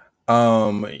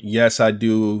 Yes, I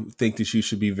do think that you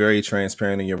should be very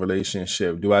transparent in your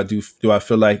relationship. Do I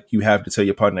feel like you have to tell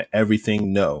your partner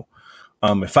everything? No.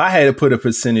 If I had to put a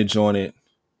percentage on it,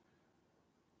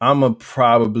 I'm a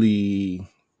probably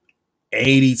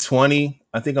 80-20.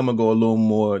 I think I'm gonna go a little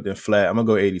more than flat. I'm gonna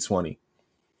go 80-20.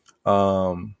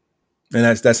 And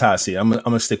that's how I see it. I'm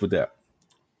gonna stick with that.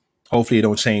 Hopefully it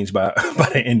don't change by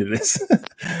the end of this.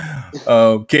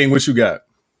 King, what you got?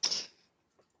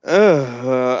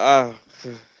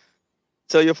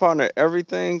 Tell your partner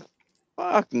everything?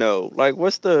 Fuck no. Like,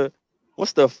 what's the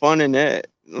fun in that?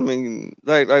 I mean,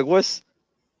 like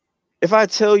if I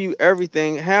tell you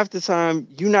everything, half the time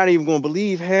you're not even gonna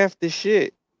believe half the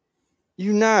shit.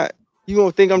 You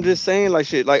gonna think I'm just saying like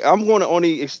shit. Like I'm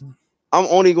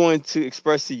only going to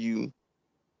express to you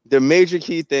the major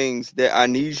key things that I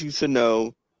need you to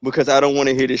know because I don't want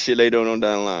to hear this shit later on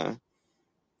down the line.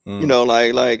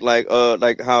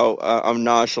 Like how I'm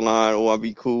nonchalant or I'll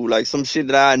be cool. Like some shit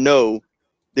that I know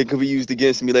that could be used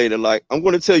against me later. Like I'm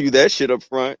going to tell you that shit up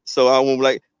front, so I won't be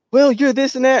like, well, you're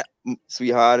this and that,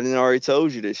 sweetheart. I already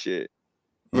told you this shit.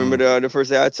 Remember the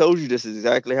first day I told you this is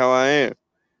exactly how I am.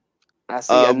 I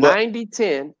see a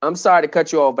 90-10. I'm sorry to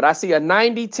cut you off, but I see a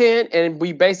 90-10, and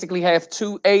we basically have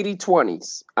two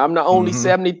 80-20s. I'm the only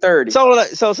 70-30.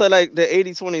 So like the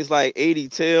 80-20 is like 80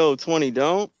 tell, 20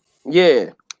 don't?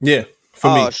 Yeah. Yeah.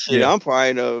 For me. Oh shit, yeah. I'm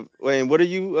probably wait, what are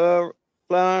you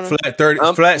flat 30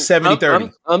 flat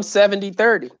 70-30. I'm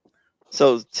 70-30.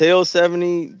 So tell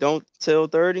 70, don't tell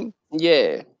 30?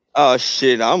 Yeah. Oh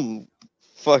shit, I'm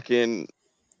fucking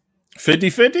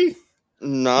 50-50?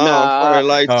 No, probably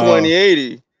like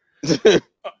 20-80.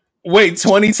 Wait,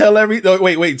 20 tell everything.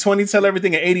 Wait, 20 tell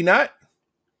everything and 80 not?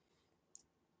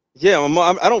 Yeah,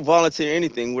 I don't volunteer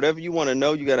anything. Whatever you want to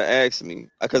know, you gotta ask me.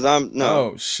 Because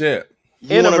Oh shit.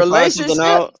 In a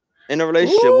relationship? In a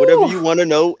relationship, Ooh. Whatever you want to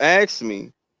know, ask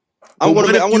me. I want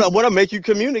to make you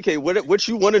communicate. What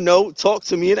you want to know, talk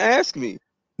to me and ask me.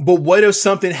 But what if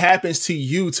something happens to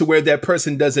you to where that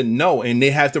person doesn't know and they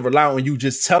have to rely on you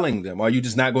just telling them? Are you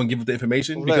just not going to give them the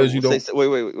information because you don't?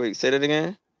 Wait. Say that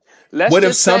again. What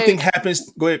if something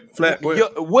happens? Go ahead, Flat. Go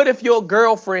ahead. What if your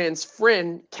girlfriend's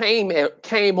friend came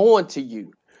on to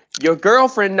you? Your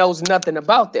girlfriend knows nothing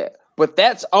about that, but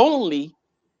that's only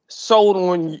sold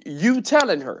on you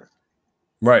telling her.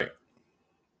 Right.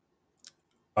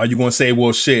 Are you gonna say,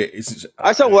 well, shit?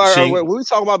 I said, when we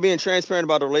talk about being transparent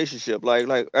about the relationship, like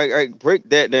break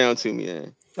that down to me,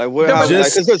 man. Like,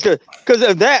 because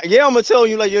of that, yeah, I'm gonna tell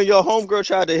you, like, your homegirl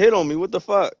tried to hit on me. What the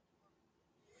fuck?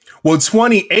 Well,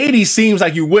 2080 seems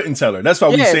like you wouldn't tell her. That's why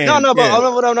we saying. No.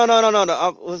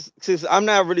 I'm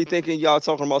not really thinking y'all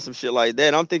talking about some shit like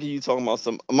that. I'm thinking you talking about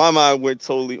some. My mind went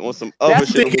totally on some other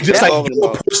shit. Just like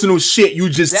your personal shit. You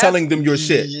just telling them your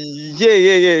shit.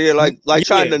 Yeah. Like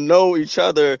trying to know each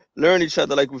other, learn each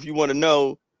other. Like if you want to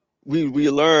know, we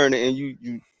learn, and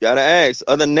you gotta ask.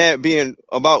 Other than that being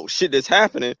about shit that's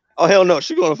happening, oh hell no,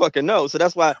 she gonna fucking know. So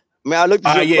that's why, I looked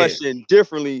at your question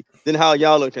differently than how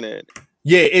y'all looking at it.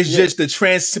 Yeah, it's just the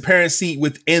transparency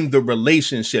within the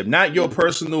relationship, not your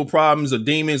personal problems or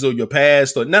demons or your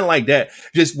past or nothing like that.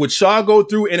 Just what y'all go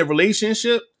through in a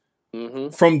relationship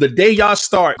from the day y'all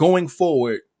start going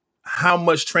forward. How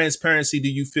much transparency do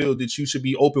you feel that you should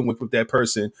be open with that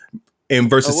person, and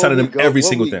versus telling them every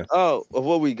single thing? Of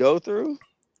what we go through?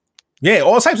 Yeah,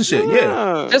 all types of shit.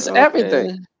 Yeah, just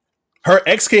everything. Her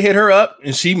ex can hit her up,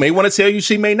 and she may want to tell you,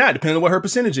 she may not, depending on what her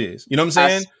percentage is. You know what I'm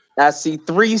saying? I see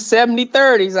 3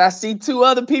 70-30s. I see 2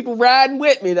 other people riding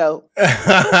with me, though.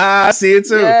 I see it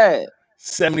too. Yeah.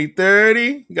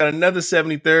 70-30. You got another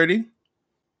 70-30.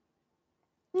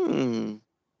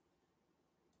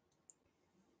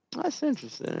 That's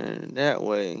interesting that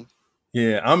way.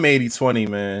 Yeah, I'm 80-20,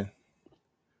 man.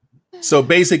 So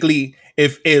basically,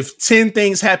 if 10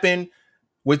 things happen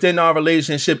within our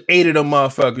relationship, 8 of them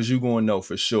motherfuckers you gonna know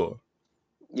for sure.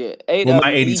 Yeah, 8 of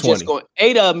them.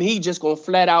 8 of them. He just gonna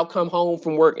flat out come home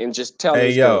from work and just tell us.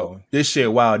 Hey yo, this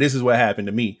shit. Wow, this is what happened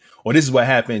to me, or this is what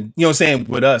happened. You know what I'm saying,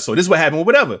 with us, or this is what happened with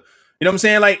whatever. You know what I'm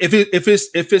saying? Like if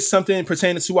it's something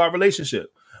pertaining to our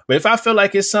relationship, but if I feel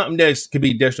like it's something that could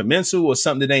be detrimental or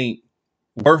something that ain't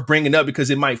worth bringing up because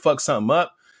it might fuck something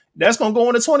up, that's gonna go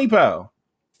on the 20 pound.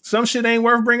 Some shit ain't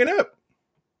worth bringing up.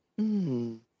 I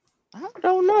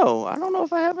don't know. I don't know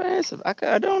if I have an answer.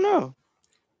 I don't know.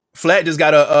 Flat just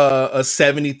got a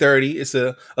 70-30. It's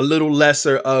a little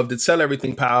lesser of the tell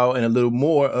everything pile and a little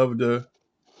more of the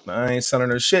I ain't selling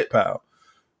her shit pile.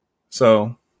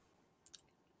 So,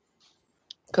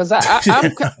 because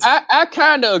I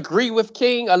kind of agree with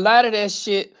King. A lot of that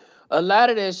shit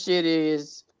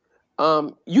is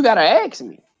you gotta ask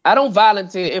me. I don't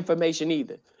volunteer information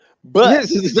either. But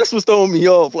that's what's throwing me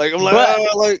off. Like I'm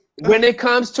like when it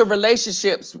comes to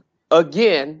relationships,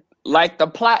 again, like the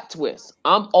plot twist,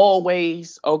 I'm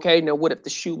always okay. Now, what if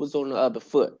the shoe was on the other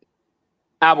foot?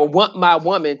 I would want my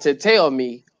woman to tell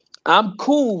me I'm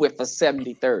cool with a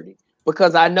 70-30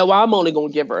 because I know I'm only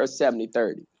gonna give her a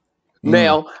 70-30.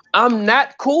 Now, I'm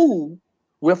not cool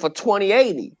with a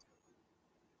 20-80.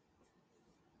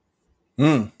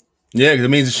 Yeah, because it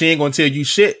means she ain't gonna tell you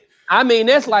shit. I mean,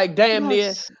 that's like damn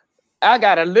near. I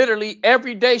gotta literally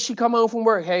every day she come home from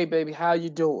work. Hey, baby, how you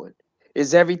doing?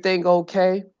 Is everything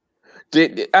okay?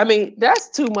 I mean, that's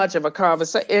too much of a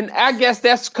conversation. And I guess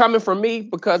that's coming from me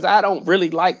because I don't really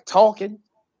like talking.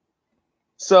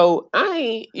 So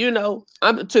I ain't,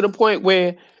 I'm to the point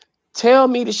where tell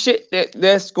me the shit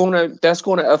that's gonna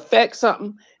affect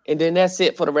something, and then that's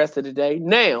it for the rest of the day.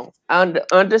 Now,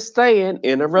 understand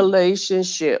in a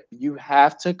relationship, you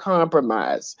have to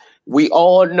compromise. We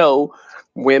all know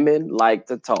women like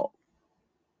to talk.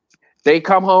 They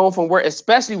come home from work,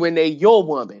 especially when they your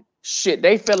woman. Shit,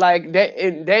 they feel like they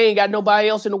ain't got nobody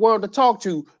else in the world to talk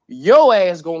to. Your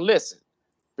ass gonna listen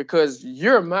because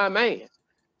you're my man.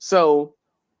 So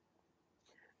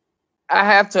I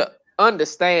have to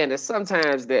understand that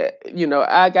sometimes that,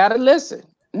 I gotta listen.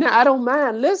 Now, I don't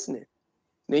mind listening.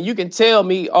 Then you can tell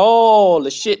me all the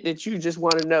shit that you just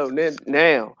want to know.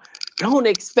 Now, don't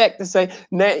expect to say,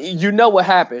 now, you know what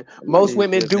happened. Most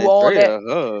women do all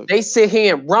that. They sit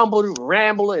here and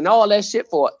ramble and all that shit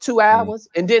for 2 hours.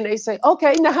 And then they say,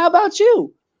 okay, now how about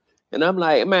you? And I'm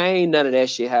like, man, ain't none of that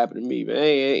shit happened to me, man.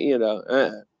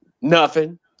 Ain't,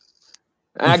 nothing.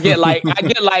 I get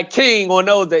like King on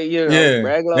those days,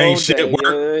 regular ain't old shit, day.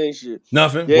 work, ain't shit.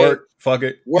 nothing, work, fuck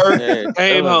it. Work,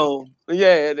 came home.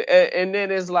 Yeah, and then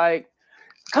it's like,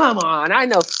 come on, I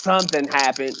know something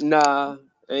happened. Nah,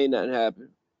 ain't nothing happened.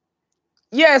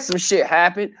 Yeah, some shit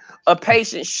happened. A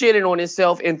patient shitting on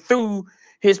himself and threw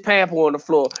his pamper on the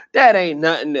floor. That ain't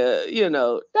nothing to, ain't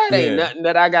nothing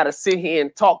that I gotta sit here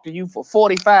and talk to you for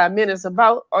 45 minutes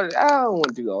about. I don't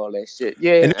want to do all that shit.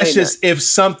 Yeah. And that's just if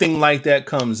something like that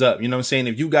comes up. You know what I'm saying?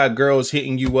 If you got girls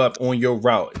hitting you up on your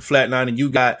route, flatlining, you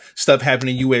got stuff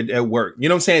happening to you at work. You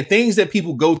know what I'm saying? Things that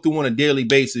people go through on a daily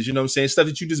basis. You know what I'm saying? Stuff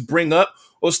that you just bring up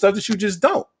or stuff that you just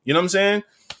don't. You know what I'm saying?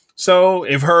 So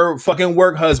if her fucking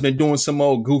work husband doing some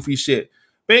old goofy shit,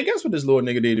 man, guess what this little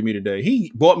nigga did to me today? He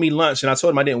bought me lunch and I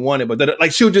told him I didn't want it, but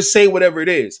like she'll just say whatever it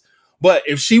is. But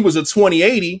if she was a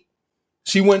 20-80,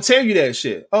 she wouldn't tell you that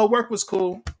shit. Oh, work was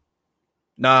cool.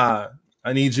 Nah,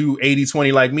 I need you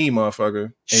 80-20 like me,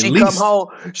 motherfucker.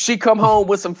 She come home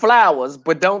with some flowers,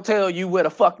 but don't tell you where the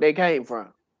fuck they came from.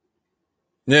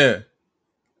 Yeah.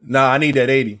 Nah, I need that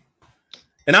 80.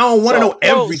 And I don't want to know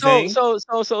everything.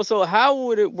 So how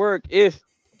would it work if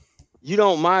you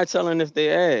don't mind telling if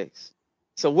they ask?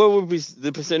 So what would be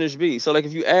the percentage be? So like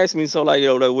if you ask me, so like,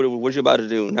 yo, like, what you about to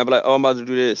do? And I'd be like, oh, I'm about to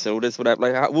do this and this, what that.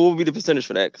 Like, what would be the percentage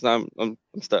for that? Because I'm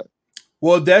stuck.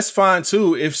 Well, that's fine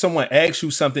too. If someone asks you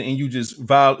something and you just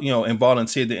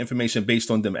volunteer the information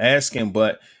based on them asking,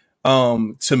 but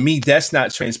to me, that's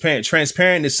not transparent.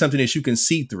 Transparent is something that you can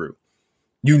see through.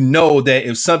 You know that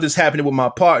if something's happening with my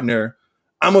partner,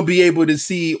 I'm gonna be able to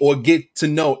see or get to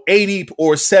know 80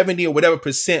 or 70 or whatever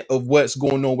 % of what's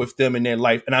going on with them in their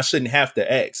life, and I shouldn't have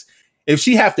to ask. If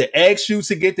she have to ask you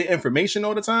to get the information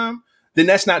all the time, then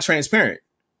that's not transparent.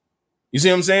 You see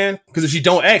what I'm saying? Because if she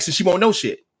don't ask, then she won't know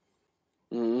shit.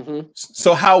 Mm-hmm.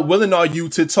 So how willing are you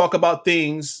to talk about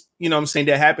things, you know what I'm saying,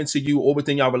 that happen to you or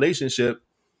within your relationship?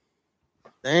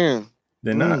 Damn.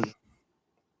 They're not.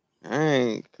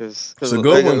 Dang, because it's a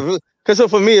good one. Because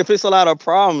for me, if it's a lot of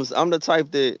problems, I'm the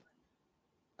type that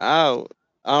I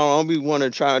don't be want to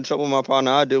try and trouble my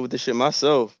partner. I deal with this shit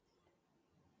myself.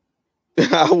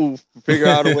 I will figure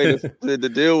out a way to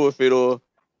deal with it or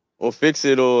fix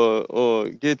it or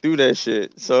get through that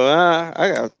shit. So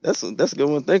I got that's a good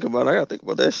one to think about. I gotta think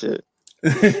about that shit.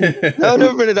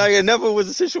 Never was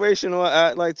a situation where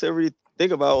I like to really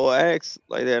think about or ask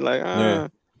like that. Like yeah.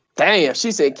 Damn,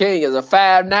 she said King is a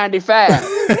 595.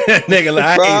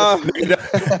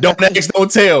 Nigga, don't ask,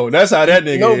 don't tell. That's how that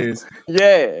nigga is.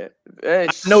 Yeah. I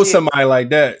know somebody like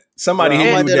that. Somebody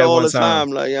hit me with that all one time.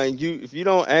 Like if you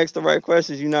don't ask the right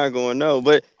questions, you're not gonna know.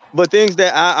 But things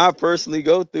that I personally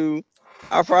go through,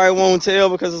 I probably won't tell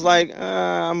because it's like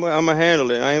I'm gonna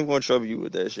handle it. I ain't gonna trouble you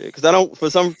with that shit.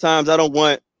 Because sometimes I don't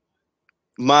want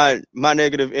my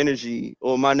negative energy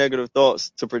or my negative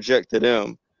thoughts to project to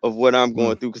them of what I'm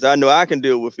going through, because I know I can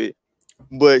deal with it,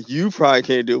 but you probably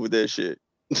can't deal with that shit.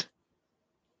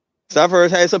 So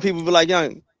I've had some people be like,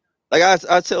 young, like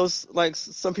I tell like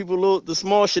some people the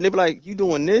small shit, they be like, you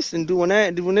doing this and doing that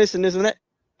and doing this and this and that.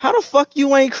 How the fuck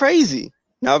you ain't crazy?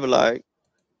 And I'll be like,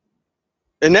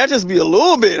 and that just be a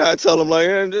little bit. I tell them like,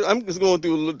 I'm just going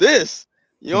through this.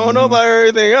 You don't know about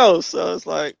everything else. So it's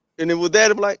like, and then with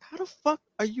that, I'm like, how the fuck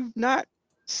are you not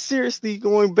seriously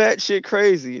going batshit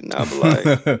crazy? And I'll be like,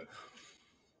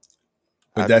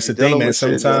 but that's the thing, man.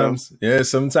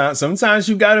 Sometimes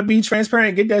you gotta be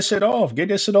transparent. Get that shit off. Get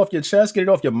that shit off your chest. Get it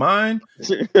off your mind.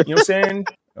 You know what I'm saying?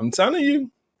 I'm telling you,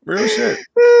 real shit.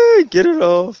 Get it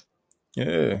off.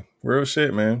 Yeah, real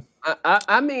shit, man.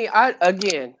 I mean,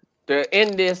 again, to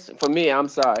end this for me, I'm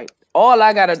sorry. All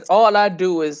I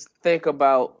do is think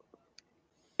about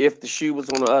if the shoe was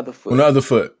on the other foot. On the other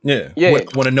foot, yeah. Yeah.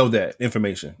 Want to know that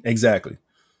information exactly.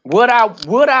 Would I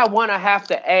want to have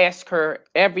to ask her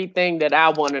everything that I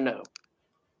want to know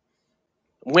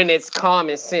when it's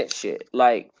common sense shit?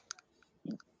 Like,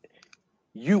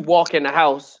 you walk in the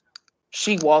house,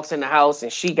 she walks in the house,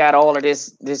 and she got all of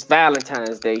this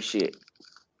Valentine's Day shit.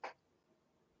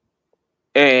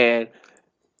 And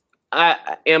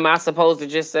am I supposed to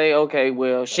just say, okay,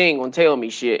 well, she ain't gonna tell me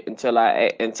shit until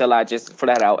I just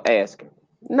flat out ask her?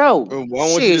 No. Why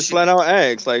don't you just flat out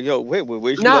ask? Like, yo, wait,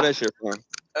 where you got that shit from?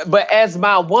 But as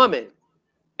my woman,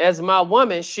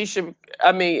 she should.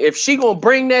 I mean, if she gonna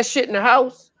bring that shit in the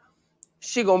house,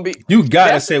 she gonna be. You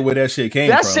gotta say where that shit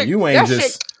came from. You ain't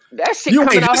just. That shit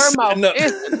coming out her mouth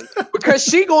instantly. Because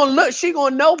she gonna look. She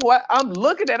gonna know what I'm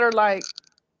looking at her like.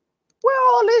 Where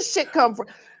all this shit come from?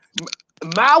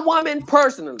 My woman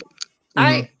personally,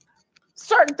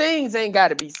 certain things ain't got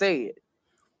to be said.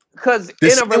 Because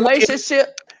in a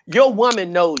relationship, your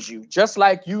woman knows you just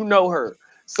like you know her.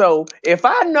 So if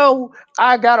I know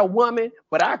I got a woman,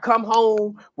 but I come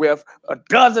home with a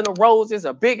dozen of roses,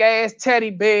 a big ass teddy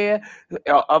bear,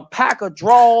 a pack of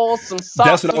drawers, some socks.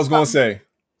 That's what I was gonna say.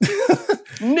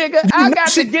 Nigga, I got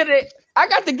to get it. I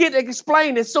got to get it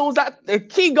explained as soon as the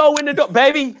key go in the door.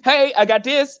 Baby, hey, I got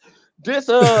this,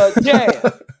 off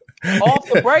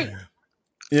the break.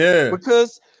 Yeah.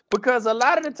 Because a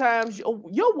lot of the times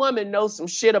your woman knows some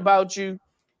shit about you,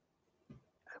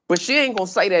 but she ain't gonna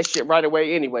say that shit right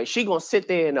away anyway. She gonna sit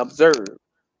there and observe.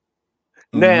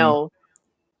 Now,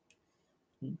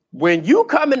 when you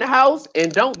come in the house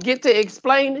and don't get to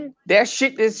explaining that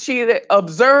shit that she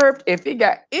observed, if it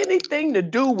got anything to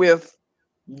do with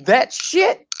that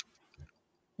shit,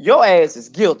 your ass is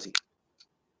guilty.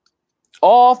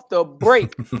 Off the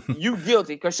break, you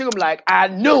guilty. Because she gonna be like, I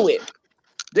knew it.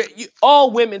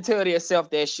 All women tell themselves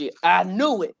that shit. I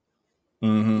knew it.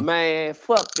 Man,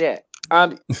 fuck that.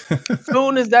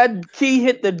 Soon as that key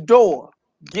hit the door,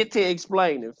 get to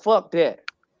explaining. Fuck that.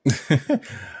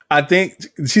 I think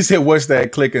she said, "What's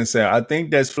that clicking sound?" I think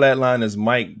that's Flatliner's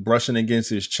mic brushing against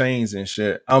his chains and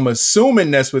shit. I'm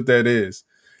assuming that's what that is.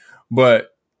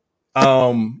 But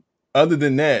other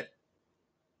than that,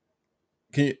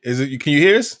 can you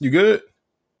hear us? You good?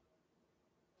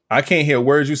 I can't hear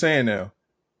words you saying now.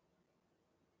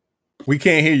 We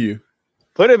can't hear you.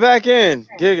 Put it back in,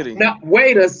 giggity. Now,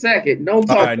 wait a second. Don't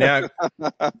talk. Right, now.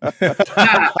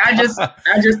 I just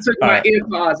took my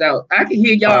earpods out. I can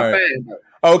hear y'all fine.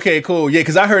 Okay, cool. Yeah,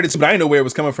 because I heard it too, but I didn't know where it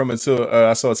was coming from until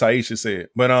I saw Taisha say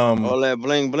it. But all that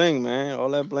bling bling, man. All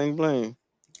that bling bling.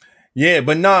 Yeah,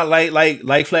 but not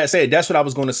like Flat said. That's what I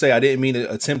was going to say. I didn't mean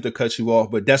to attempt to cut you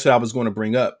off, but that's what I was going to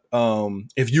bring up.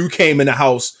 If you came in the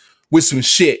house with some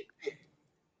shit,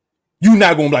 you're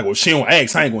not going to be like, well, she don't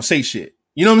ask. I ain't going to say shit.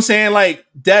 You know what I'm saying? Like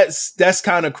that's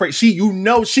kind of crazy. She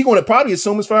going to probably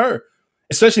assume it's for her,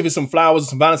 especially if it's some flowers,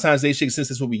 some Valentine's Day shit. Since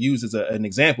that's what we use as an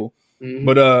example. Mm-hmm.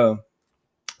 But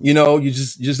you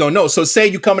just don't know. So say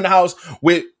you come in the house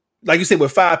with, like you said,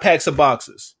 with 5 packs of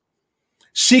boxes.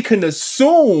 She can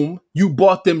assume you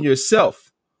bought them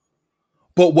yourself.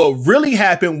 But what really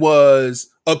happened was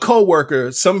a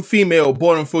coworker, some female,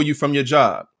 bought them for you from your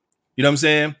job. You know what I'm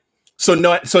saying? So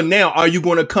now, are you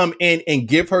going to come in and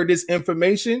give her this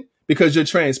information because you're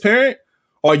transparent?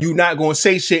 Or are you not going to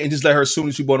say shit and just let her assume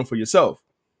that you bought them for yourself?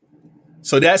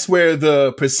 So that's where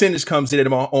the percentage comes in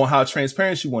on how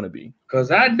transparent you want to be. Because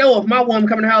I know if my woman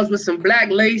come in the house with some black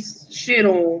lace shit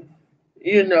on,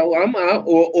 you know, I'm out,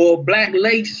 or black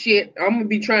lace shit, I'm going to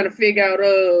be trying to figure out,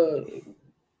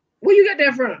 where you got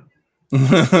that from? The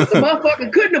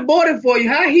motherfucker couldn't have bought it for you.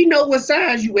 How he know what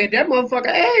size you at? That motherfucker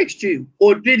asked you.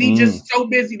 Or did he just so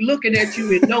busy looking at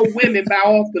you and know women by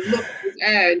off the look of his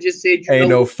eye and just said, ain't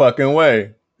no fucking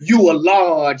way. You a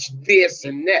large this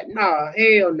and that. Nah,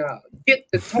 hell no. Get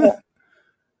the talk.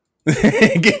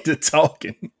 Get the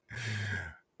talking.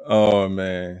 Oh,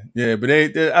 man. Yeah, but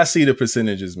I see the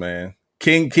percentages, man.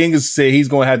 King has said he's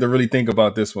going to have to really think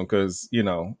about this one because, you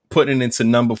know, putting it into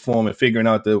number form and figuring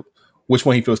out which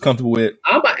one he feels comfortable with.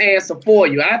 I'm going to answer for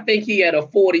you. I think he had a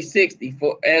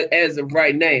 40-60 as of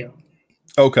right now.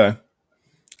 Okay.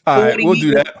 All right, we'll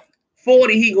do that.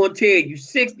 40, he going to tell you.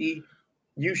 60,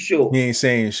 you sure. He ain't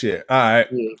saying shit. All right.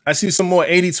 Yeah. I see some more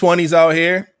 80-20s out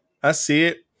here. I see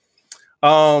it.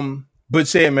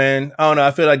 But yeah, man, I don't know.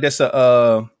 I feel like that's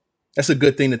a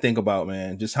good thing to think about,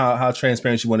 man. Just how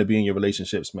transparent you want to be in your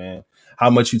relationships, man. How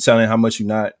much you telling, how much you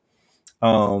not.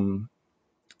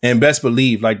 And best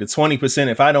believe, like the 20%,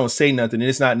 if I don't say nothing,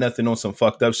 it's not nothing on some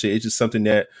fucked up shit. It's just something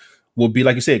that will be,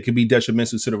 like you said, it could be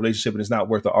detrimental to the relationship and it's not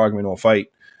worth the argument or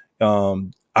fight.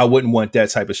 I wouldn't want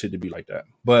that type of shit to be like that.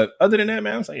 But other than that,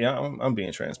 man, I'm saying, yeah, I'm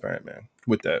being transparent, man,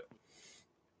 with that.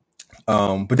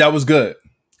 But that was good.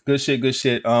 Good shit.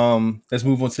 Let's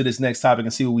move on to this next topic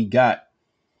and see what we got.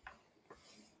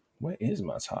 Where is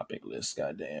my topic list?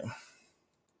 Goddamn.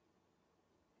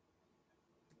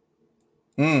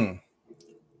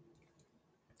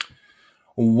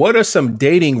 What are some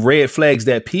dating red flags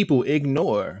that people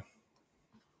ignore?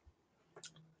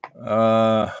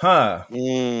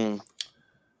 And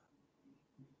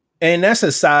that's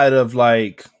a side of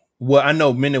like, well, I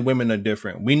know men and women are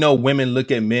different. We know women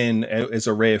look at men as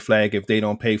a red flag if they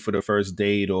don't pay for the first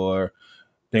date or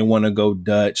they want to go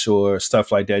Dutch or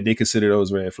stuff like that. They consider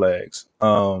those red flags.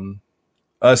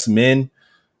 Us men,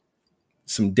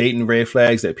 some dating red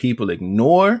flags that people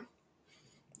ignore.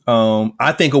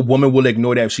 I think a woman will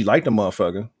ignore that if she liked a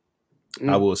motherfucker.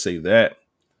 I will say that.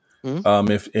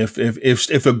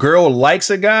 If a girl likes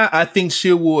a guy, I think she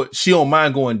don't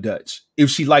mind going Dutch. If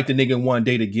she liked the nigga in one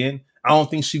date again, I don't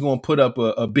think she gonna put up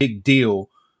a big deal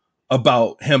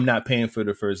about him not paying for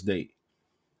the first date.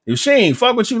 If she ain't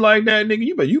fuck with you like that,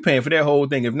 nigga, you paying for that whole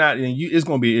thing. If not, then it's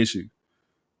gonna be an issue.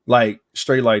 Like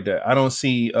straight like that. I don't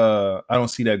see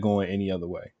that going any other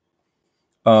way.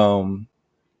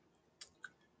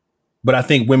 But I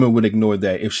think women would ignore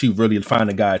that if she really find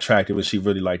a guy attractive and she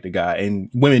really liked the guy.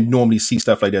 And women normally see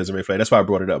stuff like that as a red flag. That's why I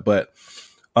brought it up. But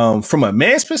from a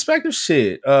man's perspective,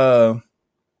 shit.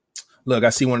 Look, I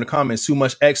see one of the comments, too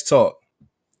much X talk.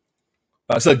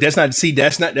 So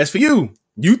that's for you.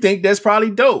 You think that's probably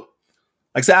dope.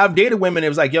 Like I said, I've dated women. It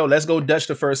was like, yo, let's go Dutch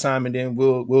the first time and then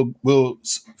we'll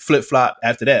flip flop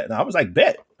after that. And I was like,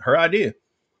 bet, her idea.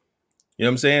 You know what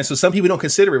I'm saying? So some people don't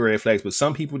consider it red flags, but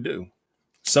some people do.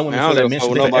 Someone feel that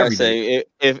mention nobody say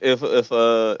if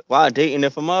while dating,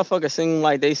 if a motherfucker seem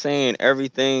like they saying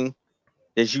everything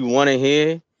that you want to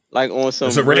hear, like on some,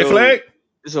 it's a red flag.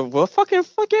 It's a fucking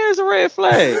is a red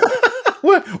flag.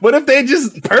 What if they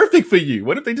just perfect for you?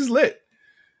 What if they just lit?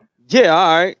 Yeah,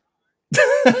 all right.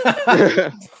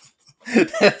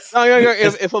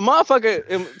 If a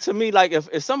motherfucker, to me, like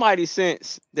if somebody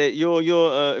sense that you're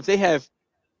if they have,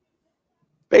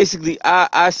 basically,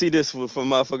 I see this for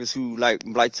motherfuckers who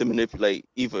like to manipulate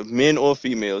either men or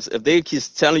females. If they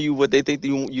just telling you what they think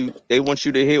they want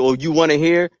you to hear or you want to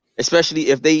hear, especially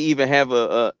if they even have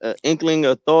a inkling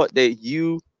or thought that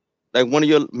you, like, one of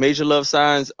your major love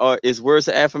signs is words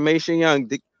of affirmation, young,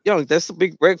 that's a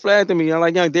big red flag to me. I'm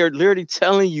like, young, they're literally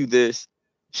telling you this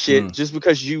shit just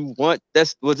because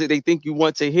that's what they think you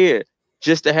want to hear,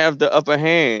 just to have the upper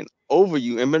hand over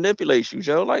you and manipulate you,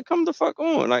 Joe. Like, come the fuck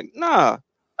on. Like, nah.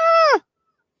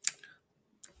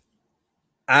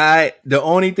 The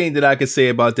only thing that I could say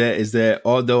about that is that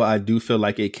although I do feel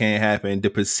like it can happen, the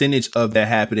percentage of that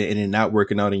happening and it not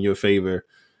working out in your favor,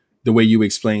 the way you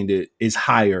explained it, is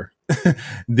higher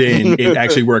than it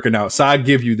actually working out. So I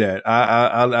give you that.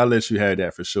 I'll let you have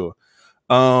that for sure.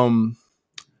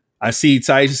 I see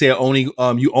Taisha said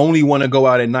you only want to go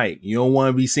out at night. You don't want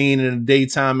to be seen in the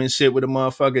daytime and shit with a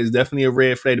motherfucker. It's definitely a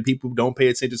red flag that people don't pay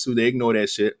attention to. They ignore that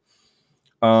shit.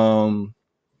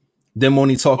 Them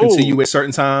only talking to you at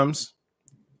certain times,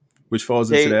 which falls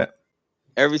into that.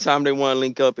 Every time they want to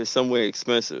link up is somewhere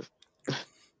expensive.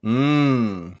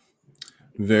 Very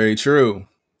true.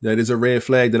 That is a red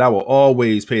flag that I will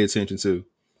always pay attention to.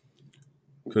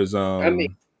 Because I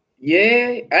mean,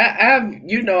 yeah,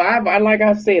 I've like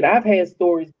I said, I've had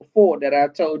stories before that I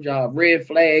told y'all, red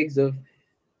flags of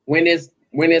when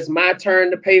it's my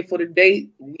turn to pay for the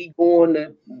date, we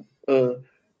going to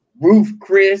Roof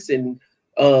Chris and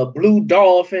Blue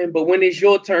Dolphin, but when it's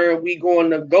your turn, we going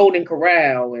to Golden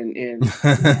Corral and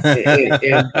buffets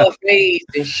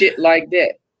and shit like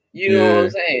that. You know what I'm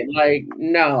saying? Like,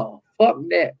 no, fuck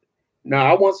that. No,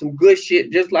 I want some good shit,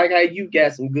 just like how you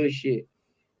got some good shit.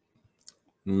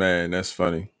 Man, that's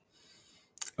funny.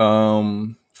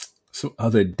 Some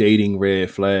other dating red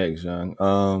flags,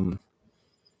 young.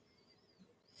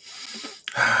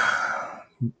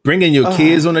 Bringing your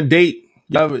kids on a date.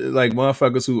 Y'all like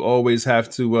motherfuckers who always have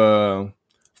to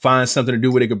find something to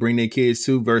do where they could bring their kids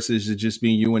to versus just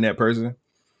being you and that person.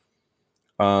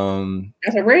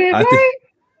 That's a red flag.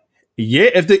 Yeah,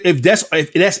 if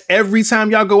that's every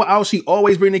time y'all go out, she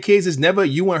always bring the kids. It's never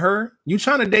you and her. You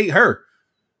trying to date her.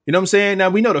 You know what I'm saying? Now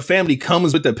we know the family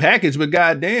comes with the package, but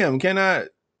goddamn, can I at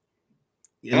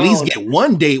least get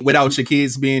one date without your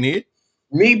kids being here?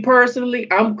 Me personally,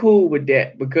 I'm cool with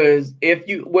that because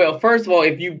first of all,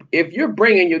 if you're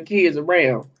bringing your kids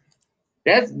around,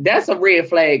 that's a red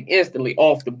flag instantly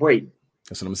off the break.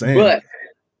 That's what I'm saying. But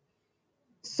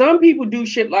some people do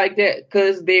shit like that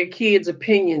because their kids'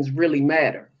 opinions really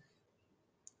matter.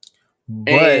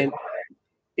 And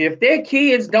if their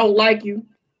kids don't like you,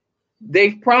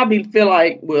 they probably feel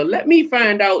like, well, let me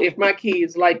find out if my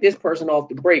kids like this person off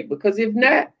the break, because if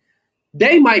not,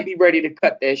 they might be ready to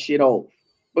cut that shit off.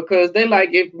 Because they like,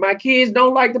 if my kids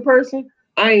don't like the person,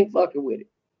 I ain't fucking with it.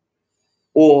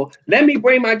 Or let me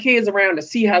bring my kids around to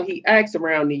see how he acts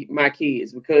around my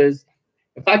kids. Because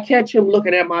if I catch him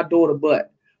looking at my daughter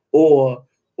butt or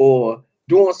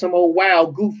doing some old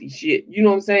wild goofy shit, you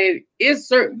know what I'm saying? It's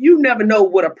certain, you never know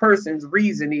what a person's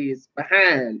reason is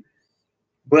behind.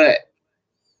 But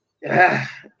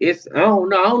it's I don't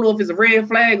know if it's a red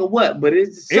flag or what, but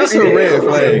it's a red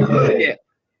flag. Yeah.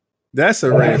 That's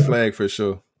a red flag for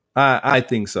sure. I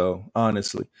think so,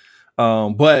 honestly.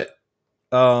 But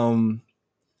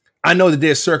I know that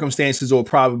there's circumstances or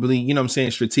probably, you know what I'm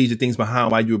saying, strategic things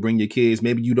behind why you would bring your kids.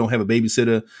 Maybe you don't have a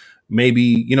babysitter. Maybe,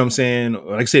 you know what I'm saying,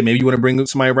 like I said, maybe you want to bring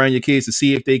somebody around your kids to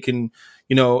see if they can,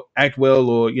 you know, act well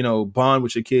or, you know, bond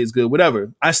with your kids good,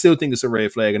 whatever. I still think it's a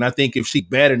red flag. And I think if she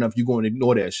bad enough, you're going to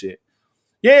ignore that shit.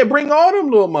 Yeah, bring all them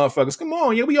little motherfuckers. Come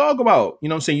on. Yeah, we all go out. You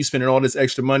know what I'm saying? You spending all this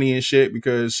extra money and shit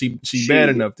because she bad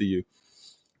enough to you.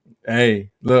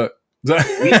 Hey, look.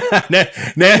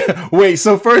 now, wait,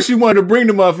 so first you wanted to bring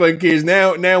the motherfucking kids.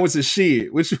 Now it's a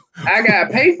shit. I gotta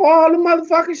pay for all the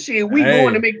motherfucking shit. We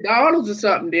going to McDonald's or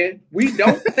something then. We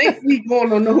don't think we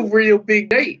going on no real big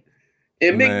date.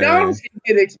 And McDonald's can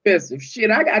get expensive.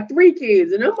 Shit, I got 3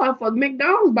 kids and them motherfucking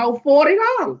McDonald's about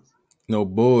 $40. No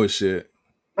bullshit.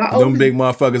 Them big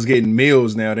motherfuckers getting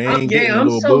meals now. They ain't getting a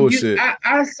little bullshit.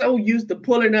 I'm so used to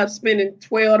pulling up, spending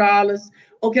 $12.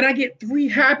 Oh, can I get 3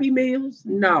 Happy Meals?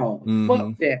 No,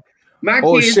 fuck that. My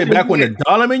kids shit, back when the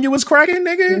dollar menu was cracking,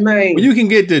 nigga. Man. When you can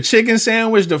get the chicken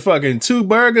sandwich, the fucking 2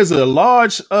 burgers, a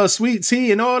large sweet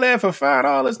tea, and all that for $5,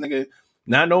 nigga.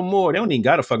 Not no more. They don't even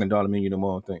got a fucking dollar menu no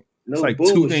more, I think. It's like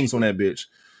bullshit. 2 things on that bitch.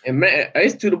 And man,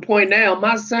 it's to the point now,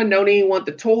 my son don't even want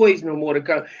the toys no more to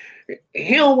come.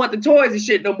 He don't want the toys and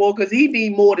shit no more because he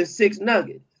need more than 6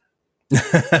 nuggets.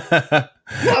 Fuck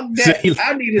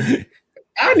that.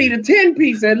 I need a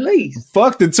 10-piece at least.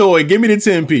 Fuck the toy. Give me the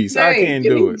 10-piece. I can't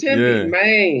do it. Yeah.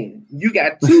 Man, you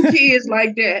got 2 kids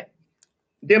like that.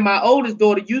 Then my oldest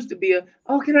daughter used to be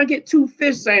can I get 2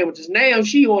 fish sandwiches? Now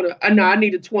she order, no, I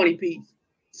need a 20-piece.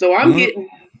 So I'm getting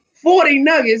 40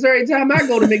 nuggets every time I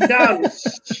go to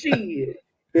McDonald's. Shit.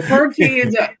 If her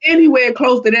kids are anywhere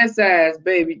close to that size,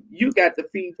 baby, you got to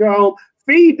feed your own.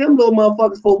 Feed them little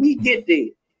motherfuckers before we get there.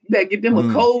 You better get them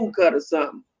a cold cut or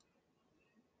something.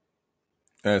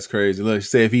 That's crazy. Look,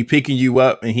 say if he picking you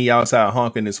up and he outside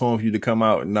honking his horn for you to come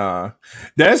out, nah.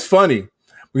 That's funny.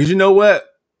 Because you know what?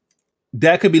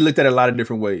 That could be looked at a lot of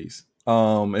different ways.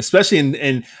 Especially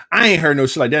in I ain't heard no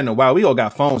shit like that in a while. We all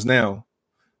got phones now.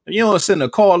 If you don't send a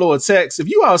call or a text, if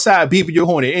you outside beeping your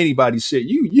horn at anybody's shit,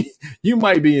 you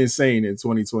might be insane in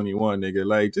 2021, nigga.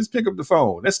 Like, just pick up the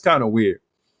phone. That's kind of weird.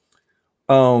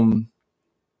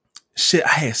 Shit, I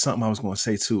had something I was gonna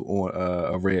say too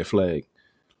on a red flag.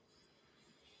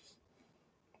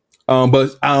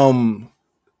 But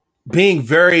being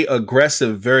very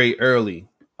aggressive very early.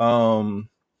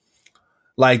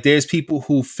 Like there's people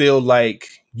who feel like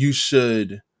you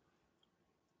could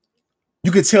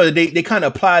tell that they kind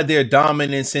of apply their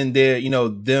dominance in their,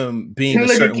 them being a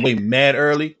certain way mad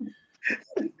early.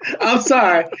 I'm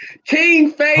sorry. King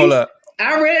Face. Hold up.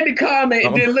 I read the comment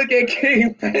and then look at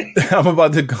King Face. I'm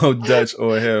about to go Dutch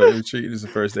or hell. This is the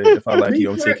first day. If I like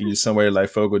you, I'm taking you somewhere like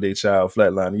Fogo de Chao,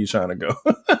 Flatline. You trying to go?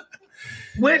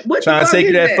 What trying to take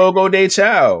you that Fogo de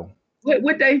Chao.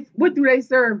 What do they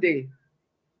serve there?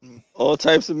 All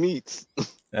types of meats.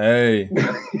 Hey.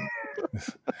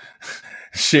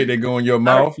 Shit that go in your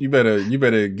mouth. You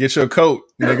better get your coat,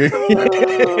 nigga.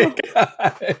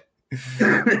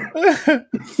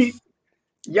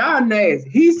 Y'all nasty.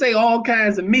 He say all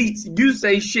kinds of meats. You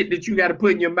say shit that you got to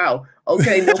put in your mouth.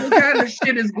 Okay, now what kind of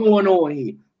shit is going on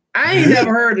here? I ain't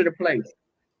never heard of the place.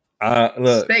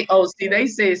 Look. Steak. Oh, see, they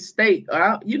say steak.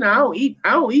 I don't eat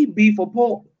beef or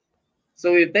pork.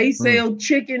 So if they sell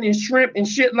chicken and shrimp and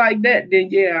shit like that, then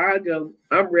yeah, I go.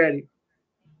 I'm ready.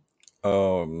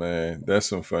 Oh man, that's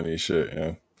some funny shit,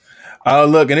 yeah.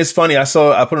 Look, and it's funny. I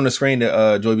put on the screen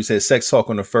that Joey said sex talk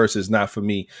on the first is not for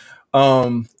me.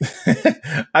 I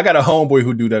got a homeboy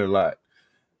who do that a lot.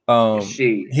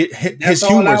 His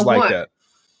humor is like that.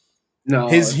 No,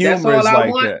 his humor is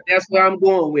like that. That's where I'm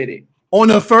going with it. On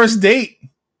the first date.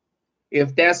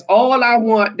 If that's all I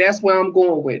want, that's where I'm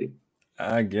going with it.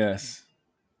 I guess.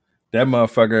 That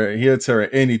motherfucker, he'll turn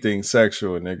anything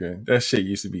sexual, nigga. That shit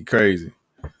used to be crazy.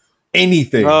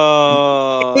 Anything.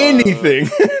 Anything.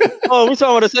 Oh, we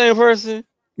talking about the same person?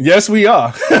 Yes, we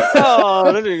are.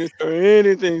 Oh, that nigga turn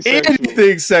anything sexual.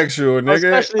 Anything sexual,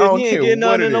 nigga. Especially if he ain't getting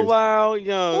nothing in a while.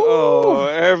 Young. Oh,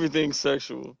 everything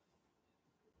sexual.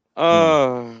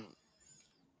 All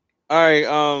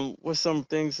right. What's some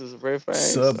things is red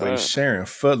flags? Subway sharing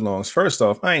footlongs. First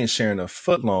off, I ain't sharing a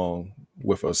footlong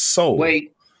with a soul.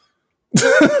 Wait.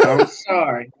 I'm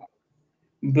sorry.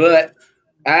 But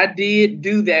I did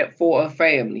do that for a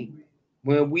family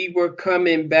when we were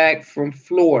coming back from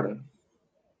Florida.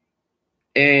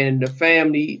 And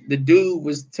the dude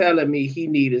was telling me he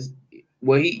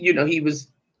was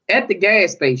at the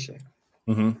gas station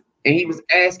and he was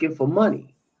asking for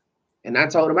money. And I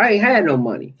told him I ain't had no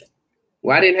money.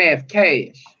 Well, I didn't have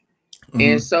cash.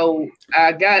 And so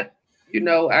I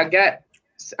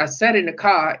sat in the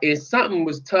car and something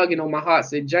was tugging on my heart.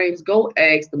 Said, James, go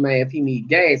ask the man if he need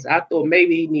gas. I thought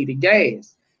maybe he needed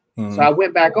gas. So I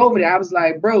went back over there. I was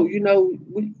like, bro, you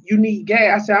need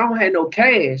gas. I said, I don't have no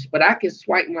cash, but I can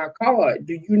swipe my card.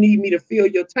 Do you need me to fill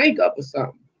your tank up or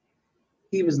something?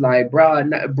 He was like, bro,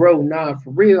 nah,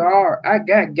 for real. I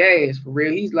got gas for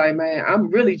real. He's like, man, I'm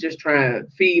really just trying to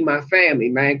feed my family,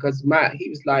 man. Cause he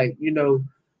was like,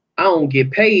 I don't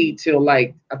get paid till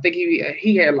I think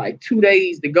he had 2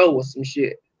 days to go or some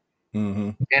shit.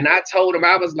 And I told him,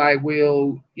 I was like,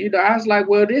 well,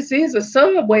 this is a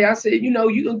Subway. I said, you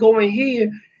can go in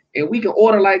here and we can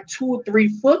order 2 or 3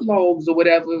 footlongs or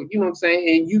whatever, you know what I'm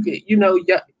saying? And you can,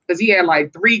 because he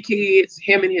had 3 kids,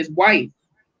 him and his wife.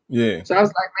 Yeah. So I was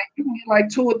like, man, you can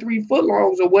get 2 or 3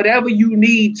 footlongs or whatever you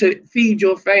need to feed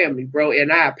your family, bro,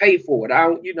 and I pay for it. I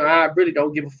really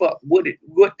don't give a fuck what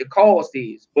the cost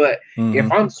is. But if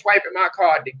I'm swiping my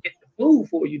card to get the food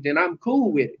for you, then I'm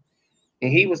cool with it.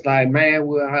 And he was like, man,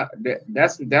 well,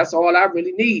 that's all I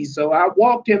really need. So I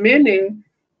walked him in there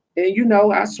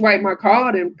and, I swiped my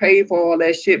card and paid for all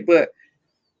that shit. But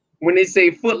when they say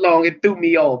foot long, it threw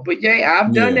me off. But yeah,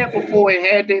 I've done that before and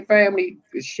had their family.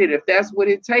 Shit, if that's what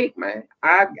it take, man,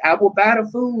 I will buy the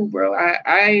food, bro.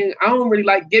 I don't really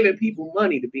like giving people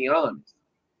money, to be honest.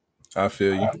 I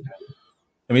feel you.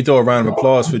 Let me throw a round of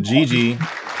applause for Gigi,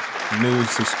 new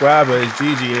subscriber. It's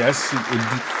Gigi. That's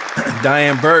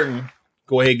Diane Burton.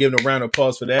 Go ahead, give them a round of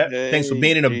applause for that. Hey, thanks for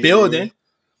being in the building.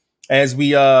 As we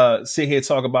sit here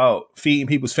talk about feeding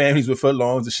people's families with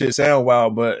footlongs, the shit sound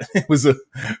wild, but it was a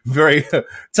very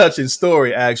touching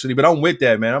story, actually. But I'm with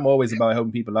that, man. I'm always about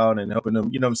helping people out and helping them,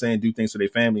 you know what I'm saying, do things for their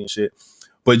family and shit.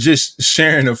 But just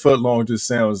sharing a footlong just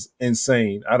sounds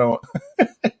insane.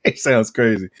 It sounds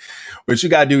crazy. But you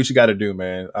got to do what you got to do,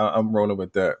 man. I'm rolling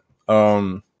with that.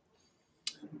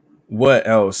 What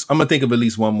else? I'm going to think of at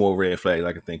least one more red flag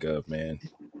I can think of, man.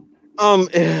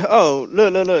 Oh,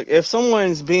 look. If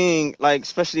someone's being like,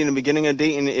 especially in the beginning of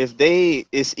dating,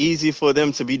 it's easy for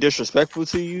them to be disrespectful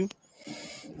to you.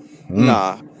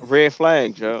 Nah, red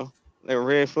flag, Joe. Like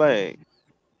red flag.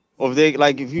 Or if they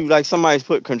if you like somebody's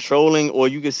put controlling, or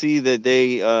you can see that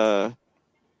they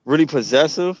really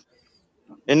possessive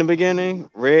in the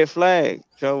beginning, red flag,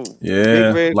 Joe.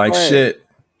 Yeah, big red flag. Shit,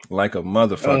 like a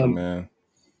motherfucker, man.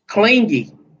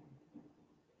 Clingy.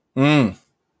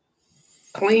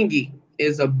 Clingy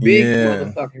is a big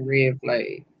motherfucking red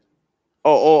flag.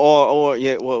 Or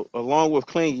yeah, well, along with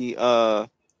clingy,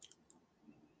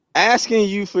 asking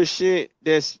you for shit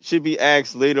that should be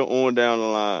asked later on down the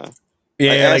line.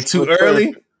 Yeah, like too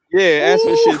early? Yeah, ask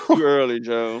for shit too early,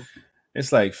 Joe.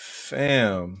 It's like,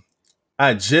 fam,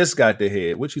 I just got the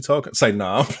head. What you talking? It's like,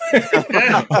 nah, I'm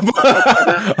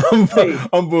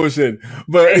bullshitting.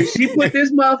 But hey, she put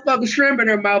this motherfucking shrimp in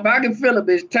her mouth. I can feel a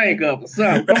bitch tank up or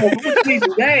something. Come on, put these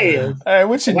gas. Hey,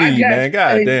 what you need, man?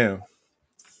 God damn.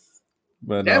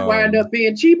 But that wind up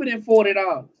being cheaper than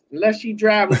 $40, unless she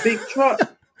drive a big truck.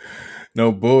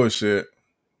 No bullshit.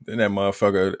 Then that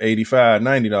motherfucker $85,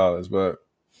 $90. But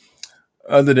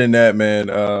other than that, man,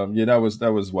 yeah,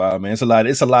 that was wild, man. It's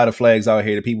a lot of flags out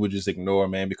here that people just ignore,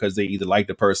 man, because they either like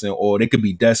the person or they could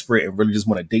be desperate and really just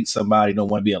want to date somebody, don't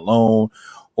want to be alone,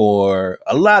 or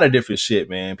a lot of different shit,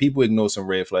 man. People ignore some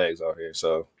red flags out here.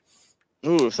 So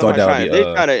somebody they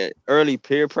try to early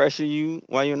peer pressure you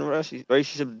while you're in a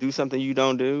relationship to do something you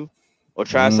don't do or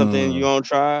try something you don't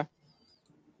try.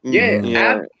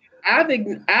 Yeah.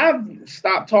 I've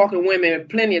stopped talking to women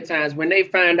plenty of times when they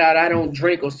find out I don't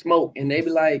drink or smoke, and they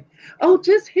be like, "Oh,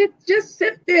 just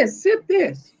sip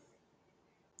this."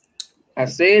 I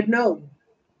said no.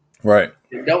 Right.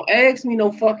 Don't ask me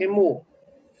no fucking more.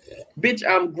 Bitch,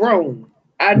 I'm grown.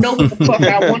 I know what the fuck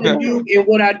I want to do and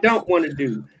what I don't want to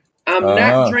do. I'm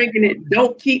not drinking it.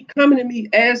 Don't keep coming to me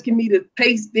asking me to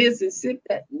taste this and sip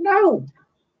that. No.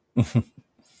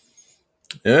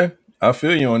 Yeah. I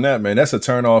feel you on that, man. That's a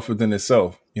turn off within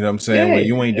itself. You know what I'm saying? Yeah. When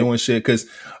you ain't doing shit. Cause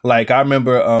like, I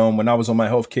remember when I was on my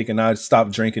health kick and I stopped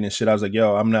drinking and shit, I was like,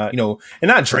 yo, I'm not, and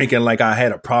not drinking like I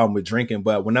had a problem with drinking,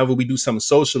 but whenever we do something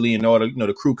socially and all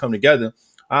the crew come together,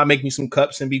 I'll make me some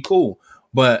cups and be cool.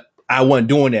 But I wasn't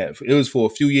doing that. It was for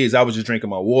a few years. I was just drinking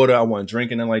my water. I wasn't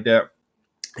drinking it like that.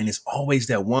 And it's always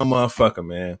that one motherfucker,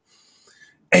 man.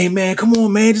 Hey, man, come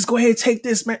on, man. Just go ahead and take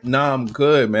this, man. Nah, I'm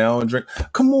good, man. I don't drink.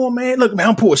 Come on, man. Look, man,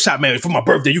 I'm pour a shot, man, for my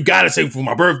birthday. You got to say for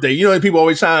my birthday. You know, people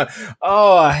always trying.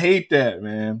 Oh, I hate that,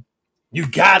 man. You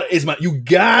got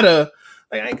to.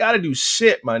 Like, I ain't got to do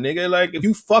shit, my nigga. Like, if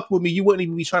you fuck with me, you wouldn't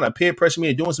even be trying to peer pressure me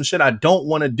and doing some shit I don't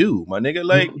want to do, my nigga.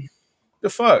 Like, the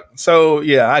fuck? So,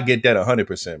 yeah, I get that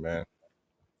 100%, man.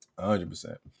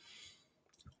 100%.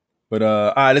 But,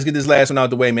 all right, let's get this last one out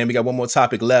the way, man. We got one more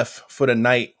topic left for the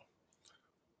night.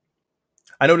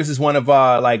 I know this is one of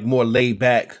our like more laid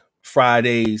back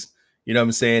Fridays, you know what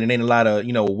I'm saying? And ain't a lot of,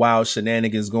 wild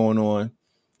shenanigans going on.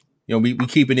 We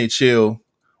keeping it chill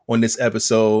on this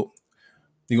episode.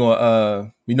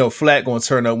 Flat gonna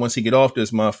turn up once he get off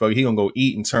this motherfucker. He gonna go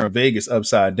eat and turn Vegas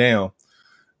upside down.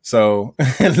 So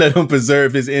let him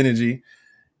preserve his energy.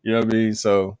 You know what I mean?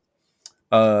 So,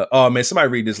 oh man, somebody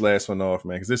read this last one off,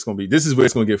 man, because this is where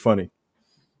it's gonna get funny.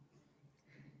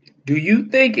 Do you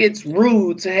think it's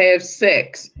rude to have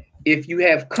sex if you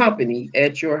have company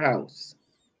at your house?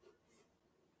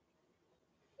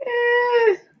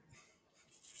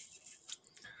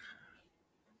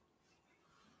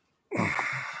 All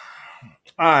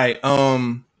right.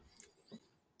 I'm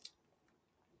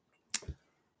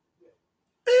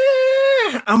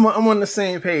on the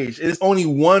same page. There's only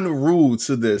one rule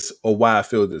to this or why I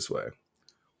feel this way.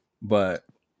 But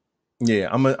yeah,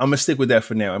 I'm gonna stick with that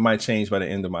for now. It might change by the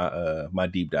end of my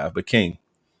deep dive. But King,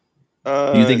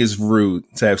 do you think it's rude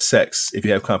to have sex if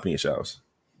you have company at your house?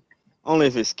 Only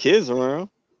if it's kids around.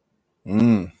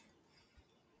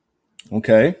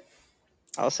 Okay.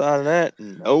 Outside of that,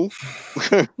 no.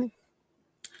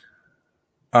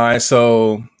 All right,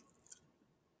 so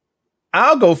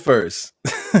I'll go first.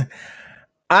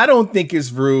 I don't think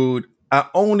it's rude. I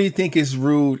only think it's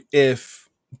rude if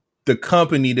the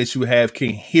company that you have can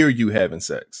hear you having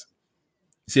sex.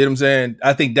 See what I'm saying?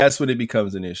 I think that's when it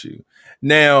becomes an issue.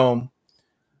 Now,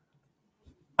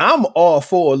 I'm all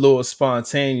for a little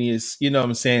spontaneous, you know what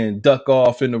I'm saying, duck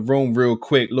off in the room real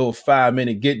quick, little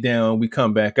 5-minute get down, we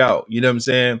come back out. You know what I'm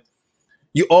saying?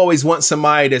 You always want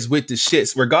somebody that's with the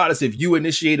shits, regardless if you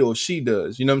initiate it or she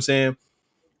does. You know what I'm saying?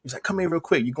 He's like, come here real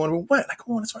quick. You going to what? Like,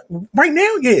 come on, it's right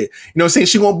now? Yeah. You know what I'm saying?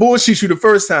 She won't bullshit you the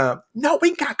first time. No,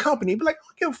 we got company. Be like, I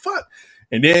don't give a fuck.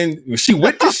 And then when she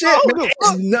with the shit,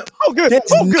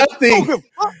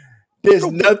 there's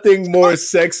nothing more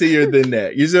sexier than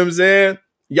that. You see what I'm saying?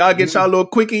 Y'all get y'all little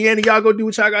quickie in and y'all go do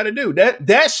what y'all got to do.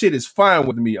 That shit is fine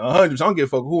with me. 100%. I don't give a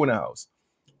fuck who in the house.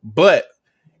 But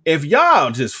if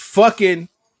y'all just fucking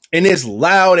and it's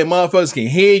loud and motherfuckers can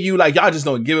hear you, like y'all just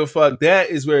don't give a fuck, that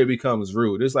is where it becomes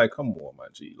rude. It's like, come on, my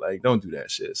G. Like, don't do that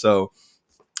shit. So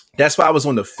that's why I was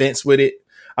on the fence with it.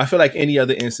 I feel like any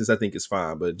other instance, I think is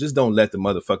fine, but just don't let the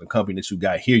motherfucking company that you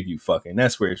got hear you fucking.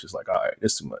 That's where it's just like, all right,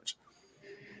 that's too much.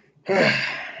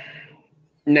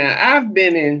 Now, I've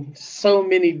been in so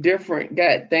many different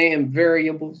goddamn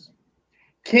variables.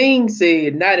 King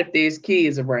said, not if there's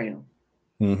kids around.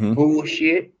 Mm-hmm.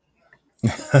 Bullshit.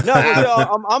 No,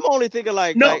 I'm only thinking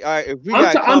like, all right, if we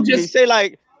got company, say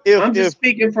like, I'm just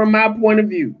speaking from my point of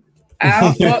view.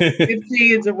 I'll fuck with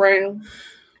kids around.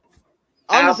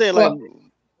 I'm just saying, like,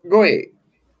 go ahead.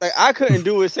 Like, I couldn't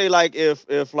do it. Say like,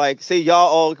 if like, say we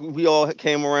all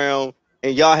came around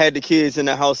and y'all had the kids in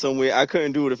the house somewhere. I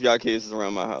couldn't do it if y'all kids is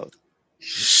around my house.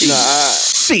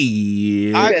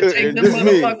 I couldn't. Take them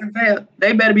motherfuckers down.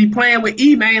 They better be playing with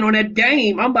E-Man on that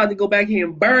game. I'm about to go back here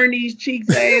and burn these cheeks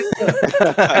ass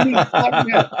up. I need to fuck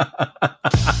me up.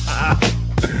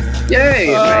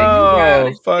 Yeah,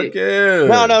 man. Fuck yeah.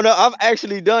 No. I've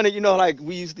actually done it. You know, like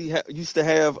we used to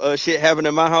have shit happen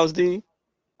in my house, D. Mm-hmm.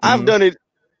 I've done it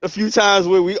a few times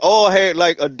where we all had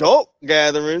like adult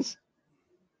gatherings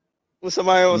when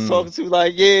somebody was talking to,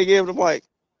 like, yeah, but I'm like,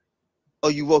 oh,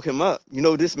 you woke him up. You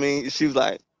know this means? She was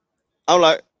like, I'm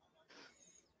like,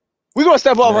 we're gonna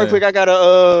step off right quick. I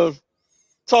gotta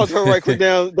talk to her right quick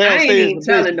downstairs. I ain't even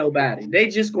telling nobody. They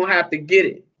just gonna have to get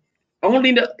it.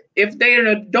 Only if they're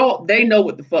an adult, they know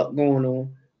what the fuck going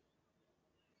on.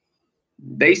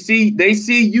 They see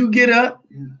you get up.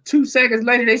 2 seconds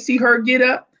later, they see her get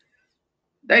up.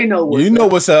 They know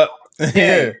what's up.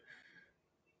 Yeah.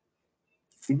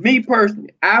 Me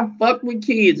personally, I fucked with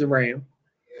kids around.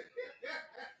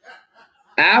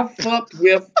 I fucked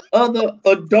with other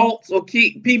adults or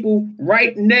people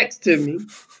right next to me.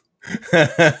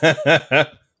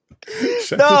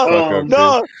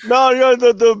 No,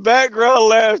 the background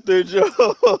laughter,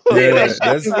 Joe. Yeah,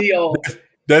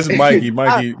 that's Mikey.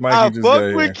 Mikey just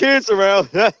fuck with kids around.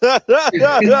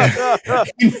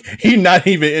 he not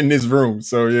even in this room,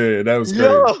 so yeah, that was crazy.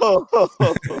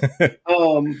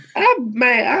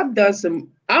 I've done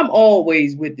some. I'm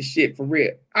always with the shit for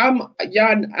real.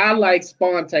 I like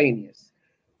spontaneous.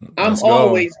 I'm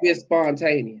always with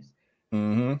spontaneous.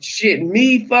 Mm-hmm. Shit,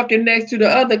 me fucking next to the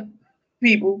other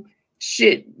people.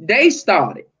 Shit, they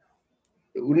started.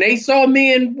 When they saw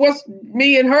me and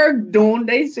her doing,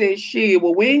 they said, shit,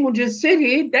 well, we ain't gonna just sit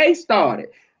here. They started.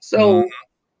 So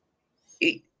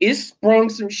it sprung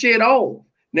some shit off.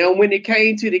 Now, when it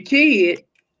came to the kid,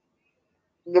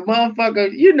 the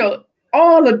motherfucker, you know,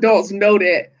 all adults know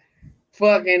that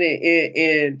fucking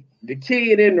and the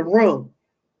kid in the room.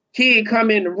 Kid come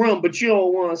in the room, but you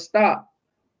don't want to stop.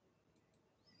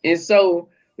 And so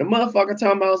the motherfucker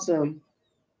talking about some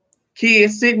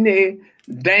kid sitting there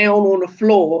down on the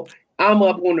floor. I'm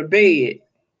up on the bed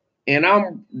and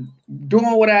I'm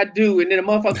doing what I do. And then the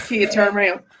motherfucking kid turn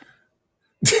around.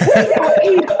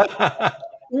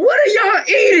 What are y'all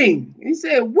eating? He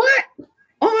said, what?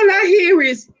 All I hear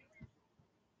is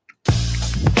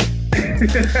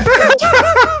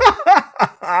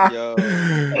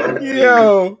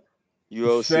yo,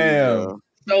 UOC, Sam.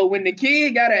 So when the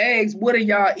kid gotta ask, what are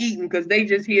y'all eating? Because they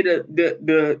just hear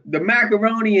the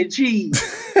macaroni and cheese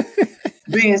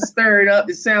being stirred up.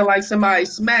 It sounds like somebody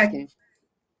smacking.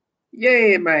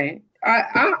 Yeah, man.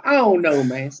 I don't know,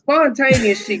 man.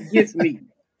 Spontaneous shit gets me.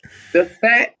 The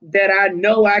fact that I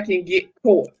know I can get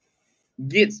caught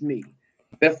gets me.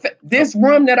 This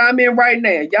room that I'm in right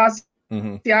now, y'all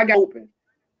see I got open.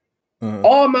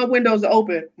 All my windows are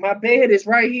open. My bed is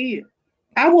right here.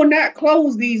 I will not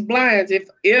close these blinds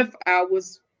if I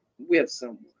was with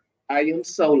someone. I am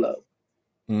solo.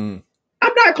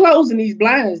 I'm not closing these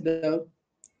blinds though.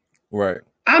 Right.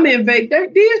 I'm in Vegas.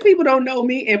 These people don't know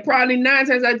me, and probably 9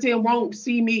 times out of 10 won't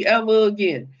see me ever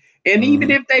again. And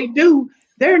even if they do,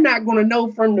 they're not going to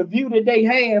know from the view that they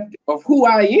have of who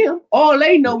I am. All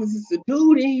they know is it's a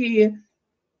dude in here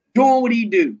doing what he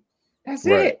do. That's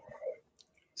it.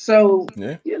 So,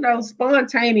 you know,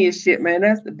 spontaneous shit, man.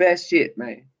 That's the best shit,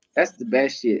 man. That's the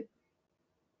best shit.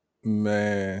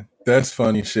 Man, that's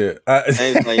funny shit.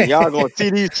 Like, y'all gonna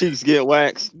see these cheeks get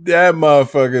waxed. That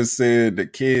motherfucker said the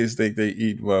kids think they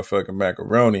eat motherfucking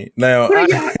macaroni. Now,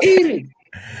 what are y'all eating?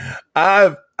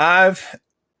 I've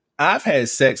had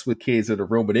sex with kids in the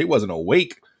room, but they wasn't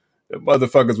awake. The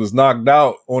motherfuckers was knocked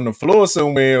out on the floor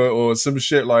somewhere or some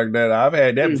shit like that. I've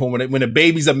had that before when the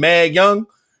babies are mad young.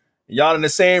 Y'all in the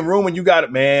same room and you got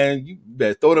it, man. You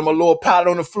better throw them a little pot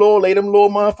on the floor, lay them little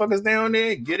motherfuckers down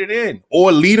there, get it in.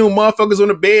 Or leave them motherfuckers on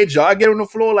the bed, y'all get on the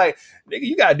floor. Like, nigga,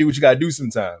 you gotta do what you gotta do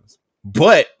sometimes.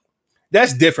 But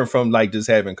that's different from like just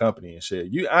having company and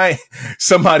shit. I ain't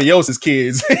somebody else's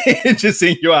kids just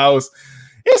in your house.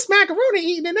 It's macaroni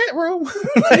eating in that room.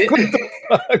 Like, what the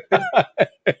fuck?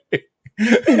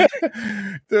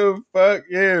 The fuck,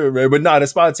 yeah, man. But nah, the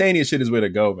spontaneous shit is where to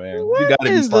go, man. You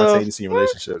gotta be spontaneous in your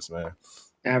relationships, man.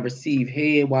 I received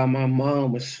head while my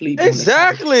mom was sleeping.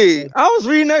 Exactly. I was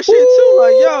reading that shit too.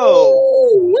 Like,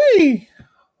 yo, wait,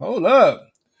 hold up.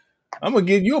 I'm gonna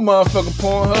give you a motherfucking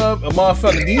Pornhub, a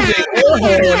motherfucking DJ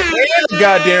and a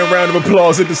goddamn round of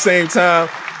applause at the same time,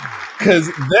 because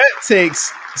that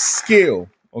takes skill.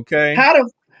 Okay. How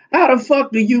the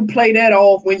fuck do you play that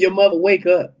off when your mother wake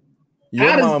up?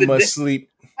 Your mom must sleep.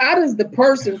 How does the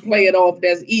person play it off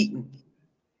that's eating?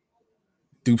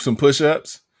 Do some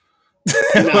push-ups. No.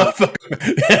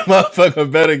 that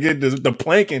motherfucker better get the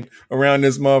planking around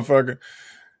this motherfucker.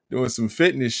 Doing some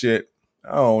fitness shit.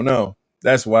 I don't know.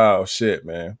 That's wild shit,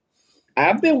 man.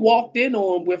 I've been walked in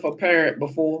on with a parent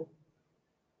before.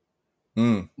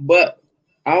 But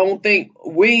I don't think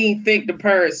the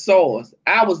parent saw us.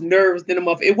 I was nervous in the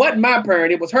motherfucker. It wasn't my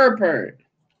parent, it was her parent.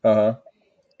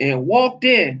 And walked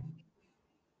in.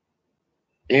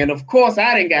 And of course,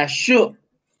 I done got shook.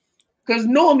 Because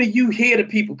normally you hear the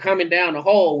people coming down the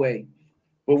hallway.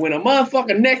 But when a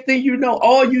motherfucker, next thing you know,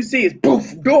 all you see is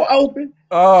poof, door open.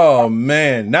 Oh,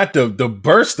 man. Not the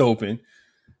burst open.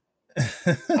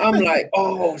 I'm like,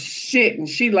 oh, shit. And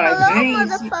she like,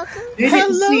 motherfucker.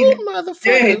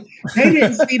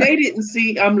 They didn't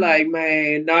see. I'm like,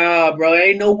 man, nah, bro.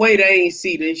 Ain't no way they ain't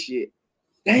see this shit.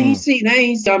 They ain't see.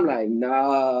 I'm like,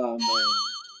 nah,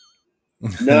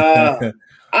 man. Nah.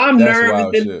 I'm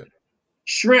nervous than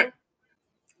shrimp.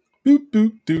 Doop,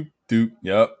 doop, doop, doop.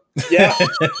 Yep. Yeah.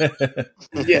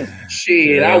 Yeah.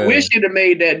 Shit. Yeah. I wish you'd have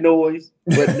made that noise.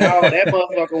 But no, that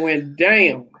motherfucker went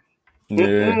down.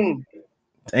 Yeah.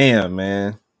 Damn,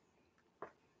 man.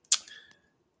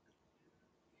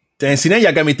 Damn, see, now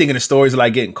y'all got me thinking of stories of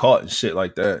like getting caught and shit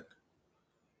like that.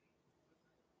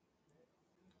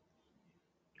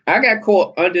 I got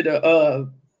caught under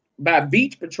by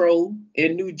Beach Patrol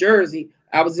in New Jersey.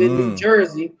 I was in New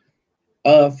Jersey,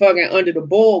 fucking under the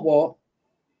boardwalk,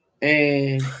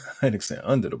 and I didn't say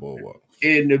under the boardwalk.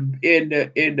 And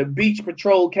the Beach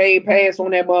Patrol came past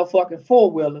on that motherfucking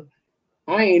 4-wheeler.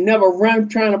 I ain't never run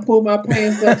trying to pull my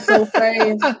pants up so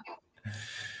fast.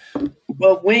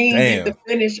 But we ain't get to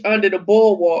finish under the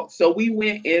boardwalk, so we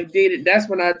went and did it. That's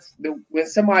when when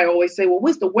somebody always say, "Well,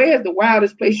 where's the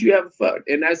wildest place you ever fucked?"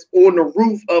 And that's on the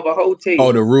roof of a hotel.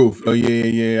 Oh, the roof. Oh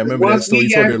yeah. I remember that story.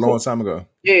 You told it a long time ago.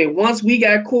 Yeah, once we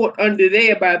got caught under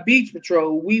there by Beach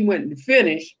Patrol, we went and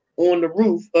finished on the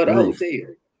roof of the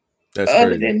hotel. That's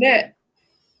Other crazy. than that,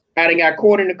 I done got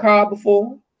caught in the car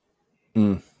before.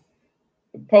 The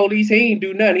police, he ain't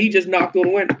do nothing. He just knocked on the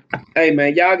window. Hey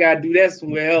man, y'all gotta do that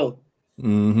somewhere else.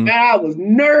 Man, I was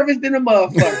nervous than a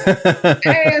motherfucker.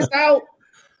 Ass out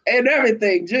and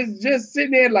everything. Just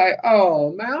sitting there like,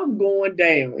 oh man, I'm going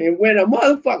down. And when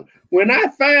I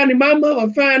found it, my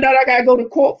mother found out I gotta go to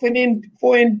court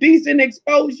for indecent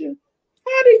exposure.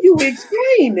 How do you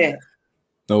explain that?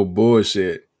 No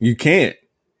bullshit. You can't.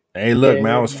 Hey, look,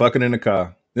 man, I was fucking in the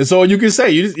car. That's all you can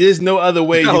say. There's no other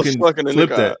way you can flip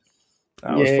that.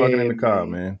 I was fucking in the car,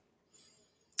 man.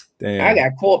 Damn. I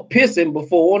got caught pissing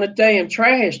before on a damn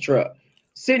trash truck.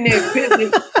 Sitting there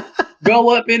pissing,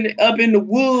 go up in the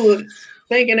woods,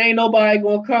 thinking ain't nobody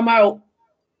gonna come out.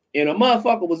 And a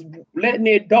motherfucker was letting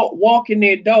their dog walking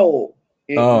their dog.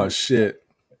 And oh shit.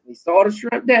 We saw the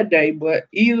shrimp that day, but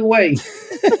either way,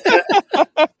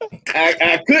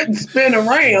 I couldn't spin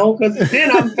around because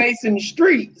then I'm facing the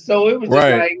street. So it was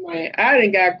just like, man, I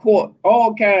done got caught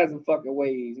all kinds of fucking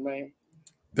ways, man.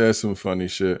 That's some funny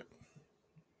shit.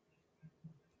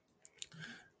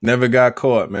 Never got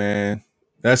caught, man.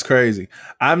 That's crazy.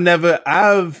 I've never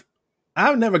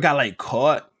got like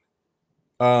caught.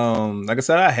 Like I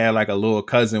said, I had like a little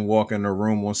cousin walk in the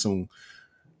room on some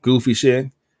goofy shit.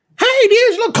 Hey,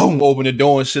 dude, look, come open the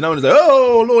door and shit. I'm just like,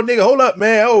 oh, little nigga, hold up,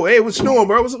 man. Oh, hey, what's you doing,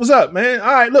 bro? What's up, man?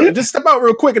 All right, look, just step out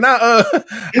real quick and I'll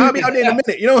be out there in a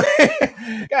minute. You know,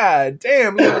 God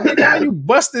damn, little nigga, how you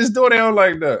bust this door down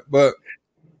like that? But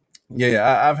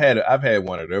yeah, I've had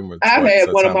one of them. I've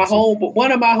had one of my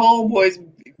homeboys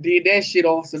did that shit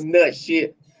on some nut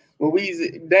shit when we was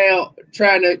down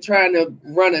trying to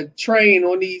run a train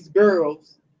on these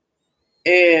girls,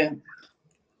 and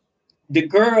the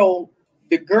girl,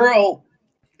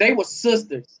 they were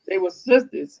sisters. And it was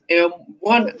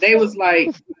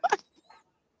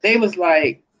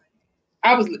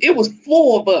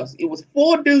four of us. It was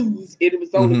 4 dudes, and it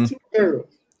was only 2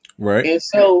 girls. Right. And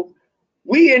so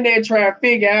we in there trying to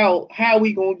figure out how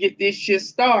we gonna get this shit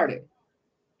started.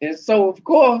 And so of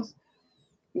course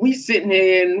we sitting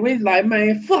there and we like,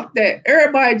 man, fuck that.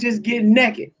 Everybody just get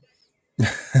naked.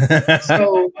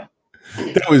 So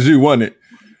that was you, wasn't it?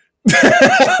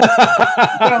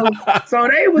 so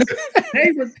they was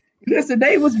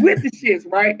with the shits,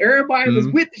 right? Everybody was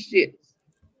with the shits.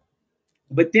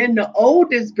 But then the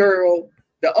oldest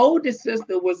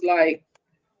sister was like,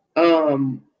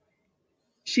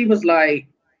 she was like,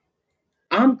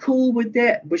 I'm cool with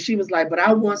that, but she was like, but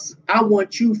I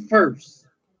want you first.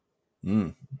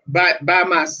 By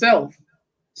myself.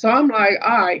 So I'm like,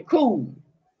 all right, cool.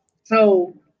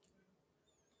 So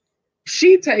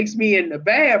she takes me in the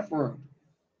bathroom.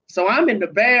 So I'm in the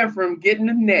bathroom getting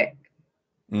the neck.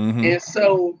 And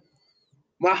so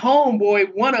my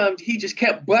homeboy, one of them, he just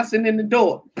kept busting in the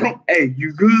door. Hey,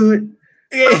 you good?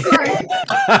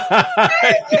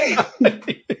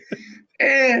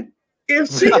 And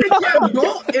if she'd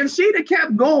have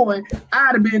kept going,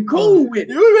 I'd have been cool with it.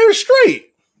 You would have been straight.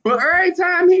 But every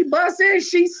time he bust in,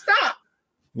 she stopped.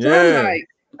 So I'm like,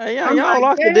 hey, y'all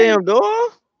lock the damn door.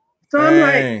 So I'm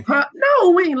like, no,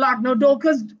 we ain't locked no door.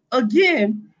 Because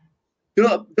again,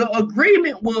 the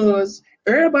agreement was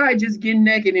everybody just getting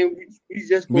naked and we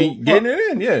just getting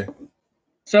it in, yeah.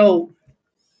 So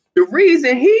the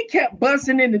reason he kept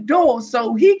busting in the door,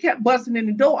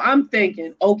 I'm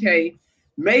thinking, okay,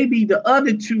 maybe the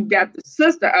other 2 got the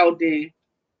sister out there.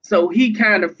 So he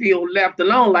kind of feel left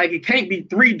alone, like it can't be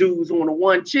 3 dudes on a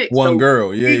one chick. One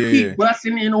girl, he keep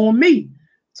busting in on me.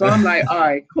 So I'm like, all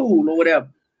right, cool, or whatever.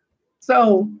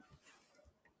 So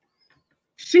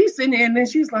she's sitting there and then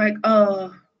she's like,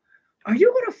 are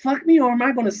you gonna fuck me or am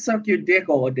I gonna suck your dick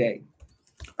all day?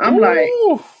 I'm like,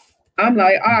 all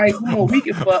right, cool, we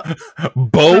can fuck.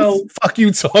 Both? So, fuck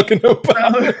you talking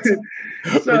about?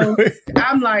 So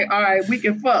I'm like, all right, we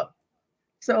can fuck.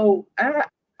 So I'm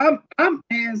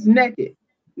ass naked.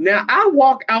 Now I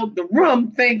walk out the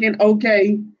room thinking,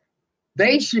 okay,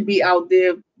 they should be out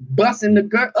there busting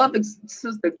the other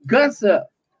sister guts up.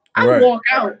 I walk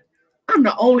out. I'm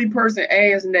the only person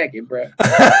ass naked, bro.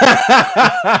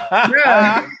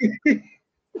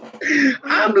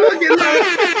 I'm looking like,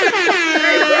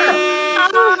 hey, bro.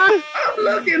 I'm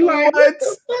looking like, what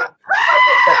the fuck? What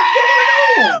the fuck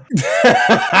going on?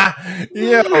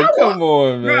 Yo, come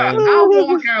on, man.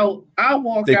 Bro, I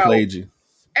walk out. They played you.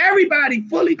 Everybody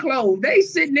fully clothed. They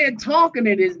sitting there talking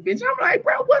to this bitch. I'm like,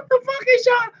 bro, what the fuck is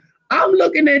y'all? I'm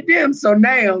looking at them. So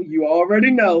now you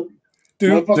already know.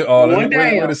 Dude, what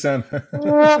it sound?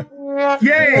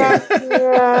 Yeah.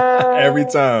 Every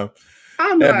time.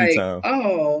 I'm like,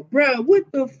 oh, bro, what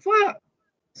the fuck?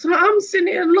 So I'm sitting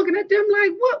there looking at them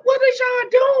like, what is y'all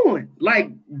doing?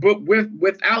 Like, but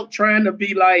without trying to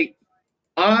be like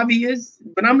obvious.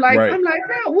 But I'm like,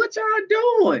 bro, what y'all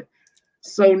doing?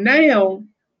 So now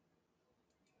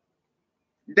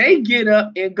they get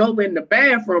up and go in the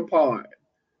bathroom part.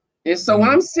 And so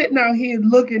I'm sitting out here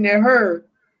looking at her.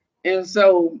 And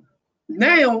so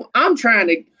now I'm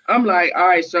like, all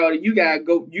right, Shorty, you gotta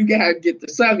get the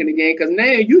sucking again, because now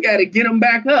you gotta get them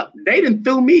back up. They done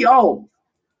threw me off.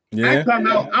 Yeah. I come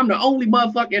out, I'm the only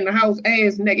motherfucker in the house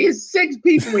ass naked. It's 6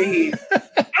 people in here.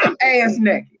 I'm ass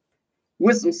naked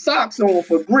with some socks on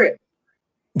for grip.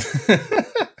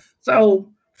 So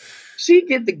she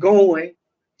get the going.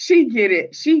 She get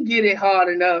it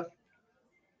hard enough.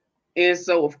 And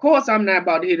so of course I'm not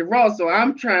about to hit it raw. So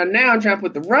I'm trying to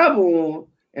put the rubber on.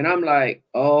 And I'm like,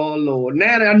 oh Lord.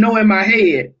 Now that I know in my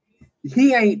head,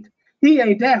 he ain't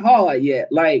that hard yet.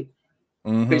 Like,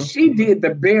 because she did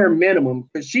the bare minimum,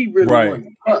 because she really wanted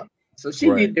to fuck. So she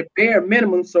did the bare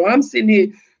minimum. So I'm sitting here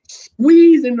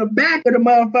squeezing the back of the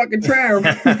motherfucking trying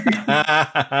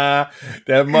that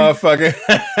motherfucker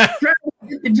trying to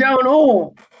get the joint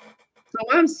on.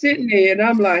 I'm sitting there and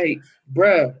I'm like,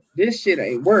 bruh, this shit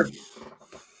ain't working.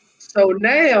 So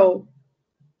now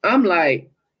I'm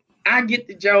like, I get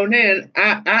the joint in.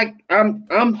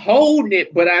 I'm holding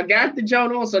it, but I got the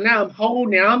joint on. So now I'm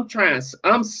holding it.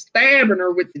 I'm stabbing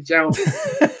her with the joint.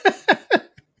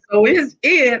 So it's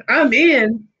in. I'm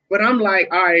in, but I'm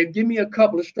like, all right, give me a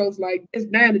couple of strokes like this.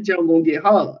 Now the joint gonna get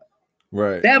hard.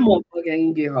 Right. That motherfucker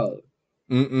ain't get hard.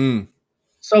 Mm-mm.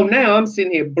 So now I'm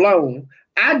sitting here blown.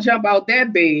 I jump out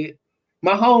that bed.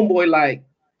 My homeboy like,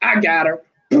 I got her.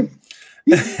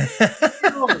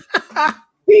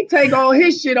 He take all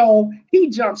his shit off. He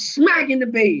jumps smack in the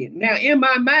bed. Now, in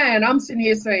my mind, I'm sitting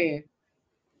here saying,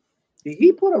 did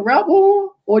he put a rubber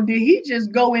on? Or did he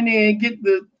just go in there and get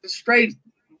the straight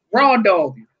raw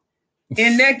dog?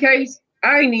 In that case,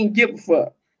 I ain't even give a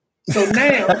fuck. So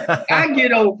now I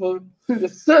get over to the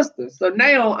sister. So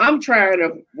now I'm trying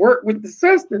to work with the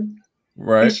sister.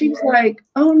 Right. And she's like,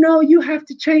 oh no, you have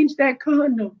to change that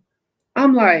condom.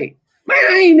 I'm like, man,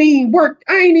 I ain't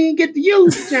even get to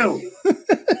use the joint.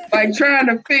 Like trying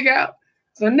to figure out.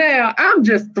 So now I'm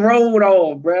just thrown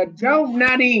off, bro. Joe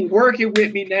not even working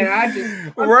with me now. I'm to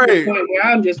the point where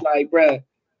I'm just like, bro,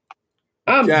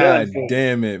 I'm done. God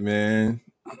damn it, man.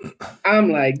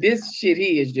 I'm like, this shit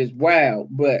here is just wild.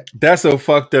 But that's a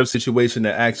fucked up situation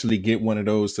to actually get one of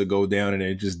those to go down and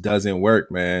it just doesn't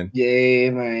work, man. Yeah,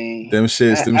 man. Them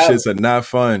shits are not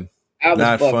fun.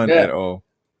 Not fun at all.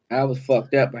 I was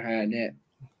fucked up behind that.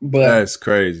 But that's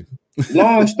crazy.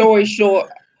 Long story short,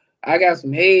 I got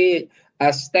some head.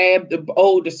 I stabbed the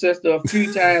older sister a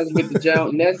few times with the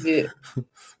joint, and that's it.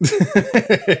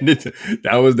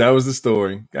 that was the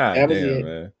story. God damn,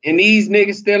 man. And these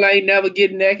niggas still ain't never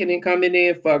getting naked and come in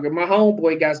there and fuck her. My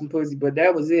homeboy got some pussy, but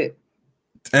that was it.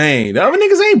 Dang, the other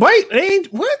niggas ain't bite.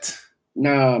 Ain't what?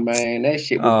 Nah, man, that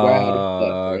shit was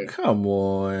wild as fuck. Come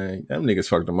on, them niggas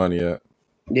fucked the money up.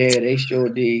 Yeah, they sure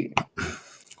did.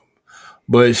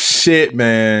 But shit,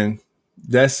 man,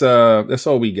 that's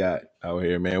all we got out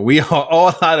here, man. We are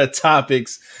all out of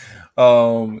topics.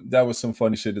 That was some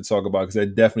funny shit to talk about because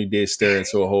that definitely did stir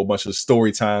into a whole bunch of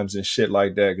story times and shit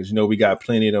like that. Because we got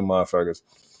plenty of them motherfuckers.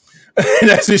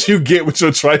 That's what you get with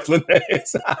your trifling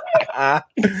ass.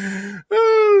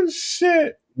 Oh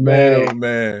shit, man! Oh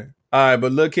man! All right,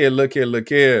 but look here.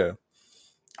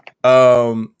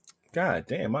 God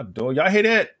damn, my door. Y'all hear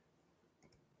that?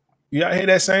 Y'all hear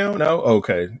that sound? No?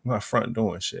 Okay. My front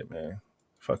door and shit, man.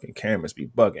 Fucking cameras be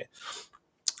bugging.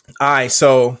 All right,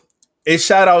 so it's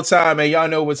shout out time, man. Y'all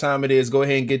know what time it is. Go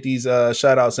ahead and get these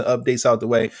shout outs and updates out the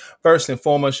way. First and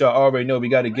foremost, y'all already know we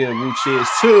got to give a cheers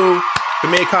to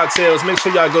Premier Cocktails. Make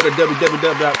sure y'all go to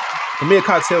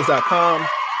www.premiercocktails.com.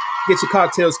 Get your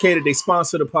cocktails catered. They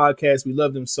sponsor the podcast. We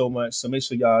love them so much. So make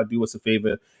sure y'all do us a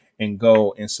favor and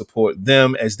go and support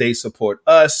them as they support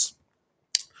us.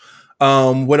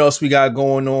 What else we got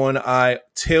going on? I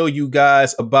tell you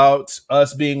guys about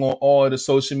us being on all the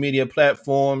social media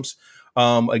platforms.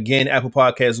 Again, Apple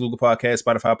Podcasts, Google Podcasts,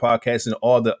 Spotify Podcasts, and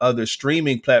all the other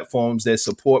streaming platforms that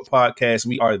support podcasts.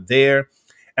 We are there.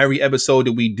 Every episode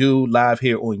that we do live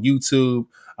here on YouTube,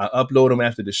 I upload them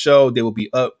after the show. They will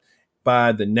be up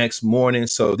by the next morning.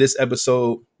 So this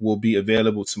episode will be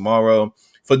available tomorrow.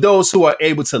 For those who are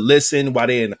able to listen while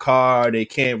they're in the car, they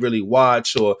can't really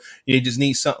watch, or you just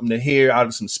need something to hear out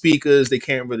of some speakers. They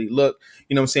can't really look.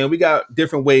 You know what I'm saying? We got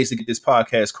different ways to get this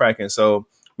podcast cracking. So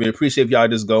we appreciate if y'all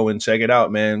just go and check it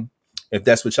out, man. If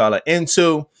that's what y'all are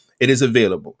into, it is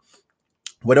available.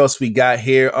 What else we got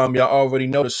here? Y'all already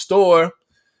know the store.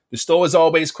 The store is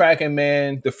always cracking,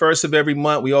 man. The first of every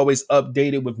month, we always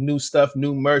update it with new stuff,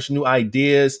 new merch, new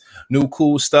ideas, new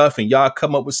cool stuff. And y'all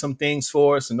come up with some things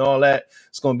for us and all that.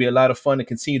 It's going to be a lot of fun to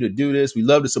continue to do this. We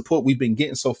love the support we've been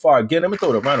getting so far. Again, I'm going to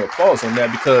throw a round of applause on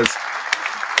that because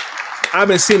I've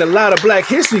been seeing a lot of Black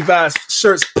History Vibes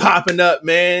shirts popping up,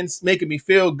 man. It's making me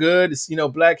feel good. It's,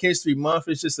 Black History Month.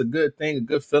 It's just a good thing, a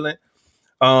good feeling.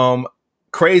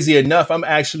 Crazy enough, I'm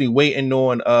actually waiting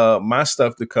on my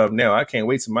stuff to come now. I can't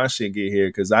wait till my shit get here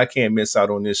because I can't miss out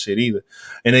on this shit either.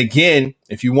 And again,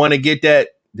 if you want to get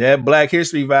that Black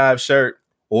History Vibe shirt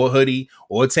or hoodie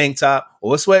or tank top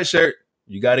or sweatshirt,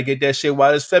 you got to get that shit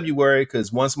while it's February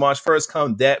because once March 1st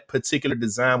comes, that particular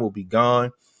design will be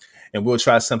gone. And we'll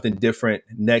try something different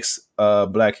next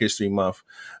Black History Month.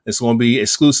 It's going to be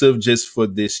exclusive just for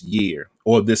this year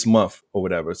or this month or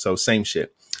whatever. So same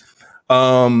shit.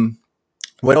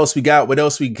 What else we got?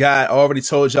 I already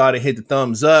told y'all to hit the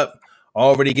thumbs up.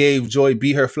 Already gave Joy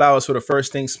B her flowers for the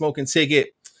First Thing Smoking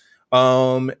ticket.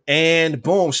 And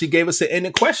boom, she gave us an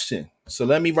ending question. So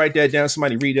let me write that down.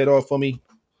 Somebody read that off for me.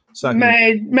 So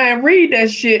man, read that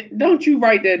shit. Don't you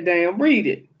write that down. Read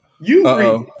it. You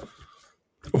read it.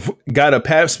 Got a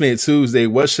pap smear Tuesday.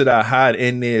 What should I hide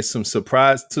in there? Some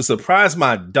surprise to surprise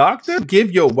my doctor?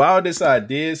 Give your wildest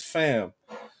ideas, fam.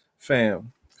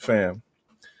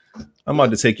 I'm about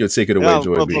to take your ticket away,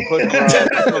 Joy B.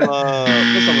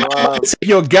 Take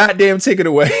your goddamn ticket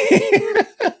away.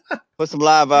 Put some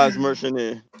Live Vibes merch in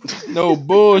there. No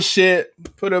bullshit.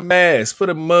 Put a mask, put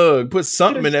a mug, put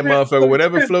something in that motherfucker.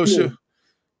 Whatever floats you.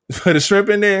 Put a shrimp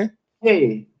in there.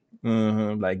 Hey.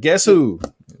 Like, guess who?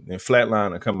 And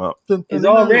Flatliner come up. It's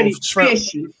already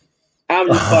fishy. I'm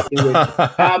just fucking with you.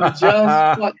 I'm just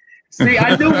fucking. See,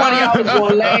 I knew one of y'all was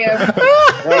gonna laugh.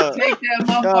 Take that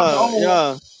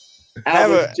motherfucker on. I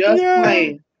was just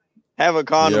playing. Have a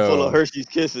condom full of Hershey's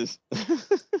Kisses.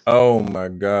 Oh my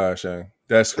gosh,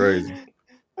 that's crazy.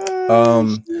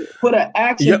 Put an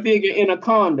action figure in a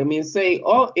condom and say,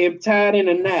 "Oh, I'm tied in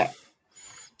a knot."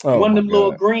 One of them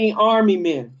little green army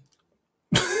men.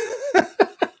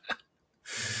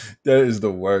 That is the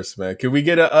worst, man. Can we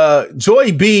get a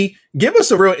Joy B? Give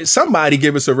us a real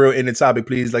ending topic,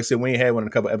 please. Like I said, we ain't had one in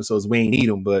a couple episodes. We ain't need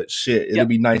them, but shit, it'll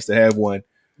be nice to have one.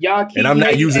 Y'all keep and I'm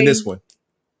not using this one.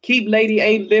 Keep Lady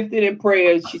A lifted in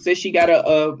prayers. She says she got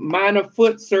a minor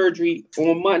foot surgery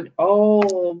on Monday.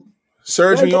 Oh,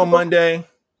 surgery on Monday.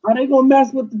 Are they gonna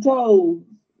mess with the toes?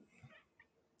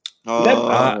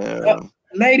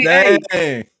 Lady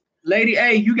A. Lady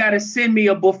A, you gotta send me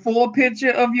a before picture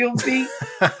of your feet.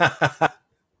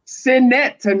 Send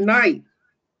that tonight,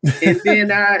 and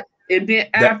then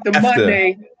after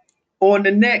Monday, on the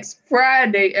next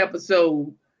Friday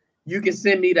episode, you can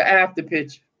send me the after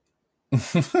picture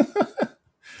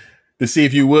to see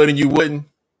if you would and you wouldn't.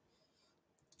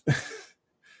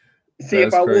 See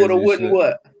if I would or wouldn't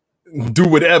what? Do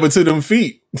whatever to them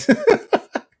feet.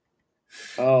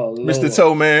 Oh, Lord. Mr.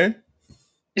 Toe Man.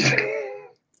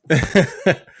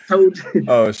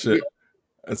 Oh shit!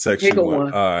 That's actually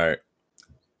one. All right,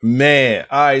 man.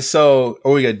 All right, so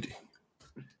we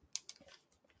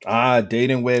got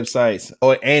dating websites.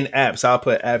 And apps. I'll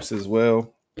put apps as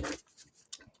well.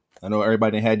 I know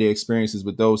everybody had their experiences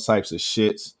with those types of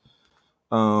shits.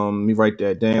 Let me write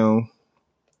that down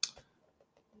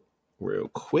real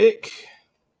quick.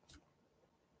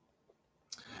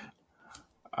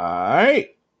 All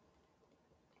right.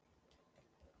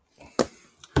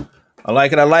 I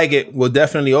like it. Well,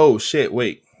 definitely. Oh, shit.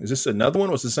 Wait. Is this another one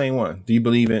or is it the same one? Do you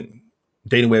believe in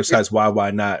dating websites?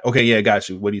 Why not? Okay, yeah, got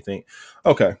you. What do you think?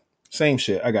 Okay. Same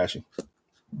shit. I got you.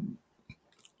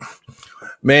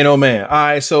 Man, oh, man. All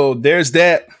right, so there's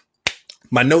that.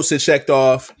 My notes are checked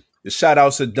off. The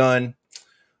shout-outs are done.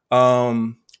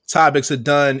 Topics are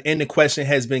done. And the question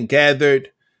has been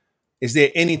gathered. Is there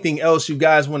anything else you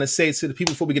guys want to say to the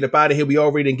people before we get up out of here? We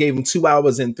already gave them 2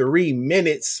 hours and 3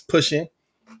 minutes pushing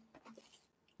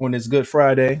on this Good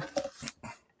Friday.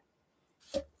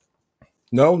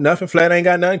 No, nothing. Flat ain't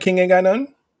got nothing. King ain't got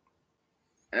nothing.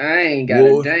 I ain't got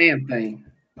a damn thing.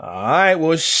 All right.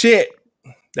 Well, shit.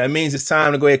 That means it's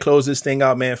time to go ahead and close this thing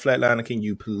out, man. Flatliner, can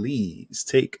you please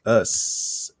take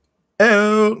us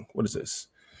out? What is this?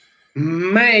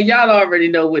 Man, y'all already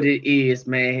know what it is,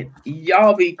 man.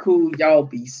 Y'all be cool. Y'all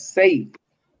be safe.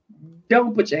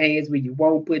 Don't put your hands where you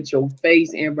won't put your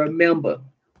face. And remember,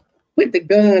 put the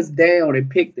guns down and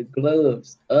pick the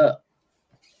gloves up.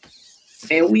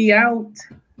 And we out.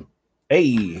 Hey.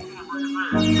 Hey,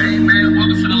 man,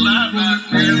 welcome to the Live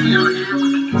Vibes, man. We are here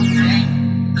with the new day,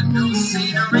 the new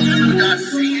scenery. You got to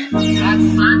see it on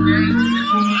Sunday.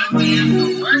 It's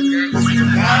Monday. It's the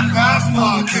Live Vibes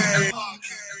Podcast.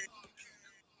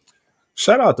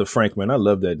 Shout out to Frank, man. I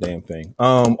love that damn thing.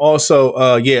 Also,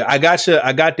 I got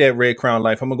that Red Crown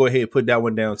Life. I'm gonna go ahead and put that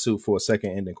one down too for a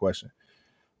second ending question.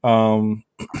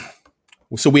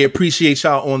 So we appreciate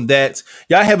y'all on that.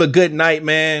 Y'all have a good night,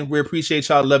 man. We appreciate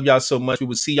y'all. Love y'all so much. We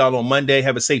will see y'all on Monday.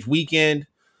 Have a safe weekend.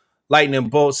 Lightning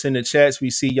bolts in the chats.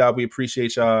 We see y'all. We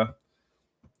appreciate y'all. Let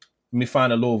me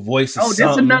find a little voice.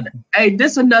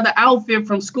 This another outfit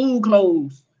from School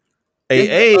Clothes.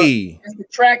 Hey. It's the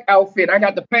track outfit. I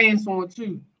got the pants on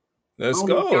too. Let's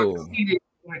go.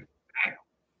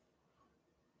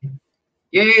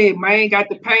 Yeah, man, got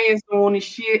the pants on and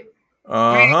shit.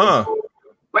 Uh-huh.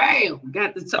 Bam,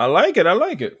 got the. I like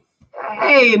it.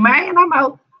 Hey, man, I'm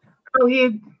out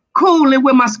here cooling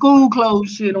with my school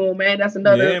clothes shit on, man. That's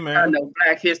another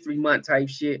Black History Month type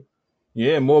shit.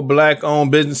 Yeah, more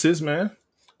Black-owned businesses, man.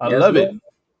 I love it.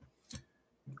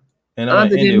 And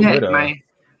other than that, man,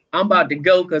 I'm about to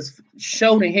go because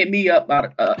Sheldon hit me up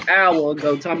about an hour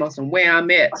ago talking about where I'm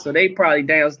at. So they probably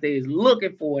downstairs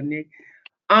looking for a nigga.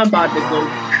 I'm about to go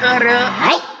cut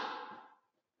up.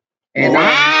 And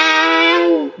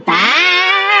Live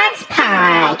Vibes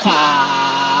Podcast.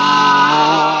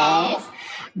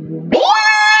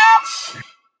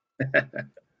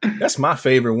 That's my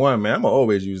favorite one, man. I'm gonna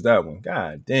always use that one.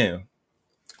 God damn.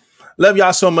 Love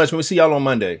y'all so much. We'll see y'all on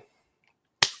Monday.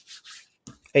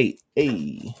 Hey.